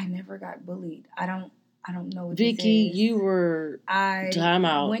 I never got bullied. I don't know what Vicky, this is. you were time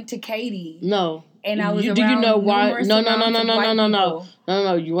out. Went to Katie. No. And I was do you know why? No.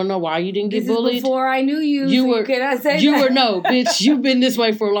 You want to know why you didn't get bullied? This is before I knew you. Can I say you that? Were no, bitch. You've been this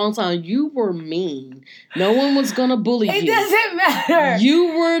way for a long time. You were mean. No one was gonna bully you. It doesn't matter.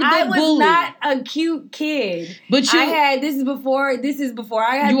 You were the bully. I was not a cute kid. But this is before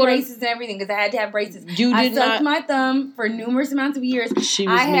I had braces and everything because I had to have braces. I sucked my thumb for numerous amounts of years.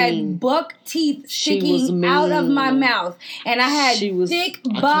 I had buck teeth sticking out of my mouth, and I had thick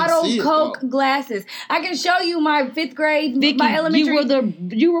bottle Coke glasses. I can show you my 5th grade, Vicky, my elementary.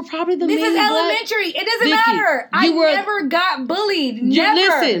 You were probably the. This is elementary. It doesn't matter. I never got bullied. Never.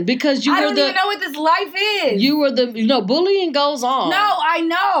 Listen, because you were I don't even know what this life is. You were bullying goes on. No, I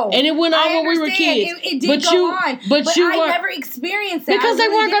know, and it went on when we were kids. It did go on, but I never experienced that because they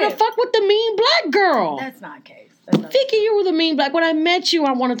weren't going to fuck with the mean black girl. That's not the case. Vicky, you were the mean black. When I met you,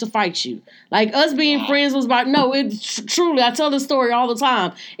 I wanted to fight you. Like, us being friends was about... No, truly, I tell this story all the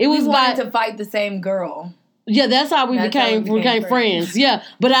time. We wanted to fight the same girl. Yeah, that's how we became friends. Yeah,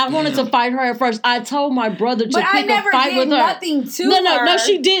 but I wanted to fight her at first. I told my brother to pick a fight with her. But I never did nothing to her. No,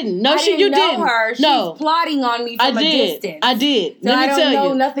 she didn't. No, you didn't. Her. No, she's plotting on me from a distance. I did. So I don't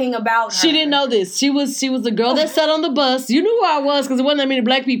know nothing about her. She didn't know this. She was the girl that sat on the bus. You knew who I was because it wasn't that many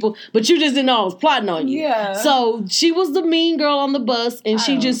black people, but you just didn't know I was plotting on you. Yeah. So she was the mean girl on the bus, and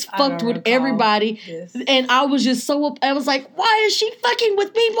she just fucked with everybody. And I was just I was like, why is she fucking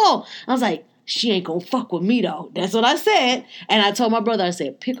with people? I was like, she ain't gonna fuck with me though. That's what I said. And I told my brother, I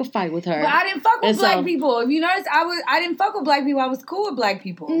said, pick a fight with her. But I didn't fuck with black people. If you notice, I didn't fuck with black people. I was cool with black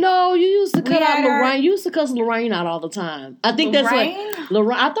people. No, you used to cut out Lorraine. You used to cuss Lorraine out all the time. I think Lorraine? That's what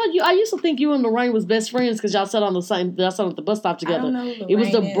Lorraine. I used to think you and Lorraine was best friends because y'all sat at the bus stop together. I don't know who Lorraine it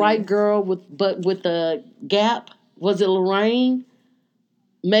was the bright girl with the gap. Was it Lorraine?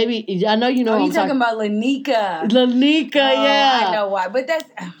 Maybe I know you know. Oh, you talking about Lanika? Lanika, yeah. I know why, but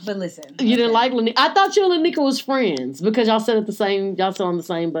listen. You didn't like Lanika. I thought you and Lanika was friends because y'all sat on the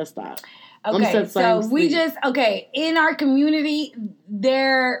same bus stop. Okay, so in our community,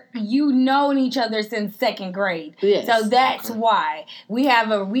 you known each other since 2nd grade. Yes. So that's why we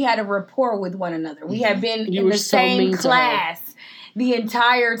had a rapport with one another. We had been in the same class. the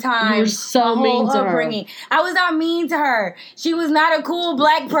entire time. You were so mean to upbringing. I was not mean to her. She was not a cool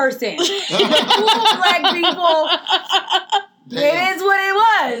black person. Cool black people. Damn. It is what it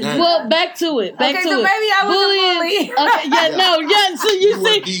was. Damn. Well, back to it. So maybe I was a bully. Okay, so you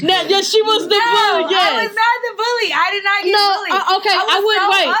see, now, she was the bully. Yes. I was not the bully. I did not get bullied. Okay,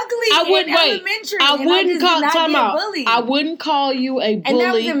 I wouldn't call time out. I wouldn't call you a bully. And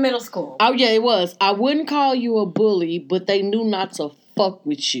that was in middle school. Oh yeah, it was. I wouldn't call you a bully, but they knew not to fuck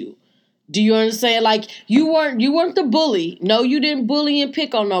with you. Do you understand? Like, you weren't the bully. No, you didn't bully and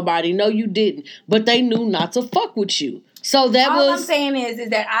pick on nobody. No, you didn't. But they knew not to fuck with you. So all I'm saying is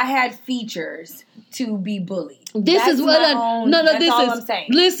that I had features to be bullied. This is what I'm saying.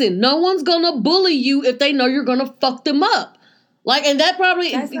 Listen, no one's gonna bully you if they know you're gonna fuck them up. Like, and that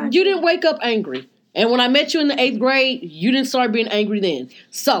probably you didn't wake up angry. And when I met you in the 8th grade, you didn't start being angry then.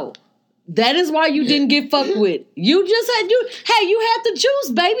 So that is why you didn't get fucked with. You just had you had the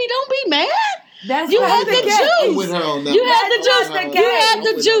juice, baby. Don't be mad. You had the juice. You had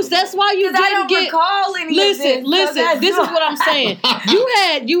the juice. That's why you didn't get. Recall any listen. This is what I'm saying.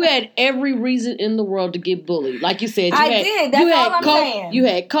 You had every reason in the world to get bullied. Like you said, I did. That's all I'm saying. You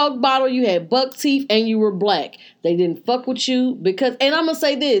had Coke bottle. You had buck teeth, and you were black. They didn't fuck with you because. And I'm gonna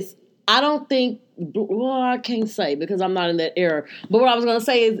say this. I don't think. Well, I can't say because I'm not in that era. But what I was going to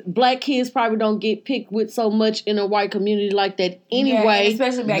say is black kids probably don't get picked with so much in a white community like that anyway. Yeah,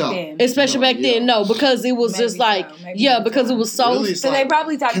 especially back then. No, because it was just like, because it was so. Really, so they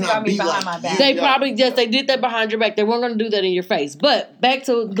probably talked about me behind my back. They probably, they did that behind your back. They weren't going to do that in your face. But back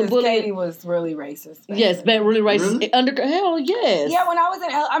to the bullying. Katie was really racist. Yes, really racist. Really? Hell yes. Yeah, when I was in,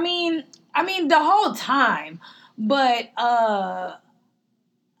 I mean, the whole time. But,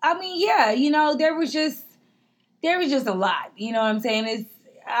 I mean, yeah, there was just a lot. You know what I'm saying?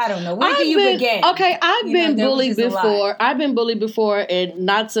 I don't know. When can you begin? Okay, I've been bullied before. I've been bullied before,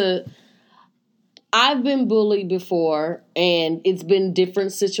 I've been bullied before, and it's been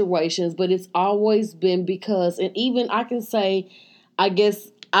different situations, but it's always been because, and even I can say, I guess,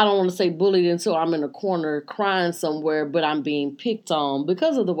 I don't want to say bullied until I'm in a corner crying somewhere, but I'm being picked on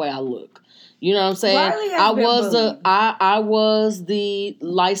because of the way I look. You know what I'm saying? I was the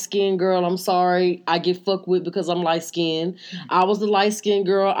light skinned girl. I'm sorry. I get fucked with because I'm light skinned. I was the light skinned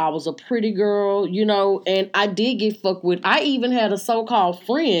girl. I was a pretty girl, and I did get fucked with. I even had a so-called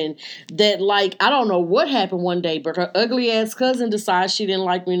friend that, like, I don't know what happened one day, but her ugly ass cousin decided she didn't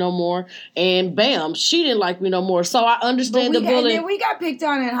like me no more, and bam, she didn't like me no more. So I understand the bullying. And then we got picked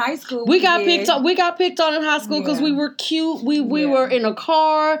on in high school. We got picked on in high school because we were cute. We were in a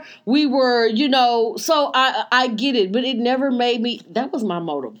car. We were. So I get it, but it never made me, that was my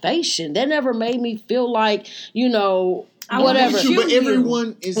motivation. That never made me feel like, whatever. But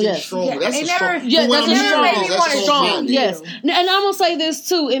everyone isn't strong. Yeah. That's a strong. Yeah, that's strong. Yes. And I'm going to say this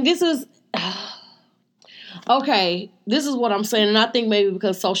too, and this is, okay, this is what I'm saying, and I think maybe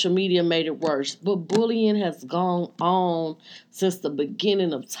because social media made it worse, but bullying has gone on since the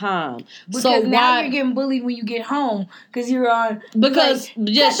beginning of time. Because now you're getting bullied when you get home because you're on. Because cut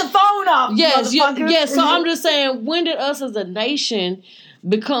the phone off. Yes. So I'm just saying, when did us as a nation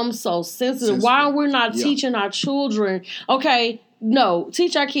become so sensitive? Why are we not teaching our children? Okay. No,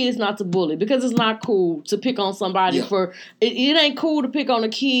 teach our kids not to bully because it's not cool to pick on somebody for it ain't cool to pick on a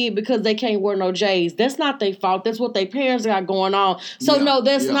kid because they can't wear no J's. That's not their fault. That's what their parents got going on. So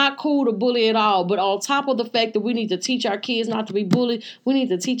that's not cool to bully at all. But on top of the fact that we need to teach our kids not to be bullied, we need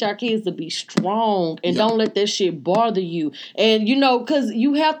to teach our kids to be strong and don't let that shit bother you. And because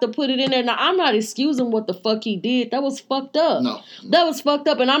you have to put it in there. Now I'm not excusing what the fuck he did. That was fucked up. No. That was fucked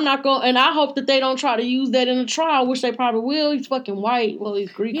up, and I'm not going. And I hope that they don't try to use that in a trial, which they probably will. He's fucking white. Well,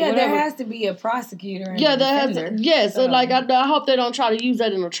 he's Greek. Yeah, or whatever. There has to be a prosecutor. And So I hope they don't try to use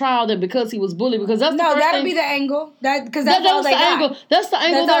that in a trial that because he was bullied because that's the first that'll thing. Be the angle. Because that's all they got. That's the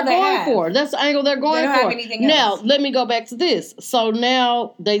angle they're going for. That's the angle they're going for. Have anything else. Now let me go back to this. So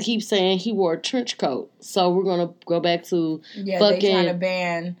now they keep saying he wore a trench coat. So we're gonna go back to fucking. They trying to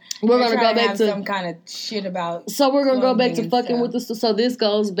ban. We're gonna go back to some kind of shit about. So we're gonna go back to fucking with this. So this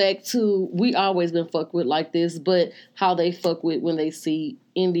goes back to we always been fucked with like this, but how they fuck with when they see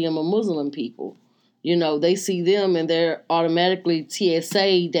Indian or Muslim people. They see them and they're automatically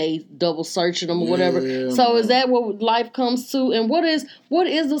TSA. They double searching them or whatever. So is that what life comes to? And what is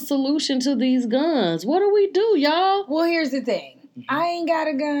the solution to these guns? What do we do, y'all? Well, here's the thing. I ain't got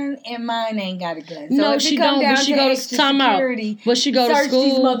a gun and mine ain't got a gun. So no, she don't. But she go to time out. But she go to school. Search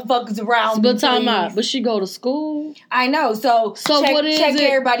these motherfuckers around. But time out. But she go to school. I know. So check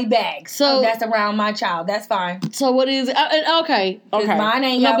everybody's bags. So that's around my child. That's fine. So what is it? Okay. Mine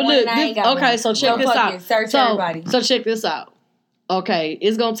ain't got one. I ain't got one. Okay. So check this out. Search everybody. So check this out. Okay,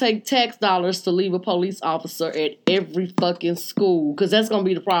 it's gonna take tax dollars to leave a police officer at every fucking school because that's gonna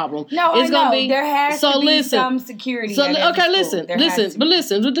be the problem. No, it's gonna be there has to be some security. So okay, listen. This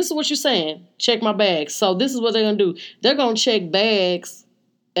is what you're saying. Check my bags. So this is what they're gonna do. They're gonna check bags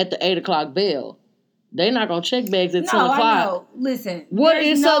at the 8 o'clock bell. They're not gonna check bags at 10 o'clock. I know. Listen,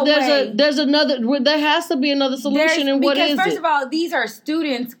 there's another. There has to be another solution. And what is it? Because first of all, these are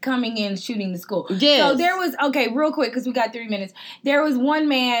students coming in shooting the school. Yes. So there was real quick because we got 3 minutes. There was one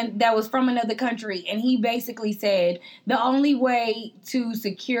man that was from another country, and he basically said the only way to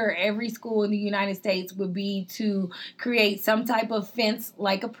secure every school in the United States would be to create some type of fence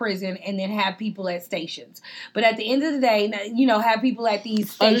like a prison, and then have people at stations. But at the end of the day, have people at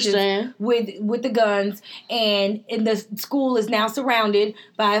these stations with the guns. And the school is now surrounded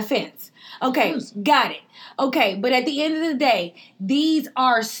by a fence. Okay, got it. Okay, but at the end of the day, these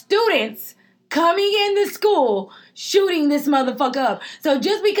are students coming in the school shooting this motherfucker up. So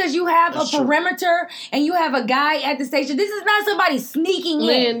just because you have a perimeter and you have a guy at the station, this is not somebody sneaking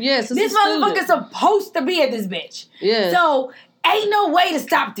in. Yes, this motherfucker's supposed to be at this bitch. Yes. So ain't no way to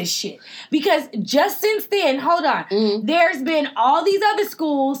stop this shit. Because just since then, hold on, there's been all these other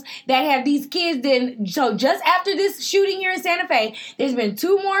schools that have these kids. So just after this shooting here in Santa Fe, there's been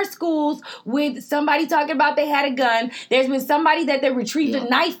 2 more schools with somebody talking about they had a gun. There's been somebody that they retrieved a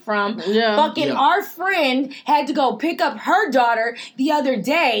knife from. Our friend had to go pick up her daughter the other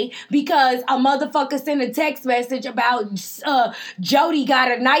day because a motherfucker sent a text message about Jody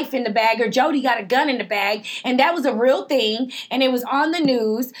got a knife in the bag or Jody got a gun in the bag. And that was a real thing. And it was on the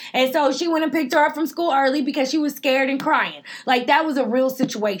news. And so she went and picked her up from school early because she was scared and crying. Like, that was a real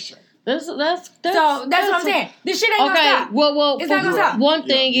situation. That's what I'm saying. This shit ain't gonna stop. Well, it's not gonna stop. One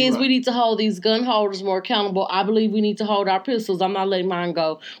thing is we need to hold these gun holders more accountable. I believe we need to hold our pistols. I'm not letting mine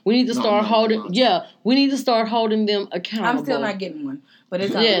go. We need to start holding. Yeah, we need to start holding them accountable. I'm still not getting one, but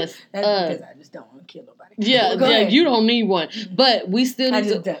it's that's because I just don't want to kill nobody. Yeah, you don't need one, but we still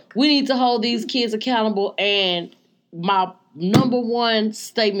need to hold these kids accountable. And my number one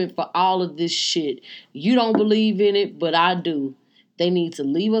statement for all of this shit, you don't believe in it, but I do. They need to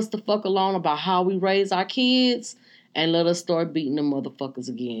leave us the fuck alone about how we raise our kids and let us start beating them motherfuckers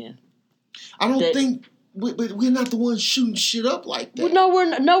again. I don't think we're not the ones shooting shit up like that. No,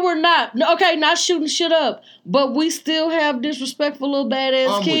 we're not. Okay, not shooting shit up, but we still have disrespectful little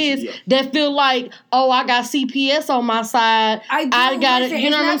badass kids that feel like, oh, I got CPS on my side. I got it. You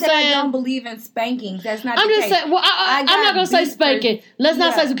know what I'm saying? I don't believe in spankings. That's not. I'm just saying. Well, I'm not gonna say spanking. Let's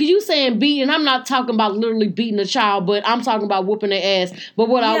not say because you saying beating. I'm not talking about literally beating a child, but I'm talking about whooping their ass. But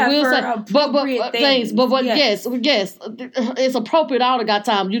what I will say, but things. But what? Yes, it's appropriate. I don't got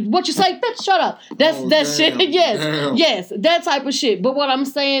time. What you say? Bitch, shut up. That's shit. Yes, that type of shit. But what I'm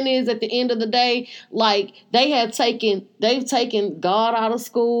saying is, at the end of the day, like they've taken God out of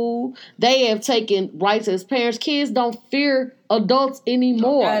school. They have taken rights as parents. Kids don't fear adults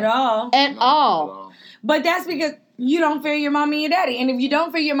anymore at all. But that's because you don't fear your mommy and daddy. And if you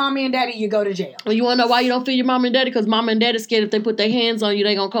don't fear your mommy and daddy, you go to jail. Well, you want to know why you don't fear your mom and daddy? Because mom and daddy scared if they put their hands on you,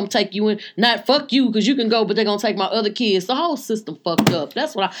 they going to come take you in. Not fuck you because you can go, but they're going to take my other kids. The whole system fucked up.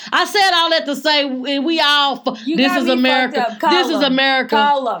 That's what I said all that to say. We all... This is America. This is America.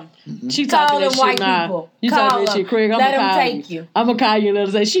 Call them. She talking that shit now. You talking that shit, Craig. Let them take you. I'm going to call you and let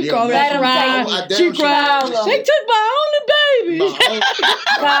her say, she cried. She cried. She took my only baby.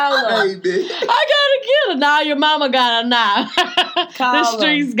 Call them. I got to get her. Now your mama got her now. The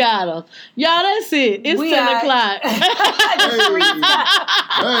streets got her. Y'all, that's it. It's 10 o'clock.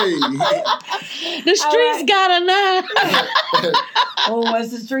 The streets got her now. Once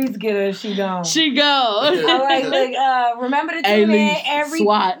the streets get her, she gone. She gone. All right, look, remember to tune in every...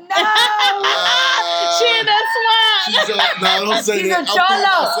 SWAT. No! She in that SWAT. No, don't say She's that.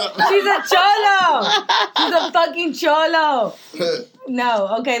 She's a fucking cholo.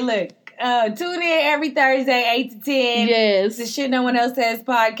 No, okay, look. Tune in every Thursday, 8 to 10. Yes. The Shit No One Else Says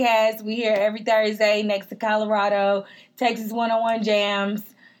podcast. We here every Thursday next to Colorado. Texas 101 Jams.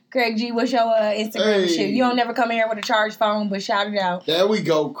 Craig G, what's your Instagram shit? You don't never come here with a charged phone, but shout it out. There we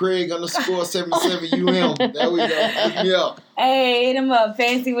go. Craig_77UM. There we go. Look me up. Hey, hit him up.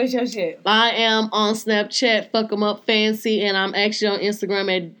 Fancy, what's your shit? I am on Snapchat, fuck 'em up Fancy, and I'm actually on Instagram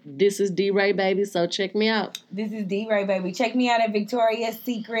at This Is D-Ray Baby, so check me out. This is D-Ray Baby. Check me out at Victoria's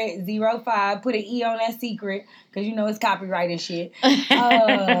Secret 05. Put an E on that secret, because you know it's copyright and shit. But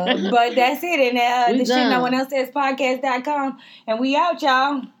that's it. And the Shit No One Else Says podcast.com. And we out,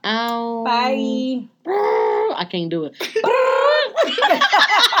 y'all. Ow. Bye. I can't do it.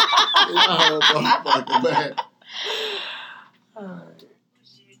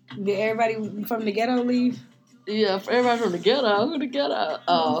 Did everybody from the ghetto leave? Yeah, for everybody from the ghetto. Who the ghetto?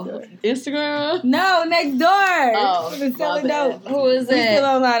 Oh, Instagram? No, next door. Oh, selling dope. Who is that? We still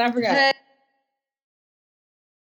online. I forgot.